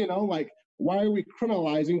payments. You know, like, why are we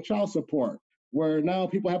criminalizing child support, where now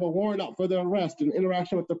people have a warrant out for their arrest and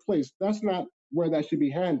interaction with the police? That's not where that should be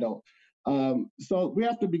handled. So we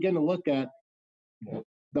have to begin to look at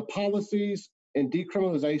the policies and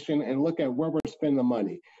decriminalization and look at where we're spending the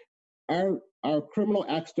money. Are criminal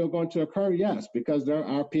acts still going to occur? Yes, because there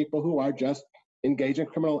are people who are just engaged in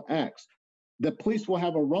criminal acts. The police will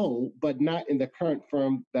have a role, but not in the current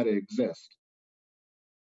form that it exists.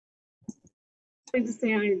 I would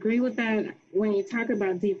say I agree with that. When you talk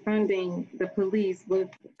about defunding the police, but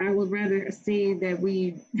I would rather see that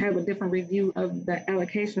we have a different review of the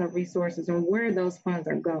allocation of resources and where those funds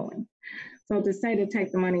are going. So to say to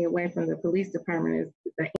take the money away from the police department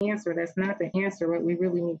is the answer. That's not the answer. What we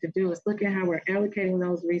really need to do is look at how we're allocating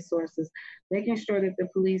those resources, making sure that the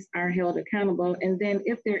police are held accountable. And then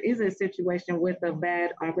if there is a situation with a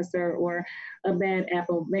bad officer or a bad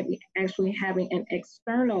apple, maybe actually having an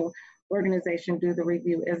external organization do the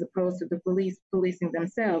review as opposed to the police policing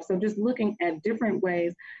themselves. So just looking at different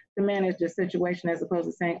ways to manage the situation as opposed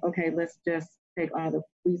to saying, okay, let's just take all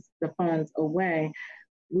the funds away.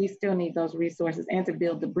 We still need those resources and to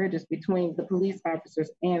build the bridges between the police officers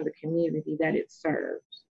and the community that it serves.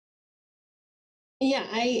 Yeah,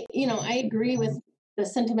 I agree with the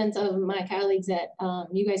sentiments of my colleagues that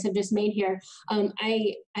you guys have just made here.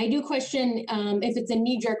 I do question if it's a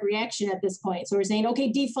knee-jerk reaction at this point. So we're saying, okay,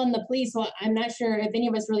 defund the police. Well, I'm not sure if any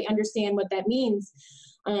of us really understand what that means.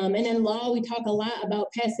 And in law, we talk a lot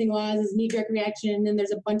about passing laws as knee-jerk reaction, and then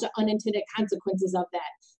there's a bunch of unintended consequences of that.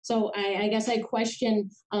 So I guess I question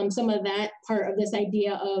some of that part of this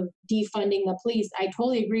idea of defunding the police. I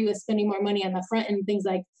totally agree with spending more money on the front and things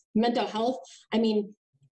like mental health. I mean,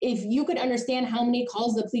 if you could understand how many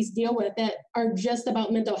calls the police deal with that are just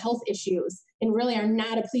about mental health issues and really are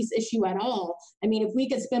not a police issue at all. I mean, if we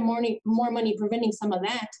could spend more money preventing some of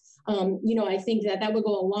that, I think that would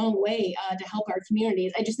go a long way to help our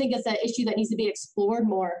communities. I just think it's an issue that needs to be explored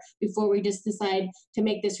more before we just decide to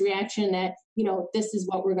make this reaction that, this is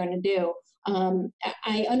what we're going to do.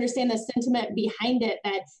 I understand the sentiment behind it,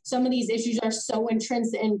 that some of these issues are so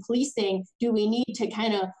entrenched in policing. Do we need to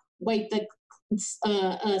kind of wipe the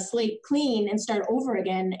slate clean and start over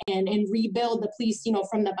again and rebuild the police,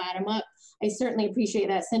 from the bottom up? I certainly appreciate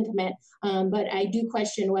that sentiment, but I do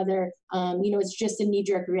question whether, it's just a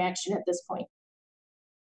knee-jerk reaction at this point.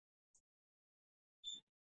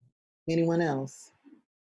 Anyone else?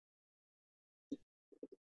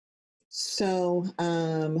 So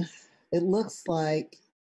it looks like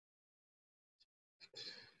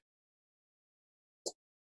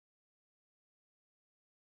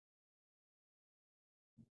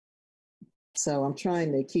I'm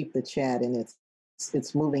trying to keep the chat, and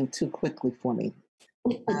it's moving too quickly for me.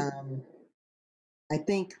 I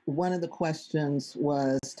think one of the questions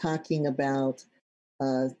was talking about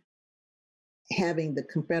having the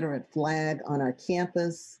Confederate flag on our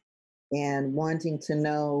campus and wanting to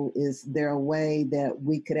know, is there a way that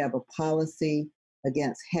we could have a policy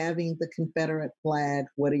against having the Confederate flag?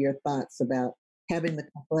 What are your thoughts about having the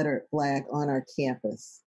Confederate flag on our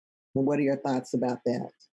campus? And what are your thoughts about that?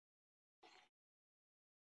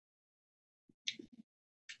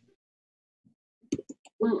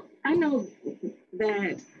 Well, I know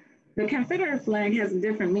that the Confederate flag has a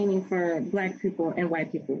different meaning for Black people and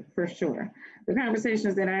white people, for sure. The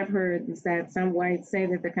conversations that I've heard is that some whites say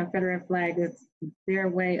that the Confederate flag is their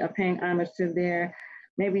way of paying homage to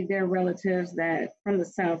maybe their relatives that from the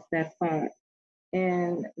South that fought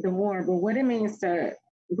in the war. But what it means to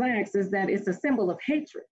Blacks is that it's a symbol of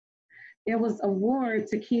hatred. It was a war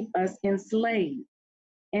to keep us enslaved.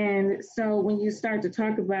 And so when you start to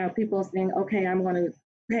talk about people saying, okay, I'm going to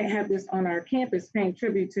have this on our campus, paying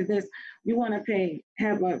tribute to this, you want to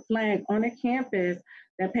have a flag on a campus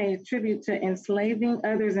that pays tribute to enslaving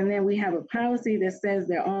others, and then we have a policy that says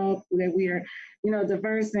that we are,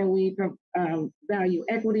 diverse, and we value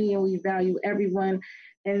equity, and we value everyone,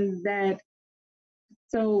 and that.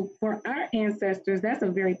 So for our ancestors, that's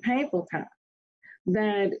a very painful time.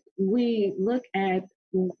 That we look at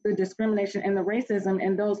the discrimination and the racism,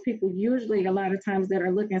 and those people usually a lot of times that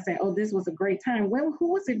are looking and say, oh, this was a great time. Well,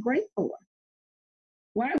 who was it great for?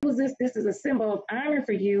 Why was this is a symbol of honor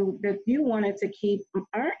for you, that you wanted to keep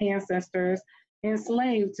our ancestors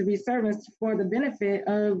enslaved to be servants for the benefit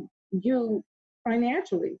of you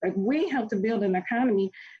financially. Like, we helped to build an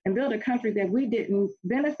economy and build a country that we didn't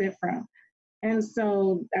benefit from. And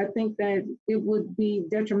so I think that it would be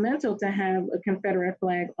detrimental to have a Confederate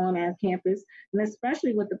flag on our campus, and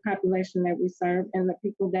especially with the population that we serve and the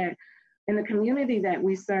people that in the community that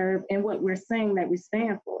we serve and what we're saying that we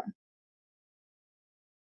stand for.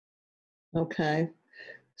 Okay.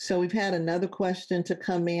 So we've had another question to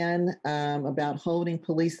come in about holding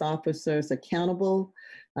police officers accountable.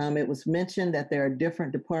 It was mentioned that there are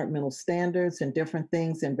different departmental standards and different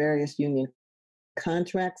things in various union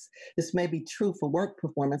contracts. This may be true for work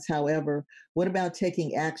performance. However, what about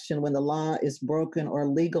taking action when the law is broken or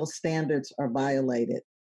legal standards are violated?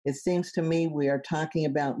 It seems to me we are talking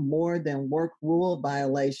about more than work rule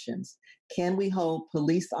violations. Can we hold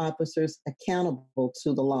police officers accountable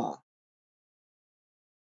to the law?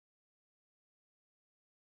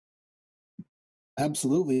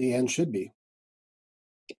 Absolutely, and should be.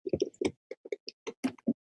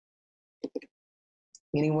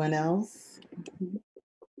 Anyone else?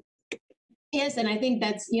 Yes, and I think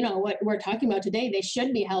that's, what we're talking about today. They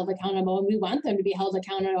should be held accountable, and we want them to be held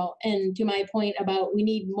accountable. And to my point about we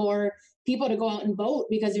need more people to go out and vote,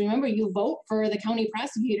 because remember, you vote for the county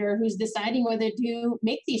prosecutor who's deciding whether to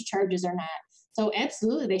make these charges or not. So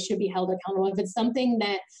absolutely, they should be held accountable. If it's something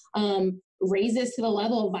that raises to the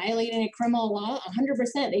level of violating a criminal law,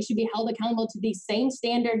 100%, they should be held accountable to the same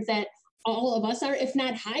standards that all of us are, if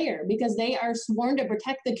not higher, because they are sworn to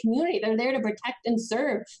protect the community. They're there to protect and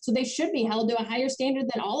serve. So they should be held to a higher standard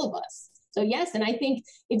than all of us. So yes, and I think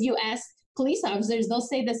if you ask police officers, they'll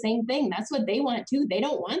say the same thing. That's what they want too. They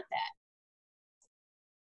don't want that.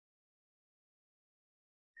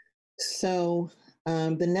 So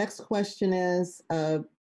the next question is,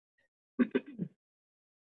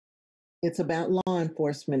 it's about law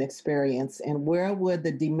enforcement experience, and where would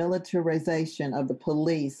the demilitarization of the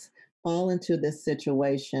police fall into this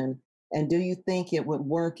situation? And do you think it would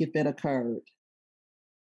work if it occurred?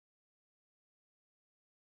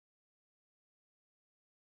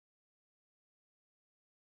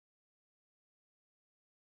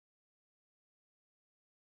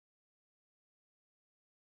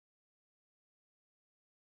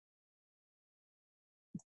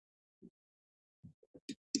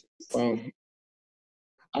 Well,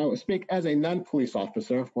 I would speak as a non-police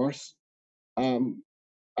officer, of course.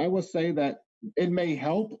 I would say that it may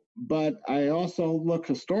help, but I also look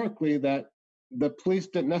historically that the police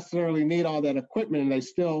didn't necessarily need all that equipment and they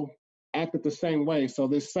still acted the same way. So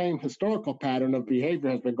this same historical pattern of behavior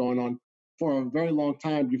has been going on for a very long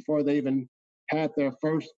time before they even had their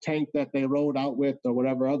first tank that they rode out with or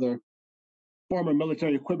whatever other form of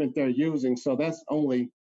military equipment they're using. So that's only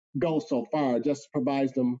goes so far. It just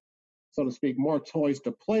provides them, so to speak, more toys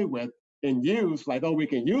to play with and use, like, oh, we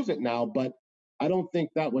can use it now, but I don't think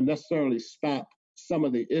that would necessarily stop some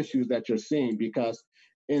of the issues that you're seeing, because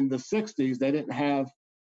in the 60s, they didn't have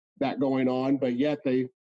that going on, but yet they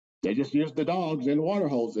just used the dogs and water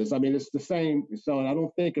hoses. I mean, it's the same. So I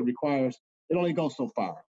don't think it only goes so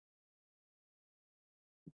far.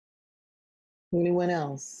 Anyone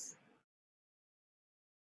else?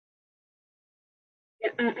 Yeah,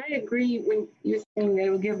 I agree when you're saying they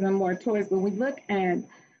will give them more toys, but we look at,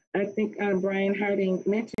 I think Brian Harding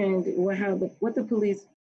mentioned what the police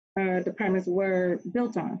departments were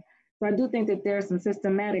built on. So I do think that there are some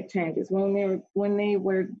systematic changes. When they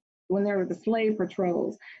were the slave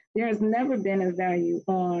patrols, there has never been a value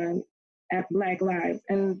on Black lives.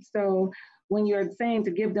 And so when you're saying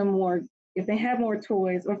to give them more, if they have more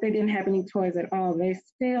toys, or if they didn't have any toys at all, they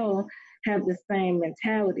still have the same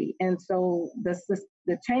mentality. And so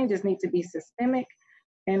the changes need to be systemic.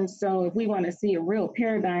 And so if we want to see a real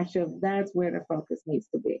paradigm shift, that's where the focus needs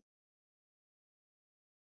to be.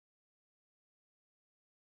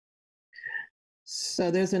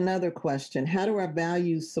 So there's another question. How do our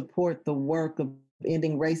values support the work of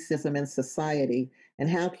ending racism in society? And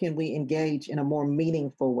how can we engage in a more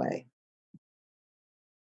meaningful way?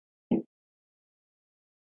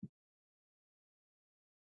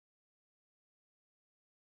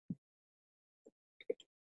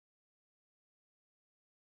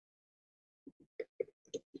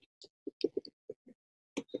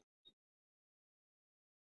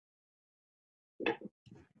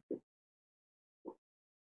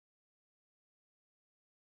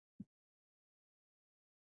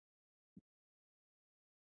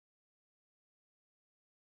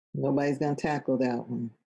 Nobody's going to tackle that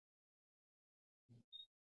one.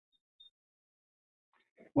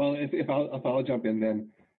 Well, if I'll jump in then.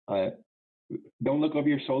 Don't look over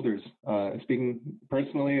your shoulders. Speaking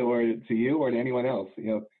personally, or to you, or to anyone else,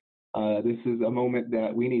 this is a moment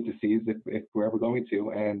that we need to seize if we're ever going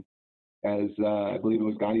to. And as I believe it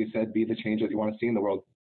was Gandhi who said, be the change that you want to see in the world.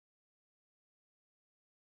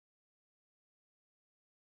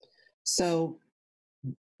 So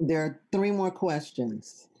there are 3 more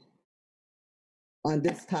questions on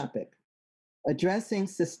this topic. Addressing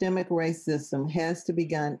systemic racism has to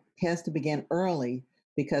begin early,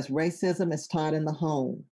 because racism is taught in the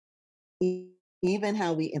home. Even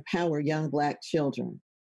how we empower young Black children.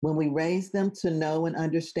 When we raise them to know and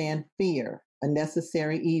understand fear, a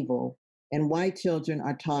necessary evil, and white children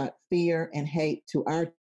are taught fear and hate to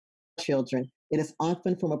our children, it is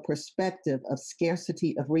often from a perspective of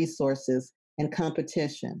scarcity of resources and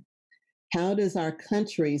competition. How does our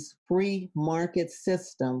country's free market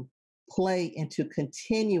system play into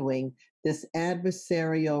continuing this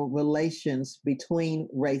adversarial relations between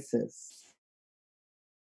races?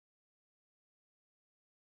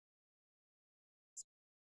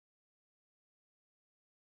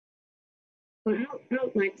 Well, I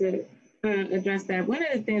would like to address that. One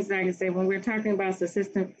of the things I can say when we're talking about the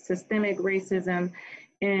systemic racism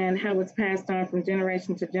and how it's passed on from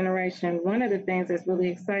generation to generation, one of the things that's really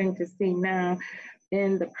exciting to see now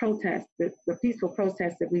in the protests, the peaceful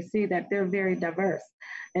protests that we see, that they're very diverse.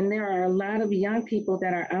 And there are a lot of young people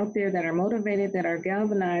that are out there that are motivated, that are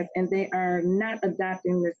galvanized, and they are not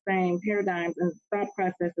adopting the same paradigms and thought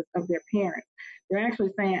processes of their parents. They're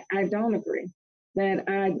actually saying, I don't agree, that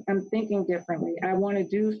I'm thinking differently. I want to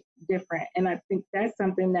do different. And I think that's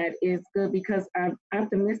something that is good, because I'm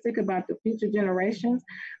optimistic about the future generations,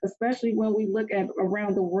 especially when we look at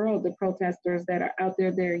around the world, the protesters that are out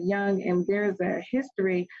there, they're young, and there's a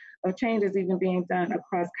history of changes even being done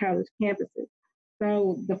across college campuses.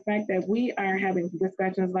 So the fact that we are having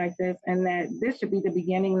discussions like this, and that this should be the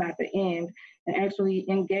beginning, not the end, and actually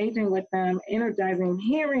engaging with them, energizing,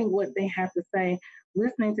 hearing what they have to say,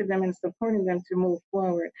 listening to them and supporting them to move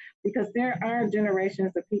forward, because there are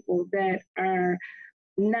generations of people that are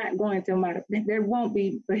not going to there won't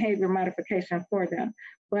be behavior modification for them.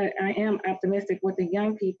 But I am optimistic with the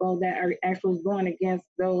young people that are actually going against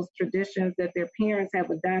those traditions that their parents have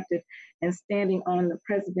adopted and standing on the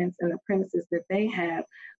precedents and the premises that they have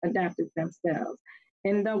adopted themselves.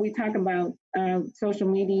 And though we talk about social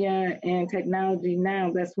media and technology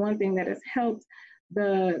now, that's one thing that has helped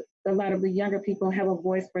a lot of the younger people have a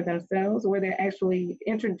voice for themselves, where they're actually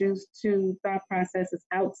introduced to thought processes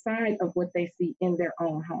outside of what they see in their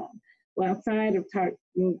own home. Well, outside of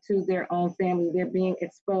talking to their own family, they're being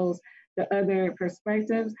exposed to other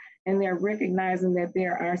perspectives, and they're recognizing that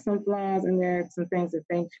there are some flaws and there are some things that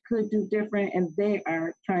they could do different, and they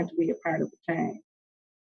are trying to be a part of the change.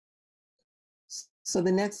 So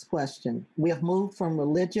the next question, we have moved from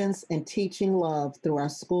religions and teaching love through our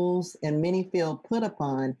schools, and many feel put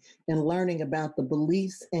upon in learning about the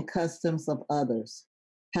beliefs and customs of others.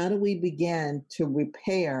 How do we begin to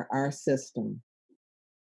repair our system?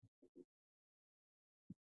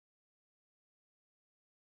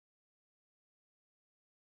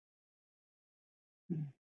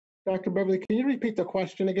 Dr. Beverly, can you repeat the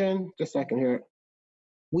question again, just so I can hear it?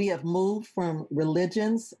 We have moved from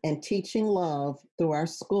religions and teaching love through our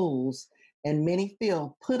schools, and many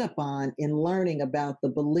feel put upon in learning about the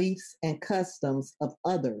beliefs and customs of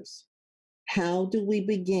others. How do we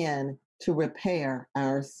begin to repair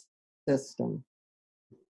our system?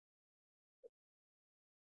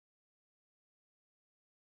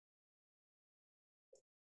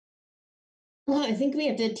 Well, I think we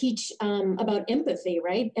have to teach about empathy,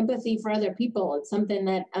 right? Empathy for other people. It's something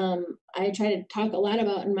that I try to talk a lot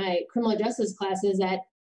about in my criminal justice classes, that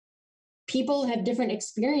people have different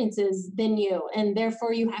experiences than you, and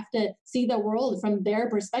therefore you have to see the world from their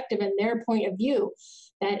perspective and their point of view.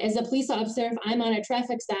 That as a police officer, if I'm on a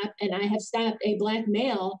traffic stop and I have stopped a Black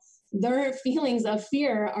male, their feelings of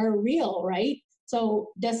fear are real, right?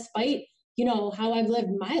 So despite how I've lived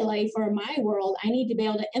my life or my world, I need to be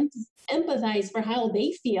able to empathize for how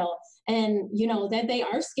they feel, and that they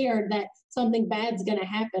are scared that something bad's going to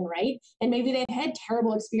happen, right? And maybe they've had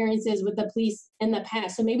terrible experiences with the police in the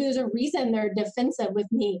past, so maybe there's a reason they're defensive with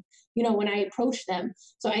me when I approach them.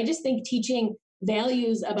 So I just think teaching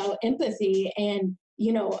values about empathy and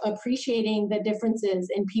appreciating the differences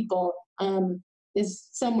in people is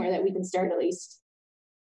somewhere that we can start, at least.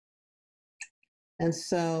 And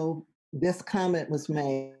so this comment was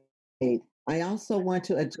made. I also want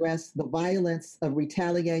to address the violence of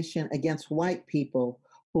retaliation against white people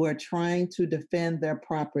who are trying to defend their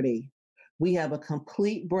property. We have a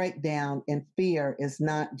complete breakdown, and fear is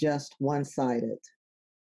not just one-sided.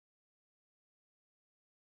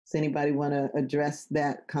 Does anybody want to address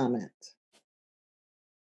that comment?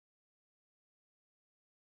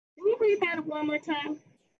 Can you read that one more time?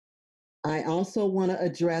 I also want to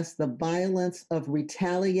address the violence of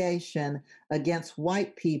retaliation against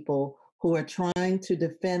white people who are trying to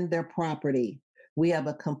defend their property. We have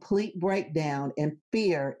a complete breakdown, and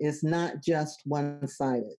fear is not just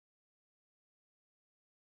one-sided.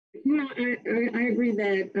 I agree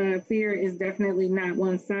that fear is definitely not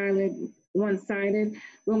one-sided.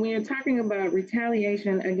 When we are talking about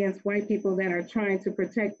retaliation against white people that are trying to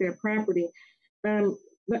protect their property,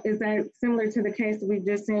 is that similar to the case that we've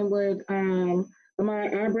just seen with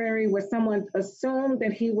Ahmaud Arbery, where someone assumed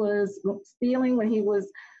that he was stealing when he was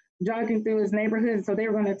jogging through his neighborhood, so they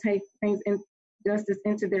were going to take things in justice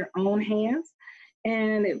into their own hands,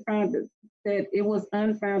 and it found that it was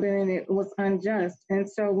unfounded and it was unjust. And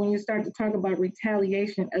so when you start to talk about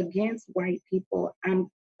retaliation against white people, I'm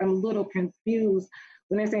a little confused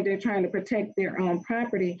when they say they're trying to protect their own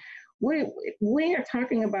property. We are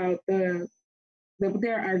talking about that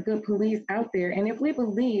there are good police out there. And if we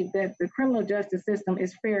believe that the criminal justice system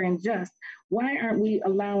is fair and just, why aren't we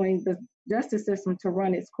allowing justice system to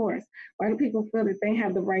run its course? Why do people feel that they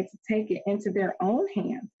have the right to take it into their own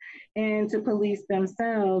hands and to police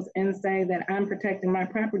themselves and say that I'm protecting my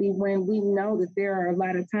property when we know that there are a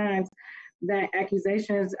lot of times that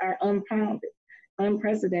accusations are unfounded,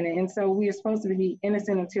 unprecedented? And so we are supposed to be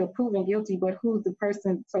innocent until proven guilty, but who's the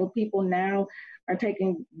person? So people now are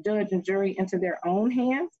taking judge and jury into their own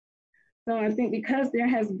hands. So I think because there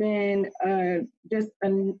has been just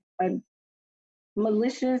a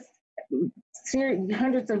malicious,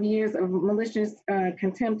 hundreds of years of malicious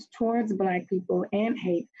contempt towards Black people and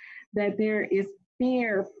hate, that there is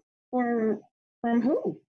fear from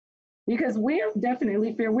who? Because we're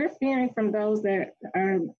definitely fear. We're fearing from those that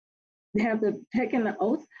have taken the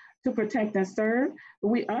oath to protect and serve. But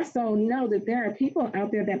we also know that there are people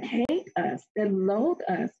out there that hate us, that loathe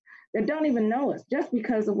us, that don't even know us just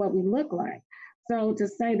because of what we look like. So to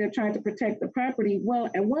say they're trying to protect the property, well,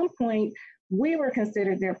 at one point, we were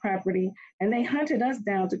considered their property and they hunted us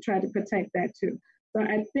down to try to protect that too. So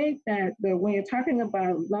I think that when you're talking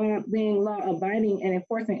about law being law abiding and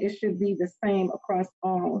enforcing, it should be the same across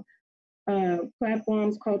all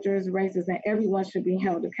platforms, cultures, races, and everyone should be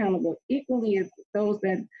held accountable equally as those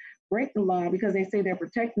that break the law because they say they're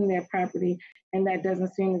protecting their property, and that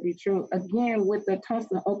doesn't seem to be true. Again, with the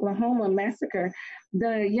Tulsa, Oklahoma massacre,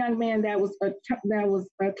 the young man that was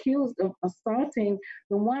accused of assaulting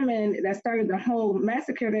the woman that started the whole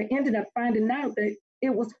massacre, that ended up finding out that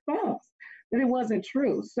it was false, that it wasn't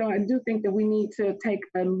true. So I do think that we need to take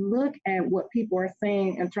a look at what people are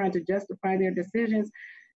saying and trying to justify their decisions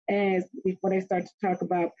as before they start to talk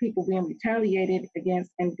about people being retaliated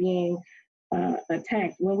against and being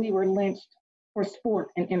attacked when we were lynched for sport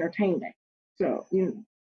and entertainment. So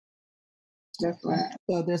that's why.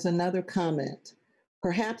 So there's another comment.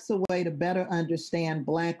 Perhaps a way to better understand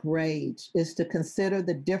Black rage is to consider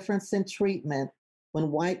the difference in treatment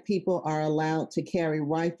when white people are allowed to carry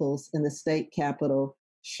rifles in the state capitol,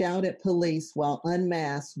 shout at police while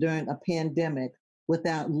unmasked during a pandemic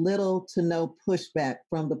without little to no pushback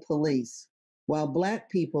from the police, while Black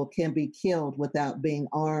people can be killed without being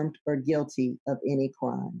armed or guilty of any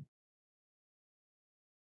crime.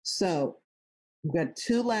 So we've got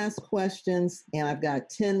two last questions and I've got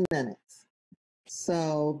 10 minutes.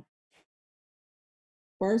 So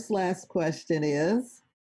last question is,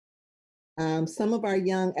 some of our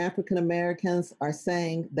young African Americans are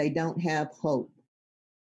saying they don't have hope.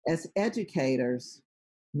 As educators,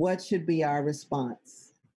 what should be our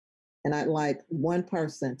response? And I'd like one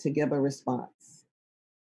person to give a response.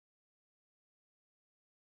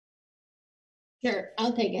 Sure,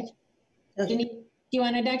 I'll take it. Okay. Do you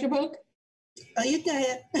want it, Dr. Polk? Oh, you go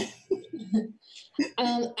ahead.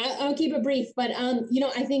 I'll keep it brief, but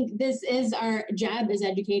I think this is our job as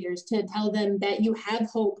educators to tell them that you have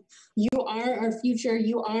hope. You are our future.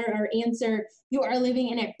 You are our answer. You are living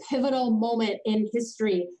in a pivotal moment in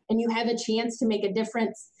history, and you have a chance to make a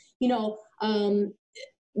difference.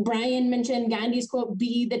 Brian mentioned Gandhi's quote,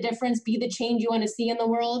 "Be the difference, be the change you want to see in the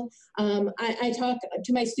world." I talk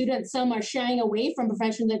to my students, some are shying away from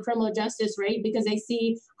professions in criminal justice, right? Because they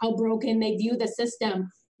see how broken they view the system.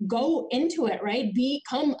 Go into it, right?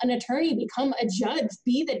 Become an attorney, become a judge,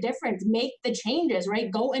 be the difference, make the changes, right?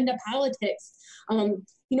 Go into politics,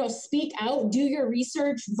 speak out, do your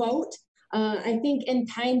research, vote. I think in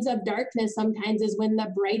times of darkness, sometimes is when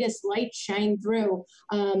the brightest lights shine through.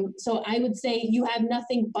 So I would say you have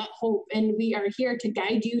nothing but hope, and we are here to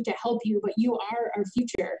guide you, to help you, but you are our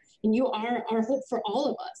future, and you are our hope for all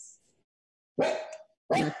of us.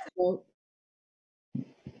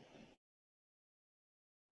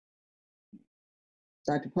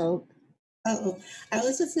 Dr. Pope? Oh, I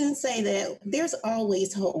was just going to say that there's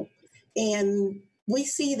always hope. And we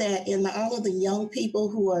see that in all of the young people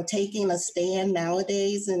who are taking a stand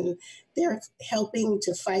nowadays, and they're helping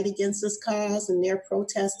to fight against this cause, and they're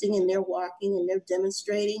protesting and they're walking and they're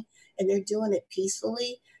demonstrating and they're doing it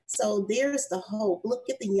peacefully. So there's the hope. Look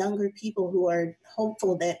at the younger people who are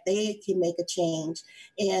hopeful that they can make a change.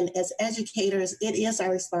 And as educators, it is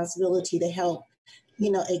our responsibility to help,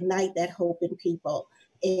 ignite that hope in people.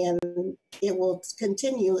 And it will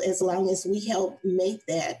continue as long as we help make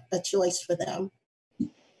that a choice for them.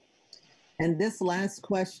 And this last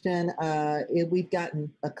question, we've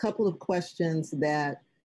gotten a couple of questions that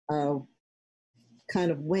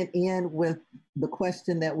kind of went in with the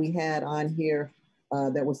question that we had on here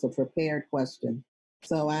that was a prepared question.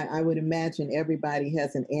 So I would imagine everybody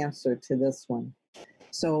has an answer to this one.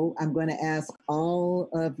 So I'm going to ask all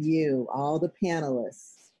of you, all the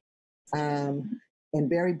panelists, and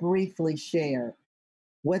very briefly share,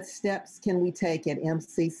 what steps can we take at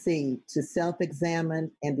MCC to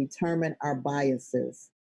self-examine and determine our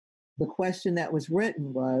biases? The question that was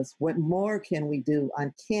written was, what more can we do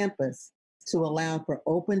on campus to allow for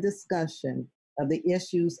open discussion of the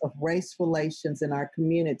issues of race relations in our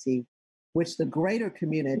community, which the greater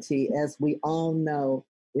community, as we all know,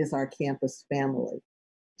 is our campus family.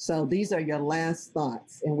 So these are your last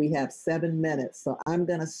thoughts, and we have 7 minutes. So I'm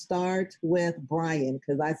going to start with Brian,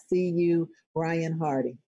 because I see you, Brian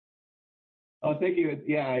Hardy. Oh, thank you.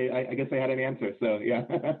 Yeah, I guess I had an answer. So yeah,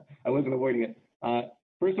 I wasn't avoiding it.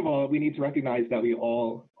 First of all, we need to recognize that we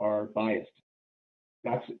all are biased.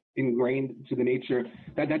 That's ingrained to the nature,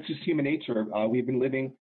 that's just human nature. We've been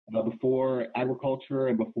living before agriculture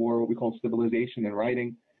and before what we call civilization and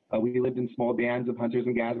writing. We lived in small bands of hunters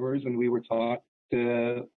and gatherers, and we were taught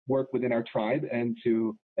to work within our tribe and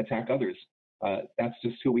to attack others. That's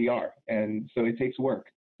just who we are. And so it takes work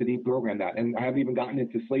to deprogram that. And I haven't even gotten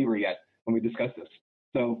into slavery yet when we discuss this.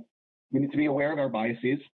 So we need to be aware of our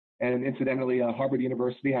biases. And incidentally, Harvard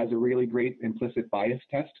University has a really great implicit bias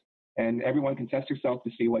test, and everyone can test yourself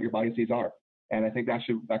to see what your biases are. And I think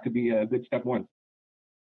that could be a good step one.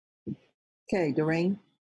 Okay, Doreen.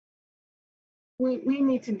 What we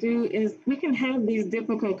need to do is we can have these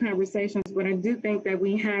difficult conversations, but I do think that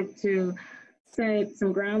we have to set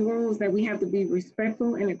some ground rules, that we have to be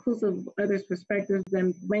respectful and inclusive of others' perspectives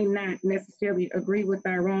that may not necessarily agree with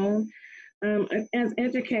our own. As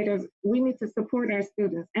educators, we need to support our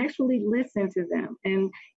students, actually listen to them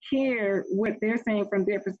and hear what they're saying from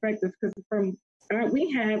their perspectives, because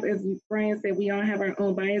we have, as Brian said, we all have our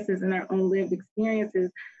own biases and our own lived experiences,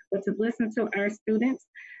 but to listen to our students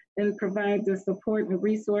and provide the support and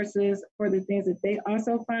resources for the things that they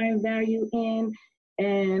also find value in,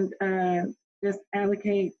 and just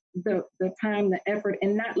allocate the time, the effort,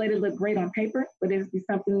 and not let it look great on paper, but it be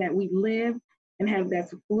something that we live and have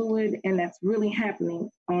that's fluid and that's really happening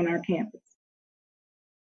on our campus.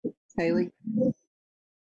 Haley?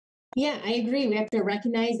 Yeah, I agree. We have to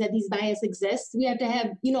recognize that these biases exist. We have to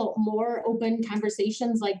have, more open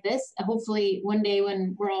conversations like this. Hopefully one day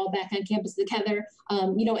when we're all back on campus together,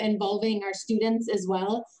 involving our students as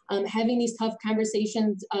well. Having these tough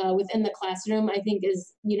conversations within the classroom, I think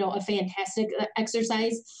is, a fantastic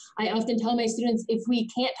exercise. I often tell my students, if we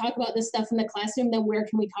can't talk about this stuff in the classroom, then where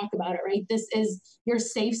can we talk about it, right? This is your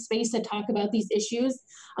safe space to talk about these issues.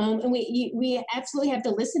 And we absolutely have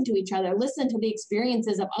to listen to each other, listen to the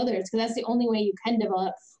experiences of others, because that's the only way you can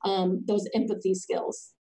develop those empathy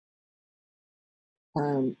skills.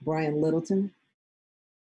 Brian Littleton.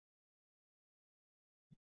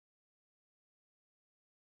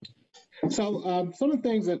 So some of the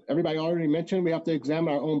things that everybody already mentioned, we have to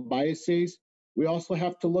examine our own biases. We also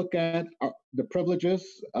have to look at the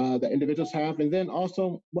privileges that individuals have. And then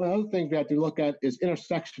also, one of the other things we have to look at is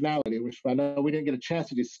intersectionality, which I know we didn't get a chance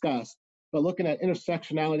to discuss, but looking at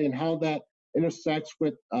intersectionality and how that intersects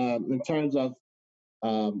with, in terms of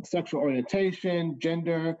sexual orientation,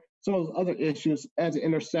 gender, some of those other issues as it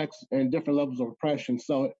intersects in different levels of oppression.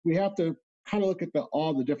 So we have to kind of look at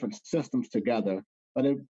all the different systems together. But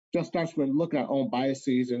it just starts with looking at our own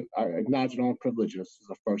biases and acknowledging our own privileges is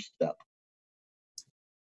the first step.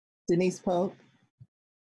 Denise Polk.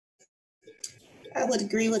 I would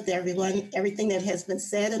agree with everything that has been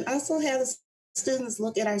said, and also have students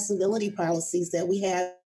look at our civility policies that we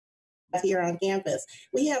have here on campus.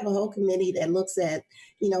 We have a whole committee that looks at,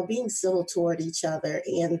 being civil toward each other.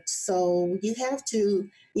 And so you have to,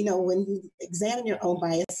 when you examine your own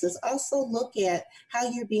biases, also look at how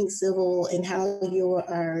you're being civil and how you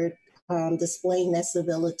are displaying that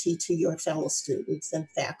civility to your fellow students and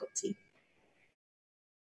faculty.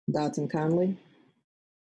 Dr. Conley.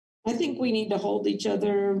 I think we need to hold each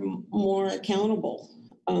other more accountable.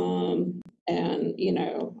 And,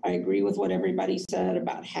 I agree with what everybody said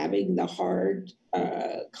about having the hard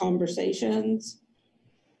conversations.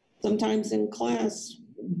 Sometimes in class,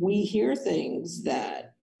 we hear things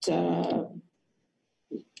that are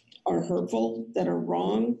hurtful, that are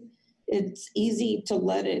wrong. It's easy to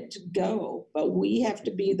let it go, but we have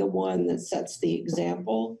to be the one that sets the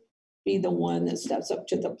example, be the one that steps up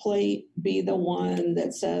to the plate, be the one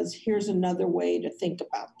that says, here's another way to think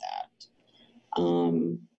about that.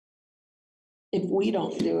 If we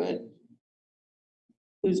don't do it,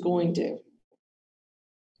 who's going to?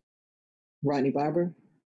 Rodney Barber.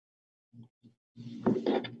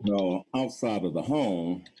 No, outside of the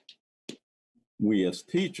home, we as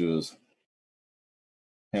teachers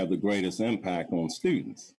have the greatest impact on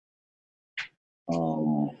students.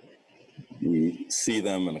 We see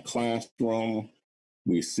them in a classroom.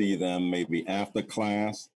 We see them maybe after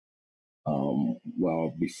class.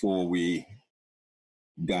 Before we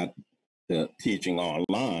got the teaching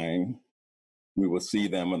online, We would see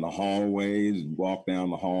them in the hallways, walk down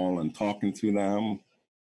the hall and talk to them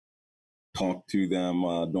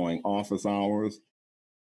during office hours.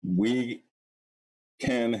 We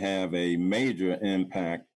can have a major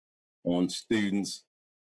impact on students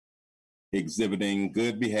exhibiting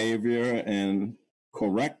good behavior and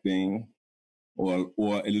correcting or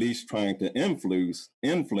at least trying to influence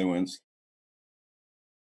in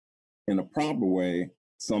a proper way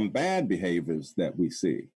some bad behaviors that we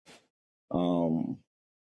see.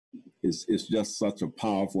 It's just such a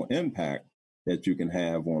powerful impact that you can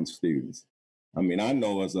have on students. I mean, I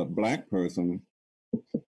know as a Black person,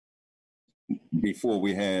 before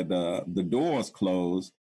we had the doors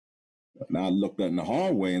closed, and I looked in the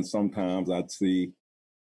hallway and sometimes I'd see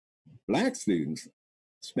Black students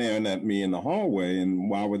staring at me in the hallway. And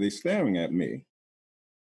why were they staring at me?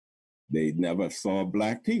 They never saw a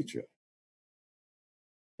Black teacher.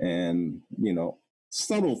 And, you know,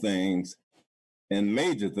 subtle things and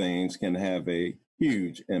major things can have a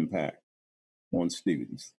huge impact on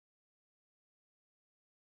students.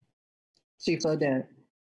 Chief Odette.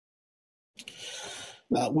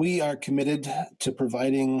 We are committed to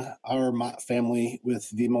providing our Mott family with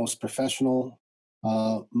the most professional,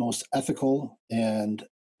 most ethical, and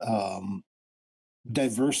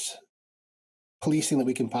diverse policing that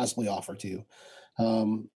we can possibly offer to you.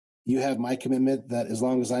 You have my commitment that as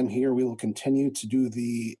long as I'm here, we will continue to do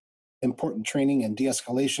the important training and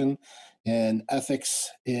de-escalation and ethics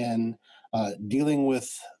in dealing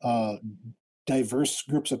with diverse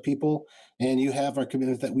groups of people. And you have our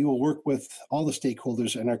commitment that we will work with all the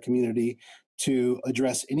stakeholders in our community to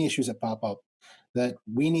address any issues that pop up, that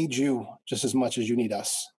we need you just as much as you need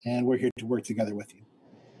us. And we're here to work together with you.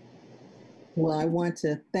 Well, I want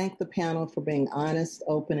to thank the panel for being honest,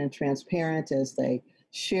 open, and transparent as they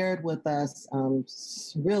shared with us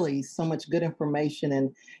really so much good information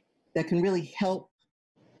and that can really help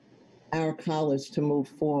our college to move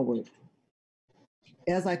forward.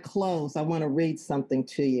 As I close, I want to read something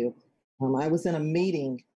to you. I was in a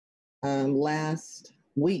meeting last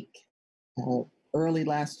week, early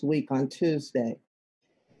last week on Tuesday.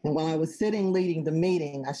 And while I was sitting leading the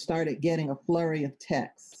meeting, I started getting a flurry of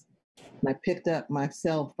texts. And I picked up my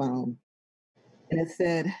cell phone and it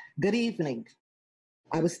said, "Good evening.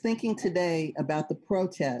 I was thinking today about the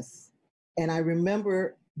protests, and I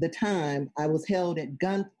remember the time I was held at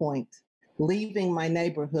gunpoint leaving my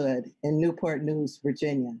neighborhood in Newport News,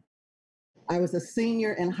 Virginia. I was a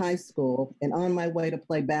senior in high school and on my way to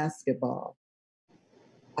play basketball.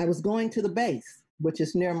 I was going to the base, which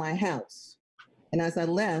is near my house. And as I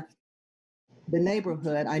left the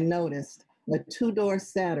neighborhood, I noticed a two-door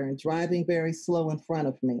Saturn driving very slow in front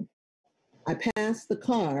of me. I passed the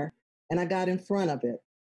car and I got in front of it.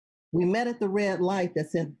 We met at the red light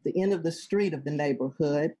that's at the end of the street of the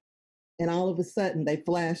neighborhood, and all of a sudden they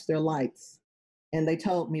flashed their lights and they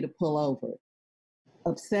told me to pull over.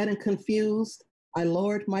 Upset and confused, I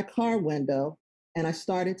lowered my car window and I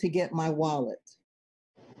started to get my wallet.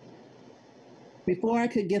 Before I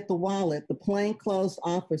could get the wallet, the plainclothes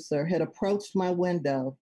officer had approached my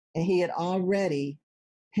window and he had already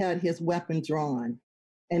had his weapon drawn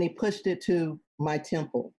and he pushed it to my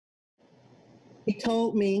temple. He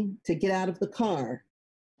told me to get out of the car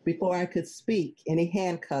before I could speak, and he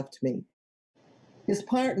handcuffed me. His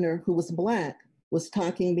partner, who was Black, was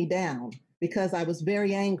talking me down because I was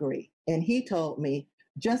very angry, and he told me,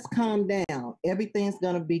 "Just calm down, everything's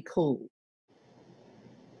gonna be cool."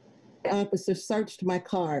 The officer searched my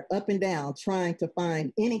car up and down, trying to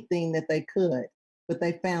find anything that they could, but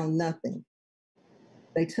they found nothing.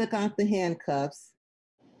 They took off the handcuffs,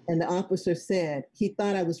 and the officer said he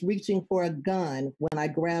thought I was reaching for a gun when I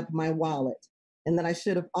grabbed my wallet, and that I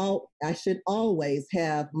should always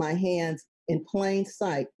have my hands in plain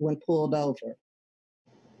sight when pulled over.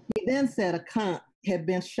 He then said a cop had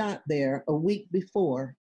been shot there a week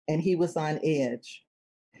before, and he was on edge.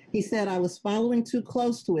 He said I was following too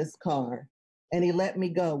close to his car, and he let me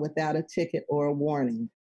go without a ticket or a warning.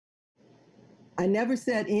 I never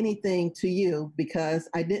said anything to you because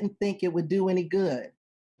I didn't think it would do any good.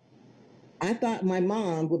 I thought my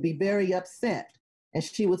mom would be very upset and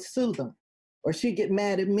she would sue them, or she'd get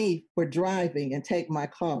mad at me for driving and take my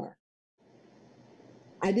car.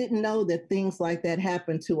 I didn't know that things like that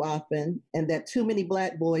happen too often and that too many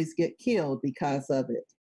Black boys get killed because of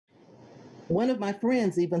it. One of my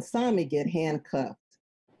friends even saw me get handcuffed,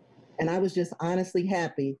 and I was just honestly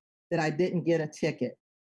happy that I didn't get a ticket.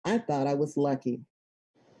 I thought I was lucky.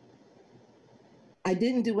 I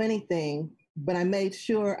didn't do anything, but I made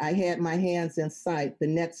sure I had my hands in sight the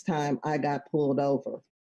next time I got pulled over,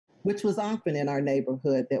 which was often in our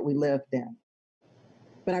neighborhood that we lived in.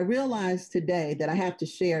 But I realized today that I have to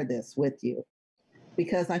share this with you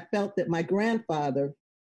because I felt that my grandfather,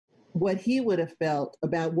 what he would have felt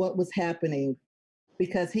about what was happening,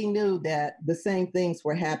 because he knew that the same things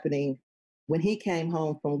were happening when he came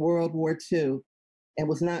home from World War II and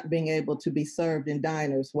was not being able to be served in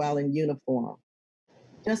diners while in uniform,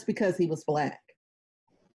 just because he was Black.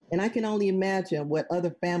 And I can only imagine what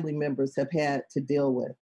other family members have had to deal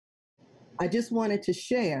with. I just wanted to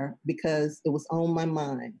share because it was on my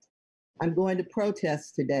mind. I'm going to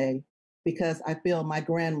protest today because I feel my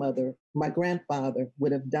grandfather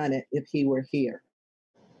would have done it if he were here.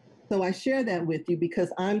 So I share that with you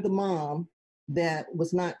because I'm the mom that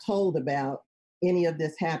was not told about any of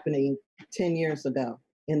this happening 10 years ago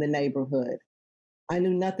in the neighborhood. I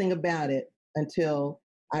knew nothing about it until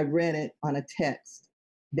I read it on a text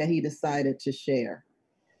that he decided to share.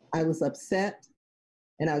 I was upset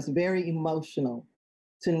and I was very emotional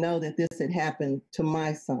to know that this had happened to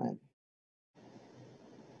my son.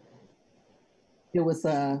 It was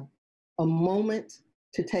a moment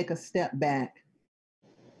to take a step back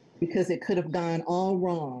because it could have gone all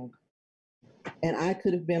wrong and I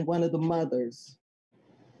could have been one of the mothers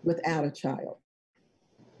without a child.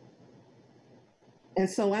 And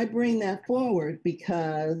so I bring that forward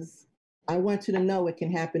because I want you to know it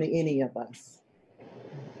can happen to any of us.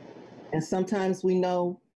 And sometimes we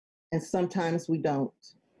know, and sometimes we don't.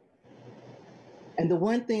 And the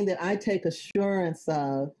one thing that I take assurance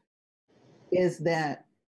of is that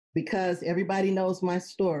because everybody knows my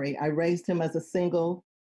story, I raised him as a single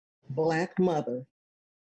Black mother,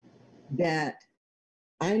 that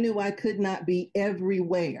I knew I could not be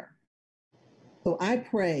everywhere. So I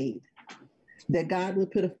prayed that God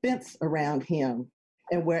would put a fence around him,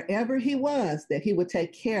 and wherever he was, that he would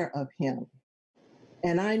take care of him.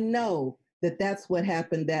 And I know that that's what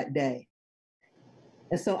happened that day.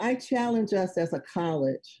 And so I challenge us as a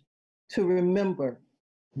college to remember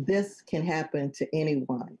this can happen to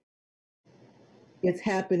anyone. It's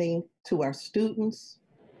happening to our students.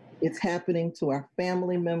 It's happening to our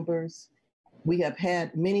family members. We have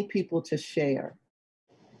had many people to share.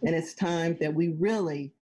 And it's time that we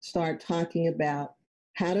really start talking about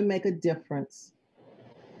how to make a difference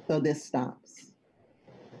so this stops.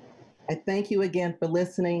 I thank you again for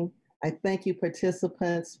listening. I thank you,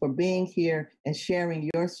 participants, for being here and sharing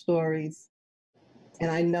your stories.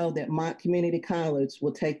 And I know that Mott Community College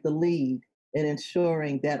will take the lead in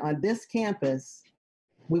ensuring that on this campus,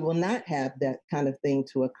 we will not have that kind of thing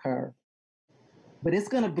to occur. But it's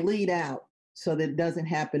going to bleed out so that it doesn't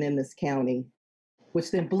happen in this county,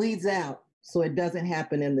 which then bleeds out so it doesn't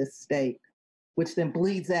happen in this state, which then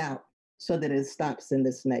bleeds out so that it stops in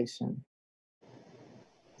this nation.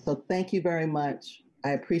 So thank you very much.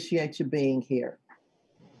 I appreciate you being here.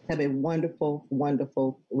 Have a wonderful,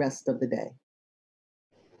 wonderful rest of the day.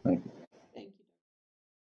 Thank you.